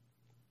thing,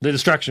 the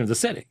destruction of the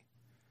city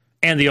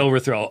and the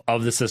overthrow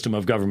of the system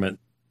of government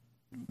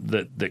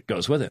that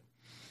goes with it.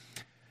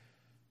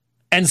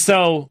 And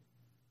so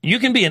you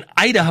can be in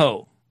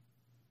Idaho,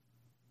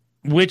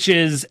 which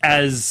is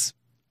as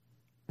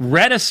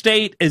red a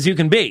state as you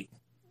can be.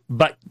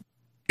 But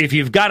if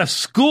you've got a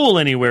school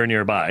anywhere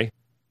nearby,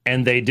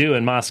 and they do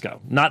in Moscow,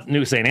 not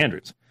New St.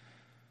 Andrews,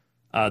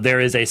 there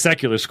is a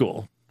secular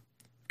school,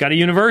 got a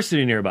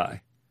university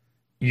nearby,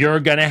 you're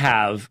going to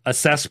have a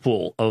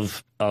cesspool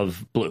of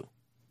blue.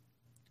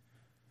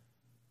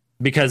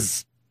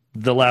 Because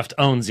the left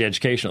owns the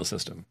educational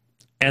system.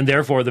 And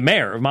therefore, the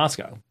mayor of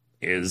Moscow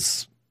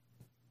is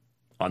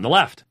on the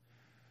left.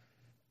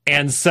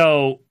 And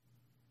so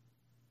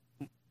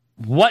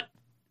what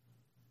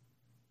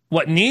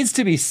needs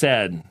to be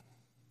said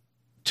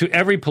to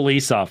every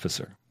police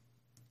officer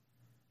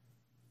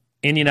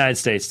in the United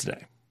States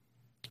today,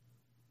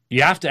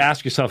 you have to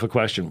ask yourself a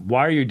question.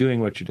 Why are you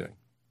doing what you're doing?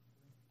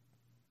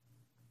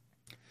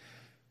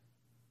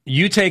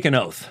 You take an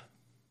oath.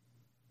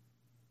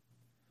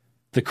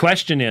 The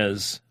question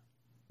is,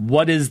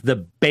 what is the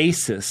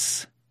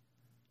basis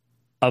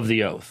of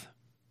the oath?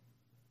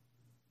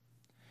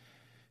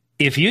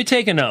 If you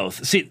take an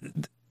oath, see,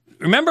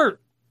 remember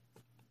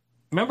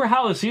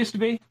how this used to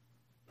be?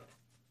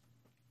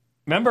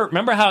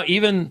 Remember how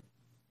even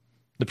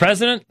the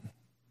president,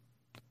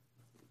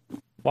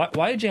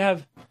 why'd you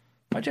have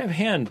a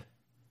hand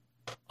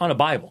on a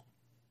Bible?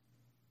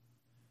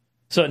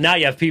 So now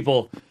you have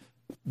people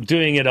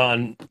doing it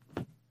on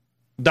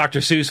Dr.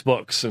 Seuss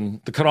books and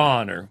the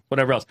Quran or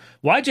whatever else.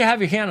 Why'd you have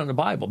your hand on the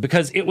Bible?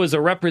 Because it was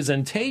a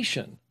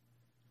representation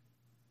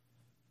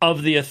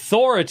of the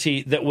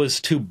authority that was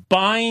to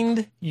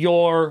bind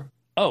your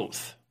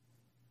oath.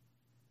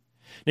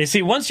 Now, you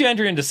see, once you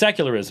enter into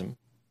secularism,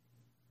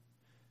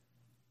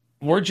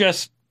 we're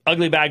just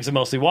ugly bags of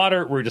mostly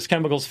water. We're just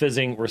chemicals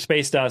fizzing. We're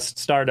space dust,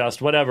 stardust,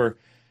 whatever.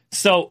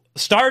 So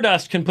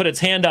stardust can put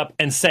its hand up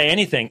and say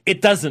anything.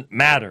 It doesn't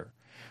matter.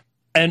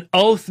 An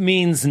oath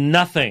means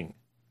nothing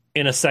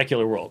in a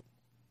secular world.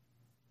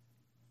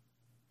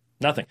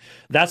 Nothing.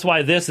 That's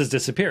why this has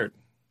disappeared.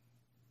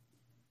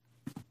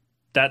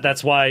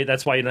 That's why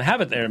you don't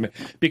have it there.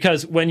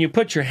 Because when you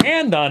put your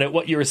hand on it,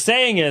 what you're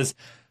saying is,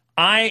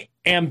 I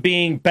am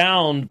being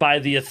bound by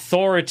the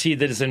authority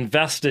that is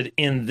invested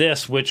in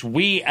this, which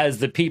we as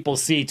the people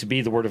see to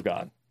be the Word of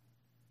God.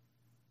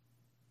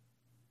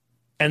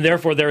 And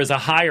therefore there is a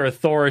higher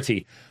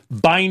authority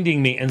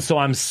binding me. And so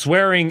I'm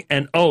swearing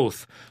an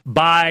oath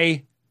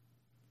by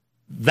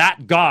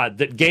that God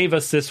that gave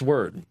us this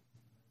word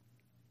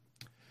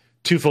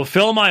to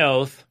fulfill my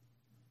oath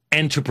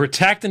and to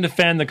protect and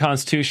defend the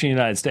Constitution of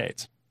the United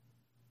States,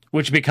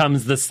 which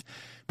becomes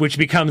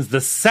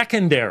the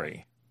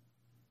secondary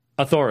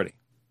authority.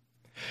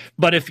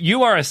 But if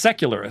you are a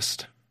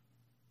secularist,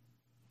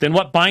 then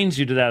what binds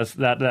you to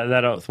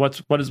that oath?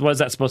 What is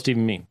that supposed to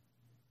even mean?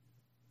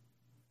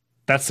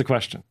 That's the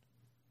question.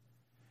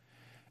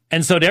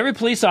 And so to every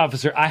police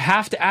officer, I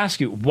have to ask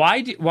you,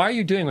 why are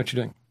you doing what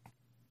you're doing?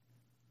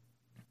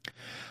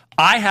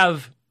 I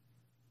have,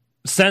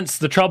 since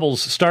the troubles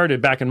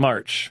started back in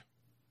March,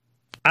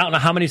 I don't know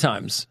how many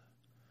times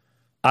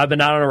I've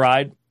been out on a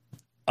ride.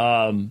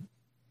 I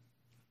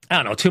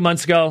don't know, 2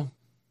 months ago.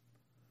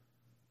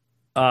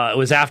 It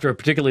was after a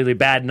particularly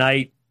bad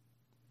night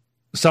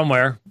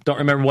somewhere. Don't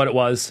remember what it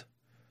was.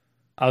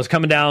 I was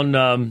coming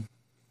down,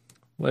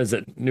 what is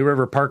it? New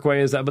River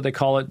Parkway, is that what they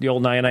call it? The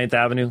old 99th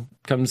Avenue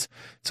comes.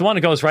 It's the one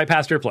that goes right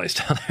past your place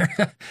down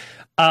there.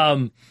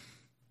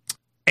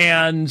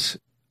 And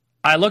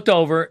I looked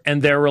over,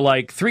 and there were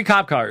like 3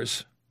 cop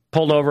cars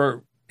pulled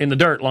over in the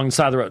dirt along the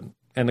side of the road.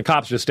 And the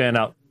cops just stand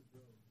out.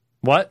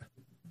 What?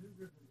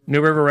 New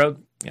River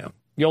Road? Yeah.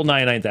 The old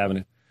 99th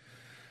Avenue.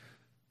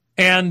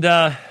 And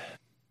I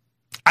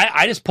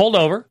just pulled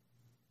over.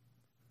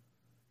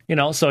 You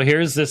know, so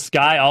here's this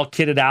guy all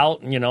kitted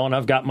out, you know, and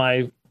I've got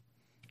my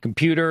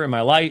computer and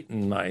my light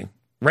and my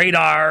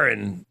radar.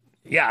 And,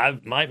 yeah,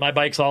 my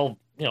bike's all,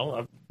 you know,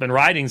 I've been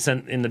riding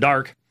in the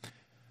dark.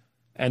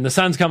 And the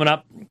sun's coming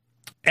up.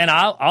 And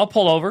I'll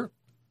pull over,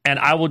 and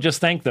I will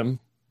just thank them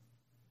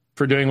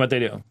for doing what they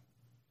do.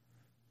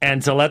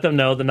 And to let them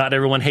know that not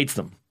everyone hates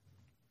them.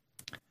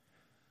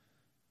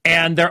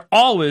 And they're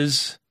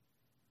always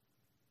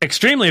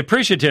extremely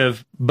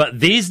appreciative, but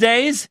these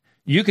days,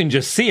 you can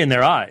just see in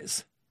their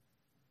eyes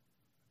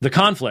the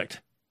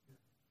conflict.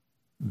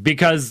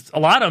 Because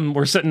a lot of them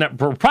were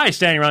probably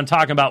standing around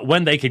talking about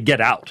when they could get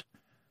out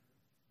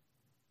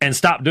and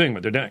stop doing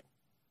what they're doing.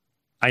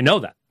 I know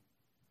that.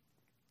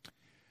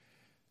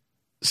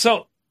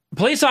 So,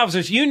 police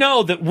officers, you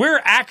know that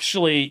we're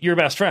actually your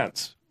best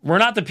friends. We're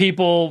not the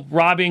people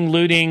robbing,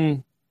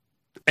 looting,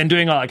 and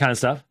doing all that kind of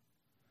stuff.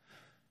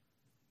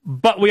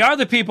 But we are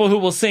the people who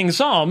will sing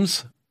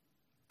psalms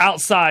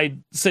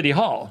outside City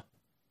Hall.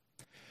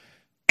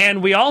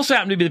 And we also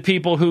happen to be the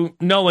people who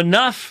know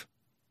enough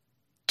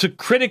to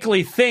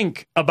critically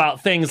think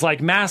about things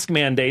like mask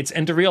mandates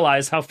and to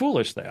realize how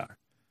foolish they are.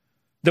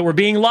 That we're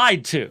being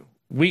lied to.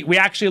 We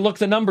actually look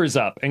the numbers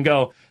up and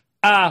go,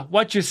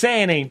 what you're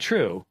saying ain't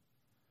true.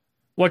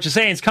 What you're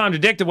saying is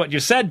contradicted what you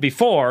said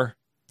before.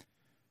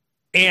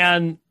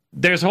 And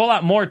there's a whole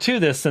lot more to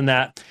this than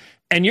that.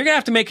 And you're going to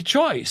have to make a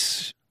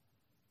choice.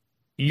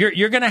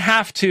 You're going to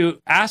have to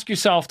ask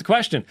yourself the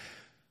question,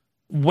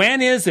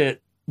 when is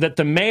it that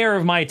the mayor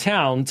of my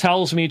town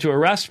tells me to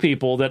arrest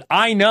people that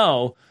I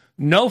know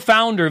no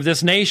founder of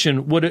this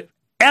nation would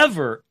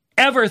ever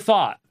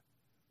thought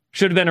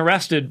should have been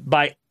arrested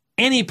by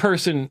any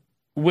person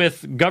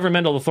with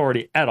governmental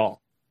authority at all?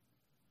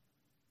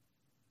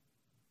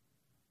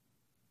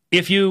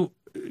 If you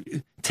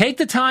take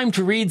the time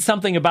to read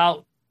something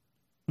about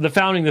the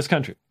founding of this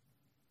country,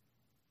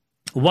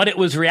 what it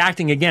was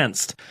reacting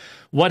against,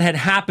 what had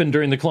happened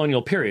during the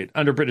colonial period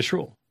under British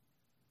rule,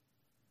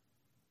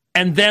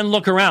 and then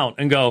look around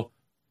and go,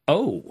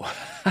 oh,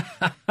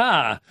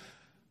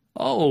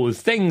 oh,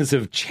 things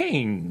have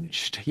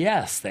changed.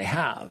 Yes, they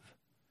have.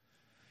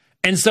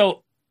 And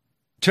so,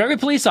 to every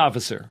police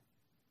officer,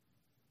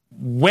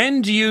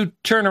 when do you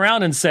turn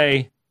around and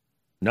say,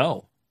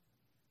 no,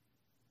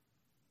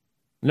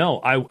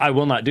 I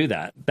will not do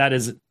that.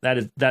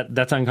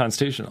 That's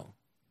unconstitutional.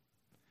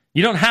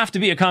 You don't have to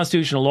be a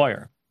constitutional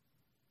lawyer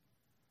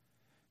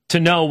to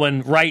know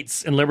when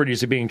rights and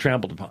liberties are being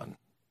trampled upon,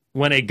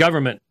 when a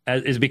government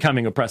is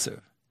becoming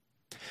oppressive.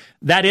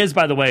 That is,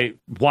 by the way,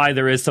 why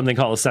there is something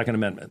called a Second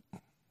Amendment.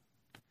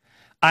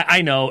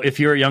 I know if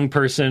you're a young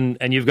person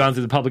and you've gone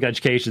through the public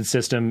education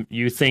system,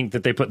 you think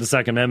that they put the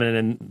Second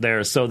Amendment in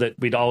there so that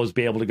we'd always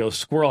be able to go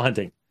squirrel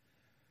hunting.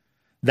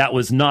 That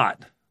was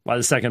not why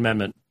the Second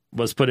Amendment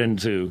was put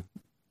into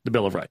the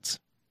Bill of Rights.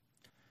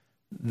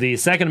 The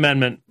Second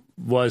Amendment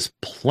was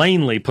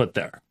plainly put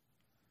there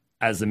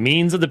as the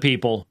means of the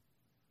people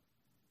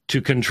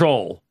to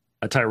control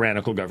a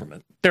tyrannical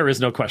government. There is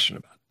no question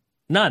about it.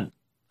 None.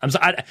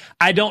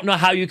 I don't know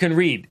how you can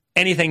read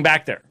anything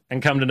back there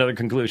and come to another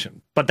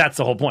conclusion. But that's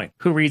the whole point.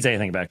 Who reads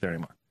anything back there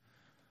anymore?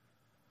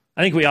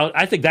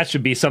 I think that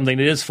should be something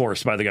that is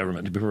forced by the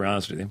government, to be very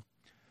honest with you.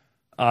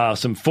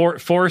 Some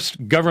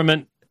forced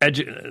government,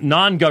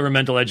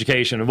 non-governmental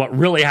education of what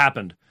really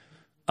happened.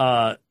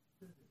 So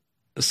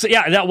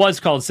yeah, that was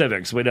called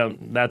civics. We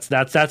don't.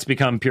 That's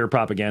become pure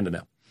propaganda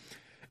now.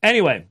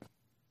 Anyway,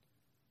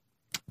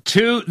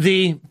 to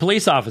the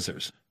police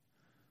officers,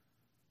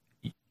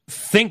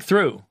 think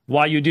through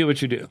why you do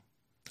what you do.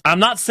 I'm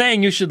not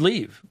saying you should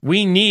leave.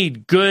 We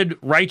need good,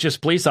 righteous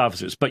police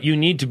officers, but you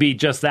need to be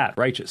just that,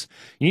 righteous.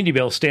 You need to be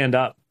able to stand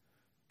up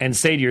and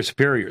say to your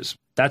superiors,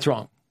 that's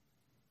wrong.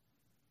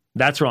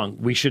 That's wrong.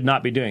 We should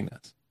not be doing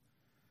this.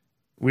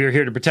 We are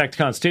here to protect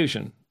the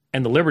Constitution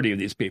and the liberty of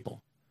these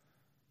people,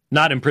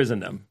 not imprison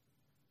them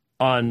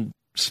on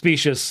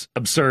specious,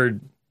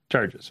 absurd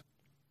charges.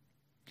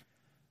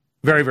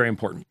 Very, very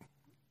important.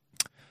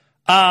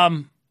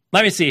 Let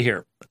me see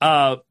here.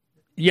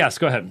 Yes,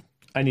 go ahead.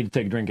 I need to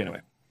take a drink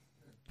anyway.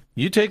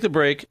 You take the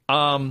break.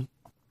 I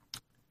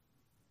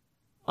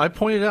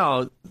pointed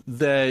out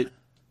that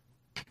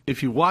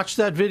if you watch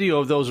that video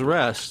of those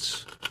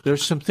arrests,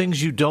 there's some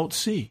things you don't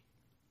see.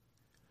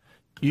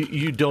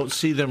 You don't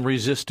see them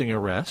resisting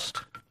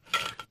arrest.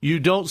 You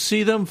don't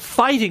see them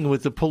fighting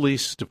with the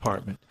police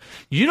department.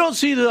 You don't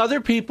see the other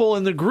people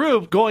in the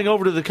group going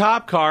over to the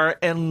cop car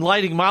and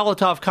lighting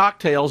Molotov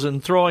cocktails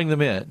and throwing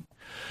them in.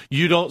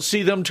 You don't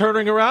see them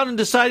turning around and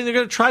deciding they're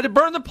going to try to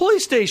burn the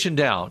police station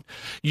down.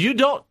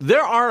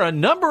 There are a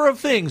number of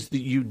things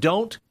that you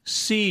don't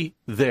see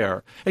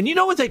there. And you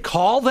know what they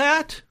call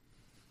that?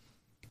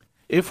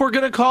 If we're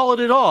going to call it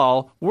at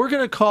all, we're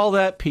going to call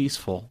that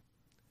peaceful.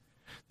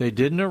 They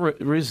didn't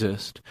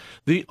resist.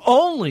 The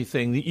only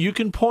thing that you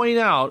can point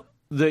out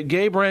that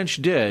Gabe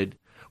Rench did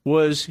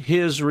was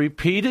his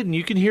repeated, and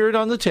you can hear it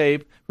on the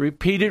tape,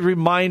 repeated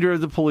reminder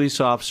of the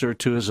police officer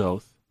to his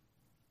oath.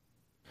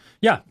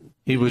 Yeah.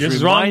 He was this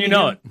is wrong, you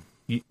know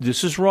it.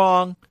 This is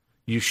wrong.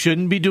 You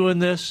shouldn't be doing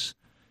this.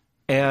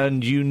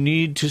 And you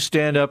need to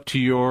stand up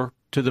to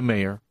the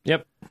mayor.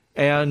 Yep.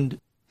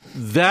 And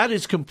that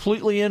is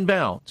completely in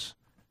bounds.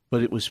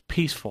 But it was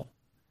peaceful.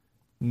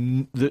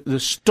 The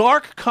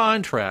stark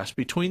contrast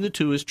between the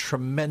two is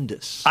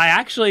tremendous. I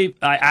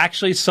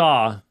actually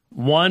saw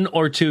one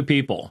or two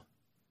people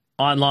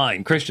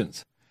online,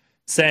 Christians,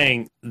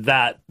 saying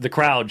that the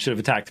crowd should have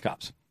attacked the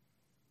cops.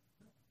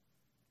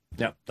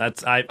 Yeah,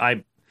 that's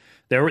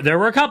there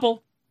were a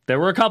couple. There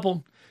were a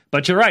couple.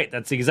 But you're right.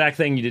 That's the exact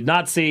thing you did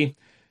not see.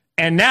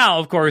 And now,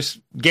 of course,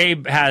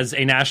 Gabe has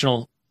a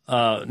national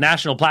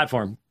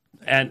platform,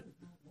 and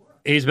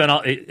he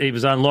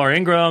was on Laura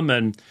Ingraham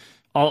and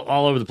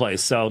all over the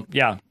place. So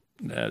yeah,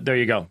 there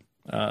you go.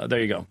 There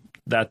you go.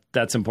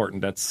 That's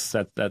important.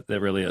 That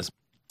really is.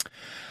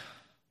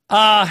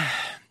 All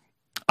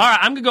right,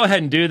 I'm gonna go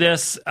ahead and do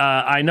this.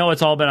 I know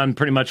it's all been on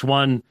pretty much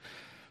one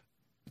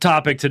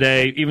topic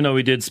today, even though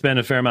we did spend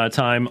a fair amount of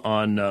time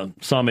on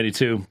Psalm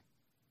 82.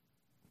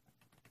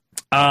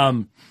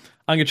 I'm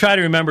gonna try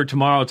to remember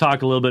tomorrow to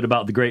talk a little bit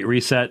about the Great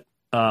Reset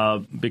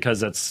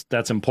because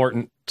that's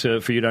important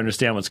for you to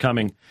understand what's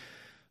coming.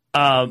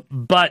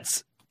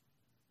 But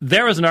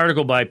there was an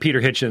article by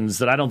Peter Hitchens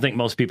that I don't think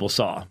most people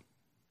saw.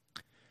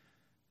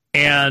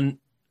 And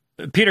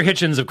Peter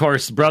Hitchens, of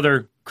course,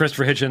 brother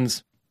Christopher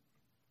Hitchens.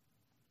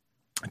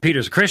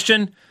 Peter's a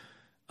Christian.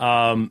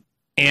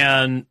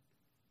 And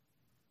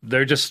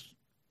they're just,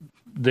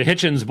 the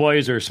Hitchens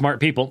boys are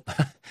smart people.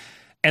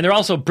 And they're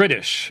also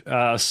British.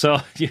 So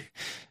you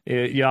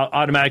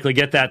automatically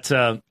get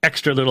that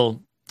extra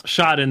little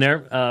shot in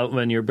there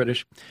when you're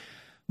British.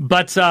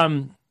 But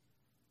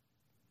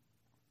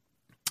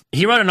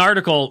he wrote an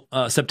article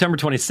September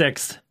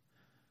 26th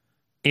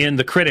in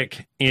The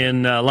Critic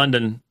in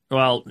London.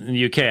 Well, in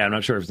the UK. I'm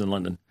not sure if it's in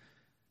London.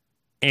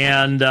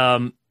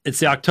 And it's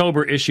the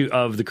October issue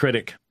of The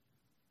Critic.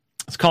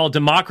 It's called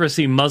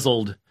Democracy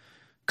Muzzled.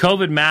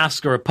 COVID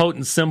masks are a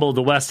potent symbol of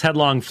the West's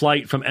headlong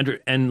flight from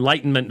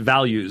Enlightenment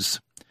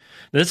values.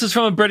 This is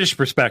from a British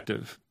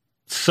perspective.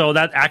 So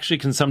that actually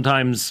can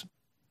sometimes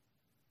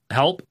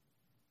help.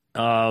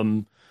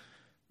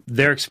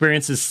 Their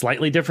experience is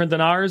slightly different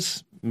than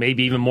ours.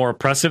 Maybe even more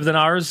oppressive than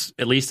ours,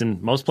 at least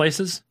in most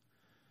places.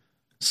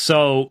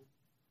 So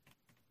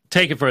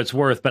take it for its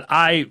worth. But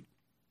I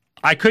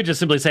could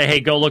just simply say, hey,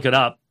 go look it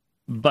up.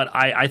 But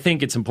I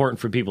think it's important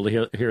for people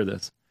to hear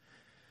this.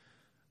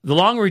 The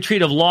long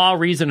retreat of law,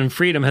 reason, and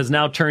freedom has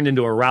now turned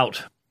into a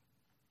rout.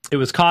 It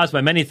was caused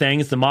by many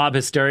things: the mob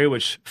hysteria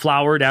which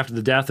flowered after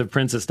the death of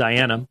Princess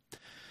Diana,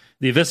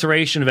 the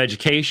evisceration of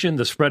education,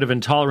 the spread of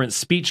intolerant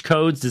speech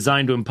codes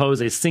designed to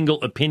impose a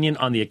single opinion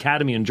on the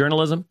academy and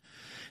journalism,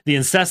 the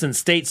incessant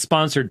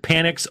state-sponsored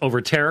panics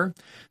over terror,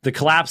 the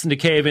collapse and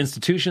decay of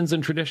institutions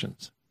and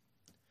traditions.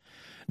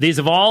 These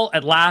have all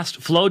at last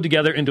flowed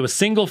together into a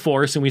single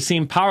force, and we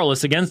seem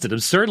powerless against it.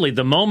 Absurdly,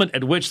 the moment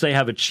at which they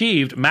have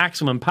achieved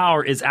maximum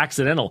power is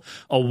accidental,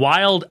 a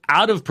wild,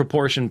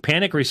 out-of-proportion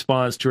panic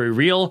response to a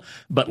real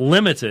but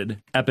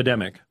limited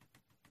epidemic.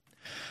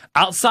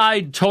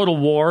 Outside total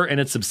war and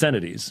its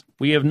obscenities,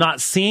 we have not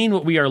seen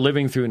what we are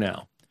living through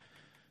now.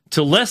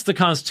 To list the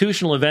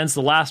constitutional events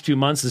of the last few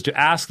months is to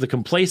ask the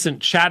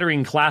complacent,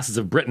 chattering classes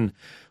of Britain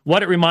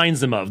what it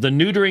reminds them of: the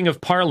neutering of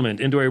Parliament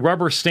into a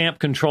rubber stamp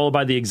controlled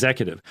by the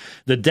executive,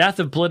 the death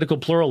of political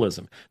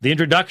pluralism, the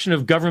introduction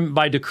of government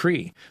by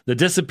decree, the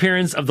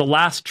disappearance of the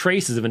last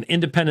traces of an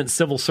independent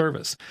civil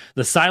service,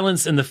 the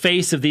silence in the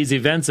face of these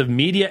events of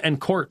media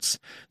and courts,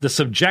 the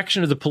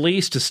subjection of the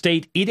police to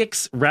state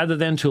edicts rather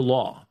than to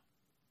law.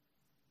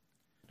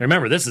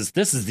 Remember, this is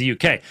the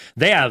UK.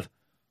 They have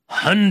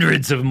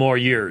hundreds of more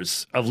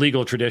years of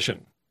legal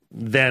tradition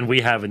than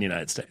we have in the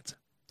United States.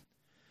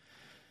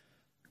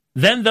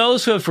 Then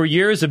those who have for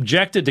years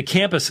objected to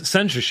campus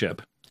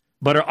censorship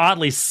but are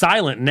oddly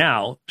silent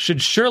now,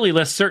 should surely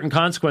list certain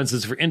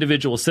consequences for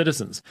individual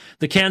citizens: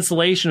 the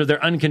cancellation of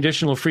their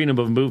unconditional freedom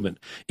of movement,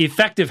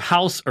 effective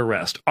house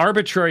arrest,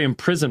 arbitrary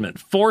imprisonment,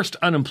 forced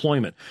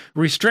unemployment,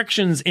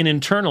 restrictions in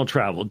internal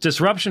travel,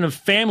 disruption of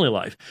family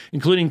life,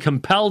 including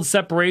compelled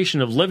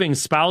separation of living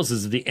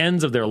spouses at the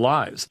ends of their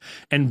lives,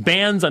 and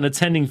bans on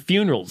attending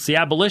funerals, the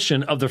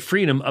abolition of the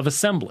freedom of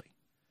assembly.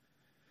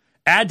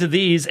 Add to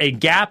these a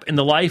gap in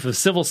the life of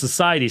civil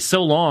society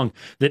so long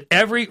that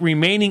every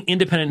remaining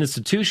independent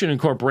institution and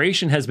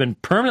corporation has been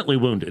permanently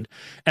wounded,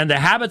 and the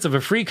habits of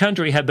a free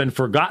country have been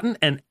forgotten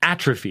and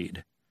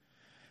atrophied.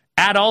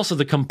 Add also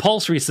the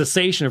compulsory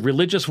cessation of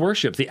religious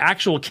worship, the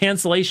actual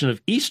cancellation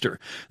of Easter,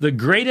 the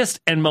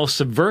greatest and most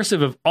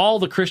subversive of all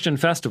the Christian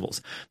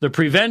festivals, the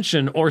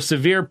prevention or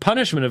severe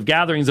punishment of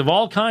gatherings of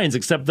all kinds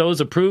except those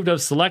approved of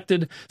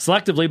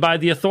selectively by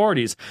the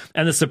authorities,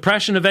 and the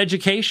suppression of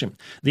education,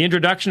 the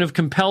introduction of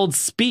compelled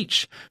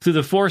speech through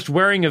the forced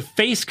wearing of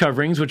face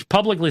coverings which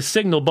publicly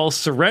signal both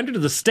surrender to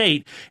the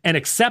state and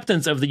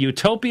acceptance of the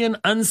utopian,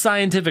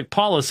 unscientific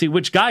policy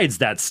which guides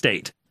that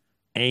state.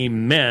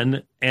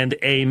 Amen and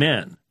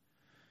amen,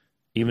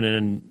 even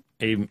in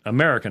an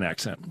American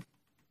accent.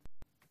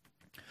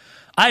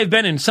 I have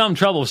been in some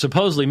trouble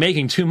supposedly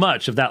making too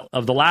much of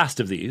the last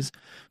of these,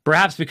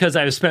 perhaps because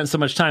I have spent so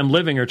much time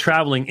living or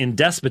traveling in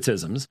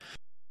despotisms.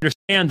 I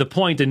understand the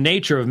point and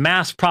nature of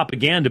mass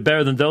propaganda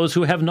better than those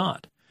who have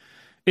not.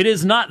 It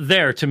is not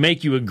there to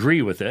make you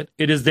agree with it.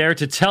 It is there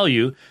to tell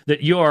you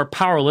that you are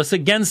powerless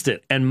against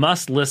it and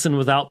must listen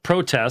without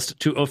protest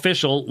to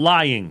official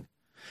lying.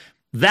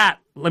 That,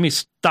 let me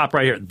stop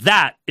right here.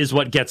 That is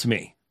what gets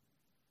me.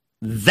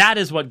 That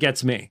is what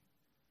gets me.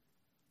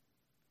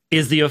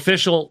 Is the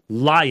official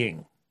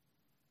lying.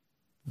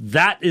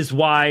 That is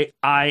why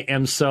I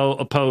am so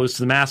opposed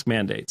to the mask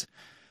mandates.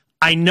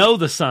 I know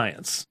the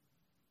science.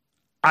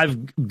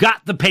 I've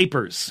got the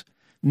papers.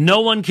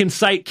 No one can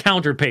cite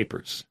counter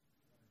papers.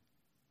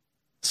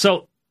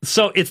 So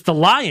it's the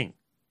lying.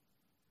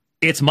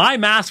 It's my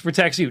mask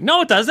protects you.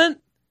 No, it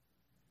doesn't.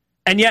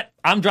 And yet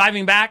I'm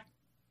driving back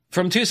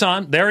from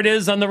Tucson. There it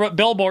is on the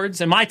billboards,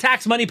 and my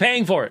tax money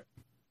paying for it.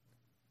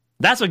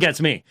 That's what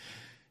gets me.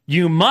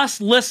 You must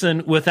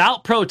listen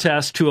without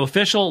protest to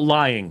official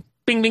lying.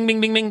 Bing, bing, bing,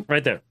 bing, bing.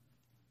 Right there.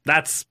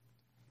 It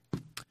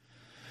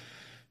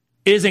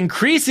is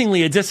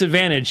increasingly a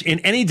disadvantage in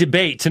any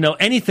debate to know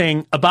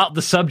anything about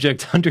the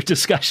subject under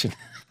discussion.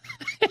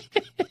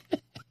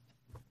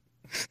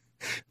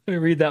 Let me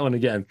read that one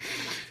again.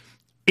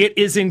 It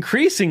is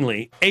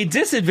increasingly a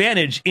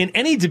disadvantage in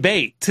any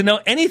debate to know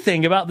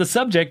anything about the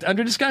subject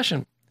under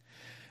discussion.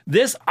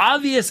 This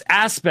obvious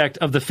aspect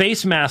of the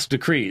face mask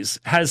decrees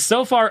has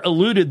so far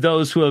eluded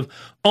those who have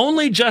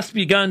only just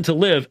begun to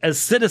live as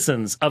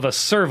citizens of a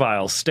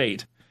servile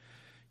state.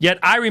 Yet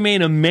I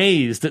remain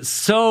amazed that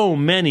so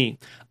many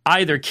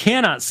either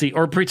cannot see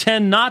or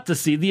pretend not to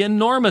see the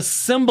enormous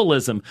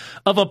symbolism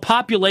of a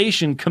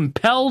population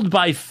compelled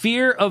by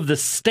fear of the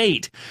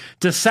state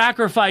to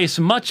sacrifice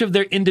much of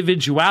their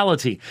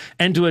individuality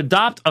and to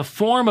adopt a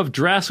form of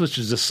dress which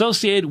is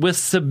associated with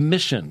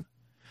submission.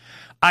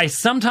 I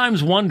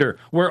sometimes wonder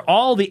where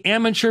all the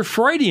amateur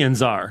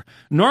Freudians are,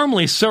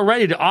 normally so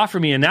ready to offer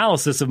me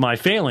analysis of my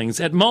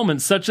failings at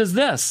moments such as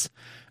this.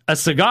 A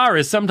cigar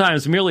is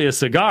sometimes merely a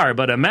cigar,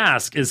 but a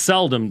mask is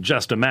seldom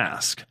just a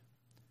mask.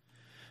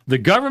 The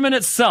government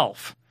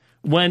itself,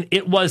 when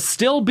it was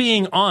still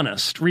being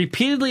honest,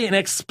 repeatedly and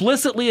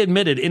explicitly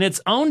admitted in its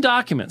own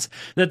documents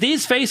that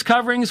these face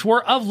coverings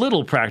were of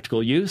little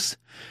practical use.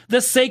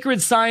 The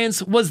sacred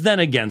science was then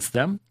against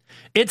them.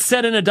 It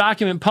said in a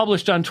document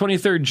published on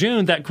 23rd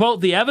June that, quote,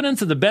 the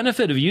evidence of the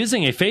benefit of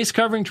using a face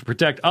covering to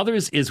protect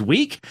others is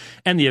weak,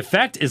 and the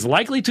effect is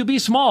likely to be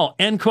small,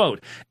 end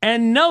quote.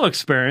 And no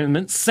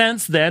experiment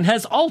since then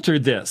has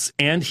altered this,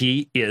 and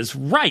he is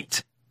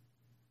right.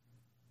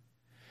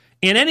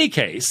 In any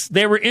case,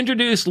 they were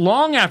introduced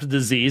long after the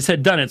disease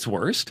had done its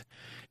worst.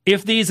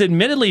 If these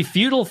admittedly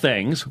futile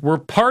things were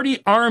party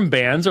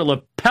armbands or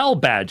lapel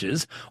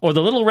badges, or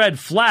the little red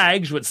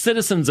flags which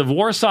citizens of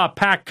Warsaw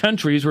Pact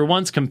countries were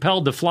once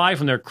compelled to fly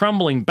from their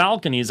crumbling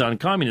balconies on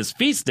communist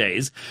feast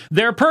days,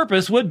 their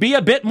purpose would be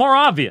a bit more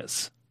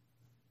obvious.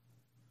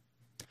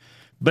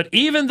 But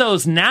even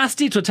those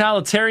nasty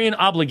totalitarian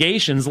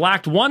obligations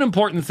lacked one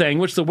important thing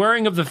which the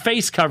wearing of the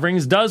face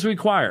coverings does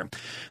require.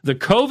 The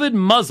COVID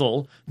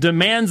muzzle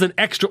demands an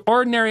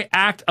extraordinary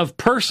act of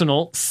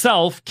personal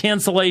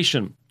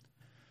self-cancellation.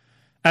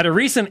 At a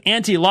recent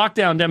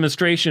anti-lockdown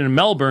demonstration in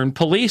Melbourne,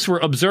 police were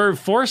observed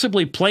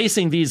forcibly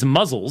placing these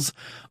muzzles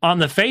on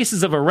the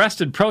faces of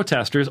arrested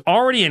protesters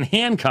already in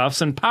handcuffs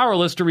and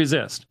powerless to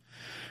resist.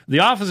 The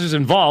officers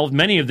involved,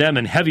 many of them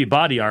in heavy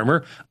body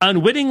armor,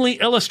 unwittingly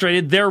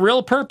illustrated their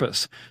real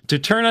purpose: to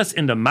turn us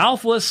into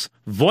mouthless,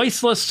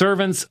 voiceless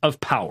servants of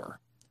power.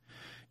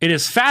 It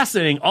is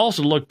fascinating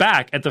also to look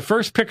back at the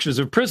first pictures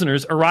of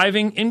prisoners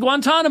arriving in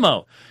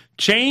Guantanamo,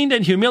 chained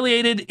and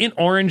humiliated in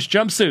orange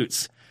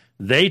jumpsuits.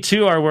 They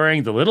too are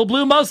wearing the little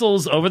blue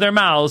muzzles over their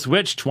mouths,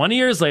 which 20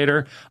 years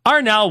later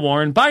are now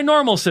worn by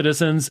normal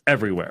citizens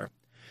everywhere.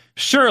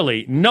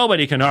 Surely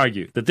nobody can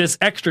argue that this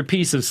extra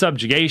piece of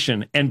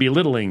subjugation and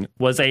belittling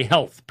was a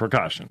health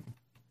precaution.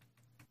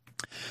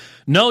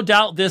 No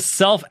doubt this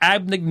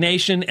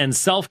self-abnegation and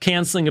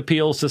self-canceling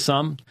appeals to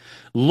some.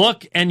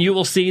 Look, and you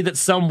will see that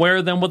some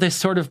wear them with a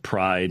sort of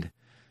pride.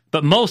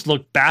 But most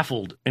look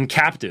baffled and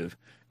captive,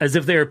 as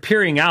if they are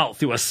peering out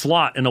through a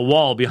slot in a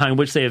wall behind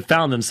which they have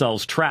found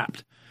themselves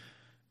trapped.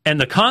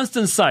 And the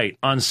constant sight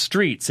on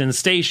streets, in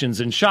stations,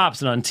 in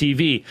shops, and on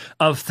TV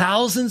of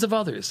thousands of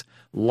others,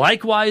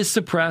 likewise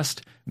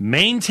suppressed,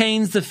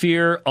 maintains the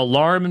fear,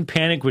 alarm, and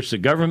panic which the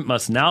government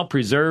must now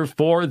preserve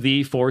for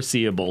the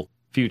foreseeable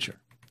future.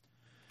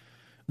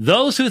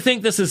 Those who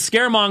think this is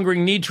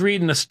scaremongering need to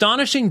read an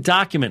astonishing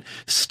document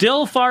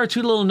still far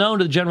too little known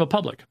to the general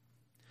public.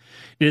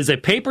 It is a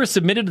paper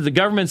submitted to the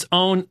government's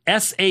own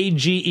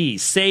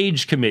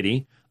SAGE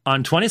Committee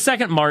on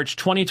 22nd March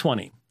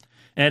 2020,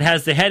 and it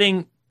has the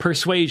heading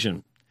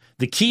Persuasion.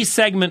 The key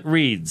segment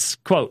reads,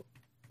 quote,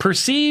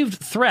 "Perceived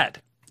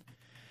threat.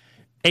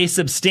 A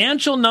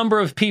substantial number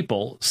of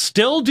people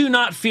still do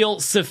not feel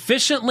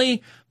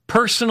sufficiently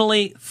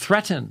personally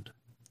threatened.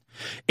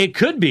 It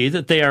could be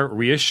that they are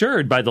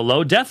reassured by the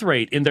low death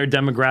rate in their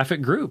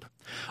demographic group,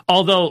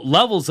 although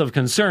levels of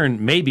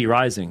concern may be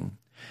rising.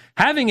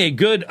 Having a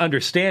good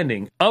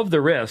understanding of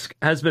the risk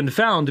has been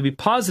found to be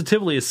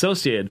positively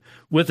associated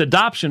with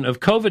adoption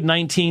of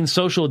COVID-19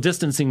 social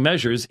distancing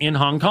measures in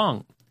Hong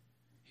Kong."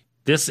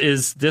 This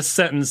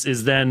sentence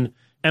is then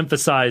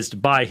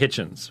emphasized by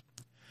Hitchens.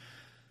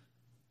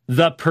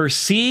 "The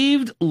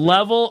perceived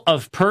level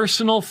of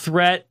personal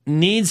threat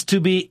needs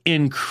to be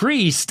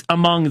increased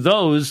among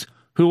those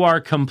who are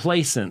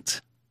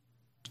complacent."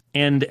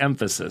 End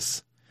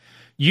emphasis.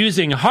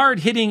 "Using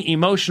hard-hitting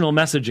emotional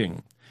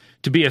messaging.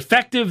 To be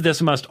effective,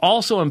 this must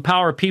also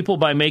empower people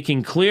by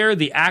making clear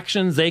the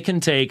actions they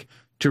can take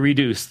to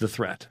reduce the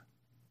threat."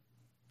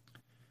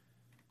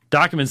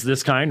 Documents of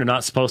this kind are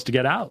not supposed to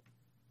get out.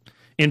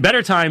 In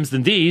better times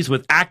than these,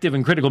 with active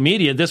and critical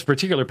media, this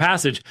particular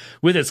passage,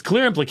 with its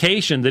clear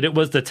implication that it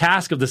was the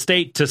task of the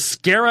state to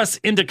scare us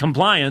into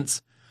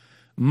compliance,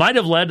 might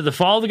have led to the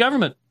fall of the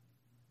government.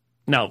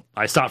 Now,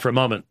 I stop for a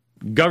moment.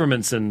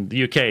 Governments in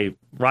the UK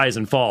rise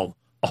and fall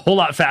a whole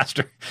lot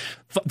faster.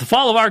 The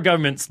fall of our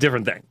government's a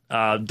different thing,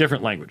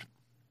 different language.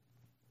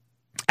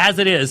 As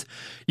it is,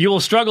 you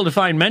will struggle to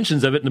find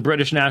mentions of it in the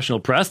British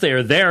national press. They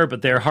are there,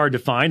 but they're hard to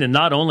find, and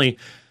not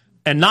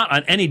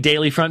on any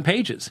daily front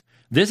pages.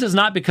 This is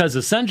not because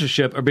of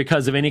censorship or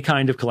because of any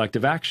kind of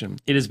collective action.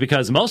 It is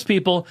because most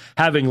people,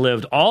 having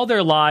lived all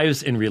their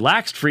lives in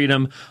relaxed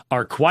freedom,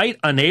 are quite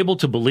unable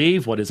to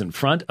believe what is in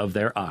front of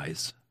their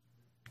eyes.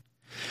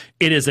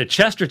 It is a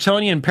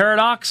Chestertonian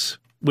paradox,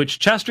 which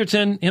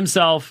Chesterton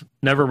himself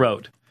never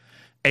wrote.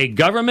 A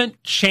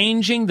government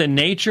changing the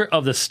nature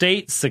of the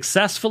state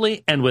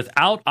successfully and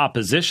without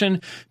opposition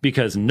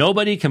because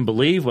nobody can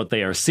believe what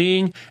they are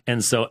seeing,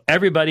 and so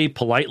everybody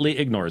politely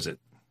ignores it.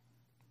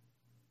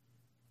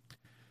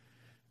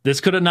 This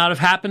could not have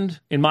happened,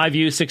 in my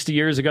view, 60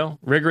 years ago.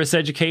 Rigorous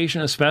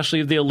education, especially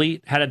of the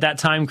elite, had at that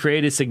time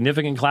created a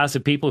significant class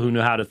of people who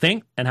knew how to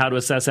think and how to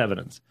assess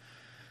evidence.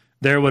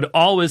 There would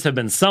always have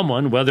been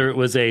someone, whether it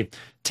was a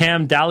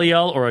Tam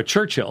Dalyell or a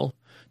Churchill,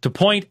 to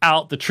point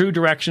out the true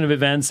direction of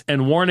events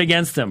and warn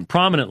against them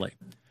prominently.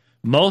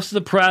 Most of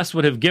the press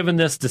would have given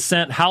this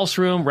dissent house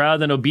room rather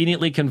than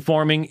obediently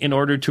conforming in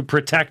order to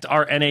protect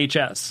our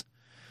NHS.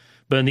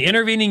 But in the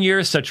intervening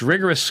years, such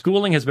rigorous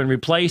schooling has been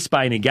replaced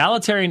by an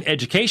egalitarian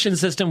education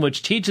system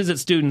which teaches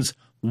its students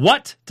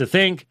what to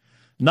think,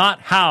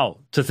 not how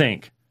to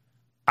think.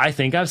 I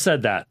think I've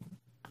said that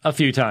a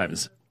few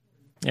times.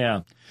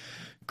 Yeah.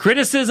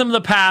 Criticism of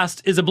the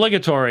past is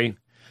obligatory,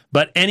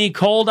 but any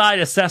cold-eyed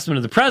assessment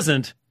of the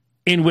present,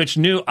 in which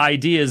new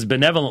ideas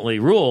benevolently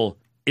rule,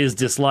 is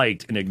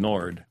disliked and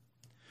ignored.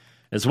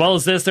 As well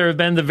as this, there have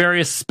been the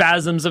various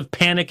spasms of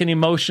panic and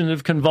emotion that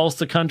have convulsed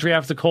the country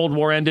after the Cold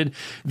War ended.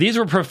 These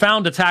were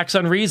profound attacks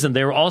on reason.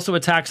 They were also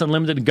attacks on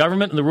limited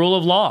government and the rule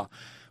of law,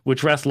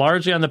 which rest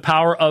largely on the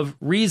power of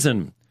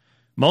reason.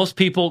 Most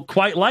people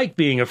quite like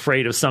being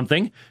afraid of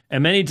something,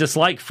 and many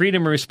dislike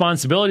freedom and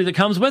responsibility that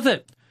comes with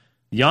it.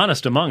 The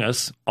honest among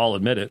us all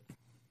admit it.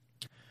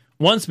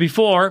 Once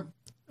before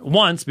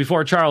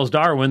Charles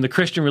Darwin, the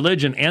Christian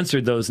religion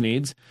answered those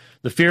needs.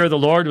 The fear of the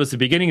Lord was the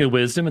beginning of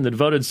wisdom, and the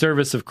devoted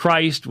service of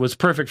Christ was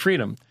perfect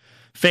freedom.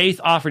 Faith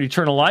offered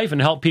eternal life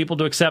and helped people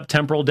to accept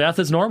temporal death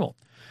as normal.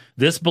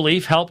 This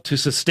belief helped to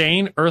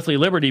sustain earthly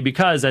liberty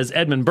because, as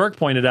Edmund Burke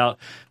pointed out,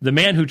 the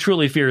man who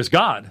truly fears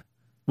God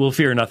will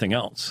fear nothing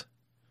else.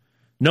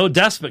 No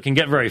despot can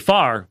get very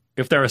far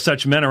if there are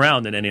such men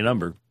around in any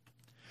number.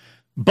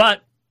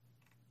 But,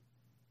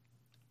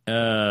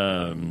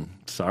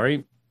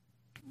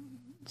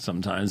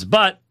 sometimes,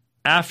 but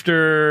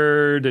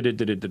after,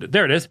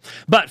 there it is,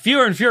 but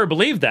fewer and fewer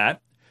believed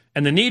that,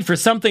 and the need for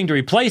something to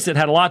replace it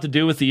had a lot to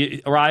do with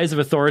the rise of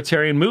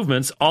authoritarian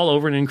movements all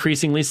over an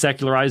increasingly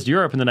secularized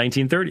Europe in the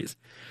 1930s.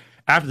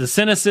 After the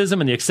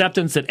cynicism and the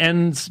acceptance that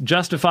ends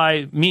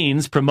justify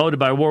means promoted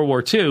by World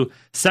War II,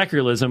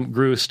 secularism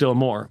grew still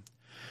more.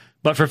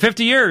 But for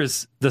 50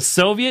 years, the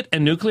Soviet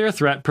and nuclear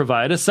threat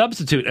provided a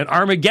substitute, an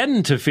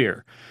Armageddon to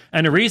fear,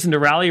 and a reason to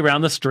rally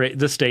around the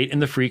state in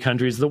the free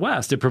countries of the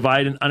West. It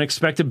provided an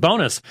unexpected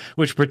bonus,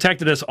 which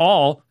protected us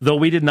all, though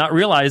we did not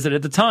realize it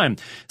at the time.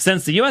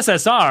 Since the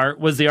USSR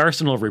was the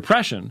arsenal of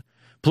repression,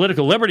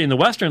 political liberty in the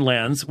Western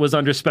lands was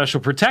under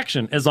special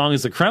protection as long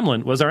as the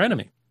Kremlin was our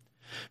enemy.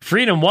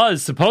 Freedom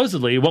was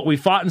supposedly what we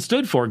fought and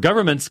stood for.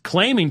 Governments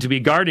claiming to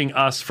be guarding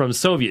us from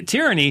Soviet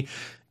tyranny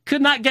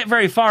could not get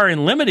very far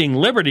in limiting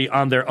liberty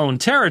on their own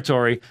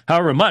territory,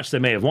 however much they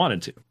may have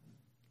wanted to.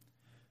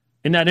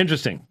 Isn't that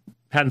interesting?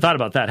 Hadn't thought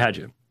about that, had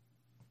you?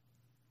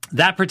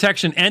 That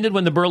protection ended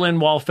when the Berlin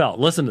Wall fell.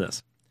 Listen to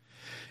this.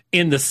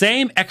 In the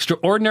same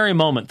extraordinary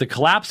moment, the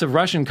collapse of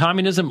Russian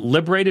communism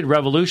liberated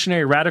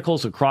revolutionary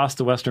radicals across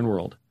the Western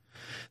world.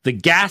 The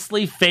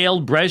ghastly,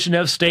 failed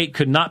Brezhnev state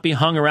could not be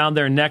hung around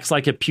their necks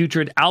like a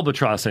putrid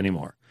albatross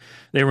anymore.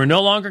 They were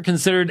no longer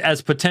considered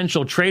as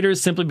potential traitors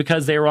simply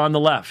because they were on the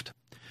left.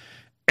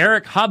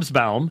 Erich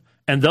Hobsbawm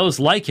and those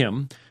like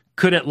him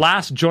could at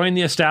last join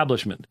the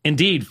establishment.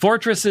 Indeed,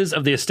 fortresses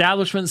of the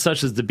establishment,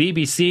 such as the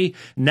BBC,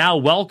 now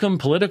welcome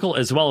political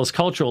as well as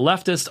cultural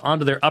leftists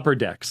onto their upper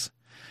decks.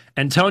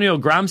 Antonio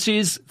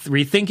Gramsci's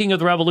rethinking of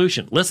the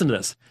revolution. Listen to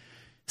this.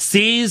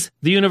 Seize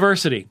the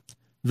university,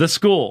 the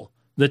school,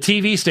 the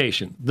TV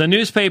station, the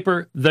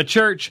newspaper, the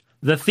church,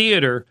 the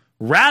theater,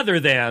 rather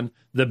than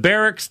the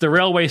barracks, the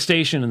railway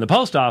station, and the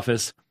post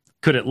office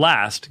could at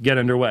last get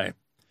underway.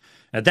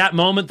 At that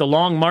moment, the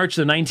long march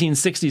of the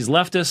 1960s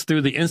leftists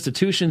through the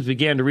institutions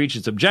began to reach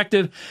its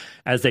objective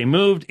as they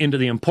moved into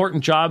the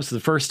important jobs for the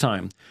first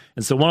time.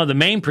 And so one of the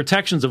main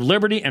protections of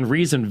liberty and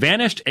reason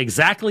vanished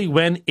exactly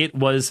when it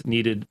was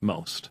needed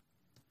most.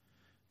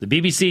 The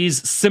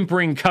BBC's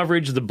simpering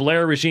coverage of the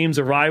Blair regime's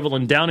arrival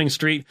in Downing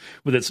Street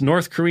with its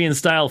North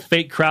Korean-style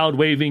fake crowd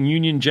waving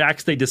Union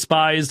Jacks they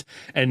despised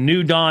and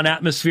New Dawn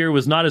atmosphere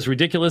was not as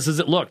ridiculous as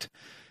it looked.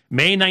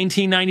 May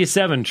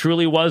 1997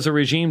 truly was a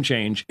regime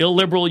change.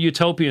 Illiberal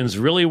utopians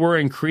really were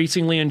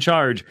increasingly in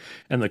charge,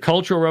 and the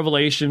Cultural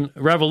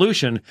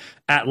Revolution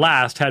at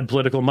last had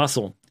political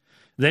muscle.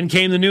 Then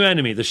came the new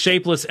enemy, the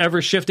shapeless,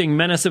 ever-shifting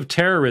menace of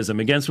terrorism,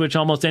 against which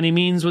almost any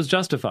means was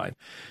justified.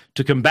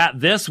 To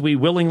combat this, we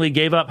willingly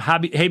gave up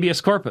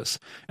habeas corpus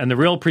and the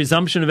real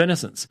presumption of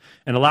innocence,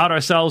 and allowed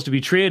ourselves to be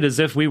treated as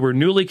if we were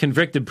newly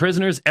convicted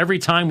prisoners every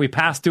time we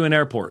passed through an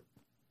airport.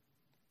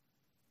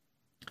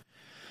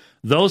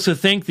 Those who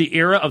think the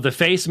era of the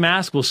face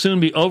mask will soon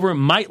be over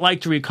might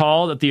like to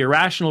recall that the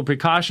irrational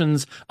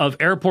precautions of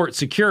airport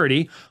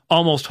security,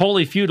 almost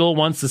wholly futile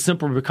once the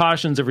simple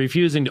precautions of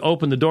refusing to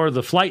open the door of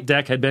the flight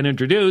deck had been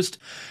introduced,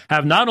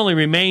 have not only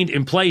remained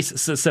in place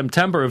since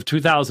September of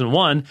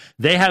 2001,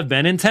 they have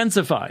been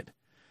intensified.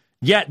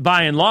 Yet,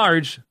 by and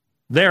large,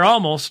 they're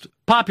almost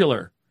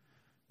popular.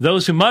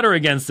 Those who mutter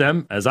against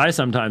them, as I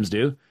sometimes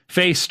do,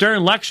 face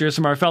stern lectures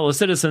from our fellow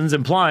citizens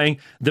implying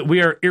that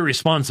we are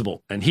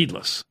irresponsible and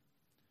heedless.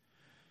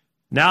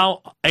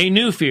 Now, a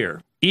new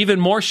fear, even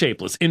more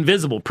shapeless,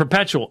 invisible,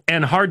 perpetual,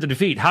 and hard to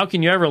defeat. How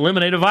can you ever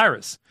eliminate a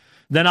virus?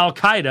 Then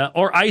Al-Qaeda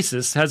or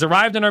ISIS has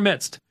arrived in our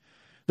midst.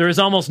 There is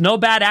almost no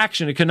bad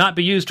action it cannot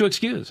be used to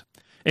excuse,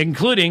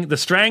 including the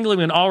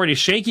strangling an already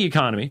shaky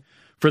economy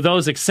for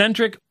those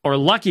eccentric or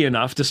lucky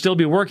enough to still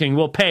be working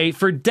will pay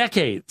for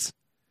decades.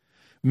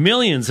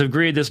 Millions have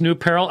greeted this new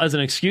peril as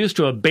an excuse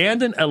to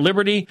abandon a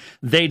liberty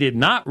they did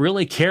not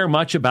really care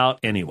much about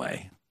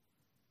anyway.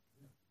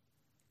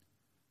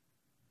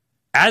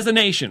 As a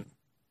nation,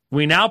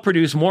 we now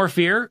produce more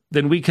fear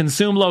than we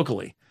consume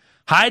locally,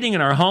 hiding in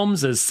our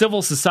homes as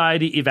civil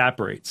society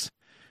evaporates.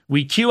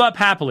 We queue up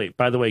happily.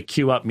 By the way,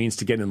 queue up means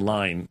to get in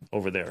line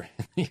over there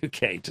in the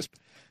UK.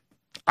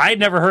 I had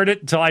never heard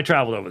it until I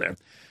traveled over there.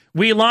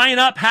 We line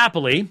up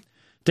happily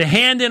to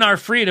hand in our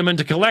freedom and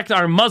to collect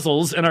our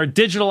muzzles and our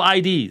digital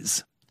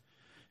IDs.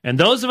 And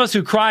those of us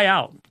who cry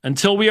out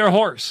until we are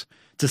hoarse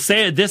to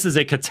say that this is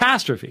a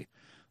catastrophe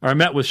are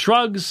met with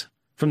shrugs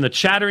from the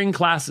chattering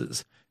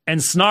classes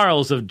and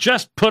snarls of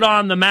just put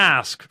on the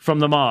mask from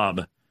the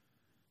mob.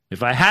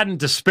 If I hadn't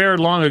despaired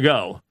long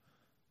ago,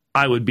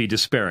 I would be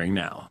despairing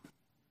now.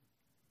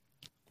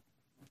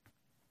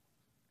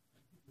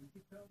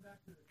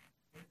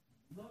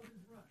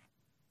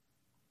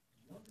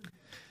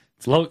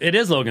 It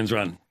is Logan's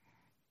Run.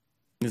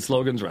 It's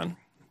Logan's Run.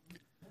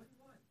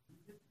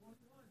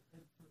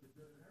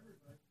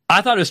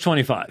 I thought it was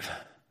 25.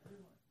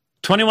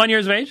 21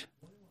 years of age?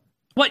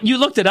 What, you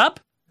looked it up?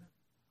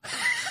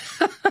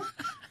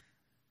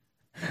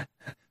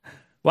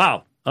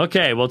 Wow.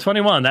 Okay, well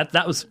 21.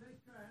 That was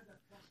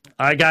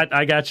I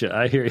got you.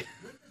 I hear you.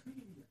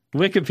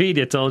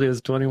 Wikipedia told you it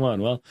was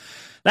 21. Well,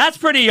 that's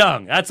pretty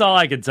young. That's all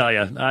I can tell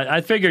you.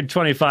 I figured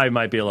 25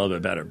 might be a little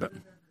bit better, but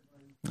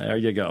there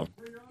you go.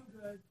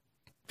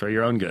 For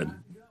your own good.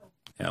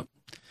 Yeah.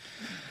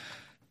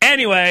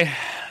 Anyway,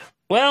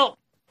 well,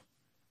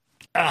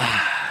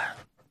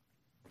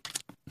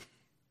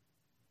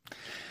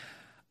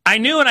 I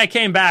knew when I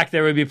came back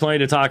there would be plenty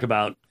to talk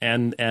about,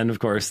 and of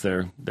course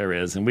there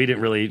is, and we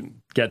didn't really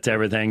get to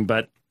everything,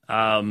 but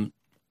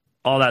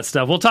all that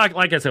stuff. We'll talk,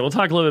 like I said, we'll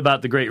talk a little bit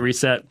about the Great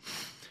Reset.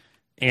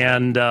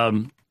 And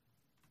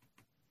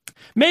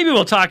maybe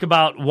we'll talk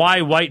about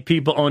why white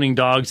people owning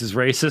dogs is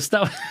racist.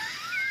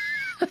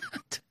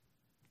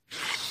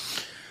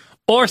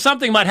 Or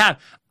something might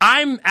happen.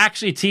 I'm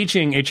actually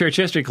teaching a church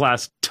history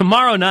class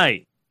tomorrow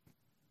night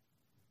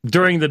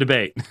during the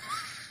debate.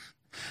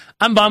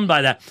 I'm bummed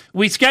by that.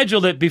 We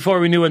scheduled it before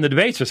we knew when the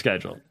debates were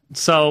scheduled,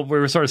 so we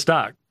were sort of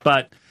stuck.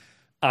 But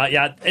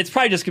yeah, it's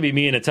probably just going to be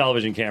me and a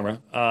television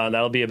camera.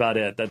 That'll be about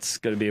it. That's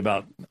going to be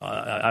about,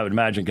 I would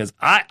imagine, because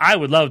I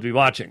would love to be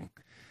watching.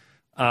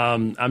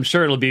 I'm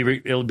sure it'll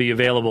be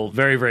available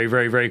very, very,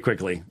 very, very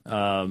quickly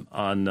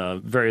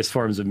on various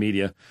forms of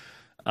media.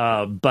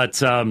 But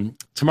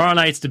tomorrow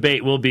night's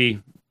debate will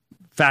be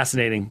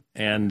fascinating,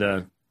 and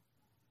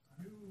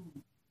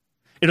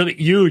it'll be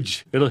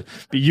huge. It'll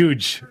be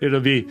huge.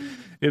 It'll be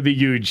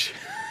huge.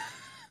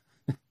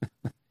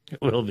 It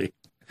will be.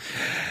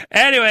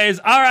 Anyways,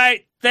 all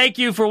right. Thank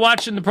you for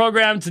watching the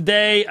program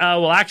today.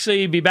 We'll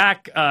actually be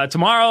back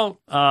tomorrow.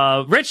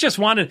 Rich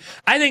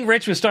I think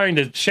Rich was starting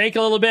to shake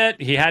a little bit.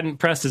 He hadn't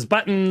pressed his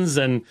buttons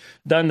and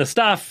done the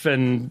stuff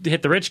and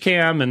hit the Rich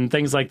cam and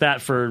things like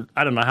that for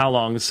I don't know how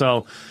long.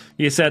 So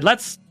he said,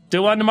 let's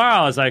do one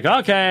tomorrow. I was like,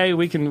 okay,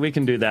 we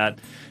can do that.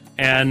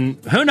 And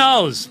who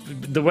knows?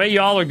 The way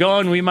y'all are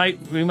going, we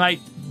might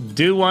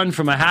do one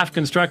from a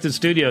half-constructed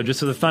studio just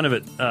for the fun of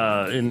it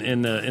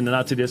in the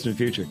not-too-distant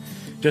future.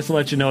 Just to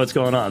let you know what's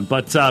going on.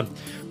 But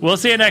we'll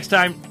see you next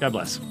time. God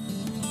bless.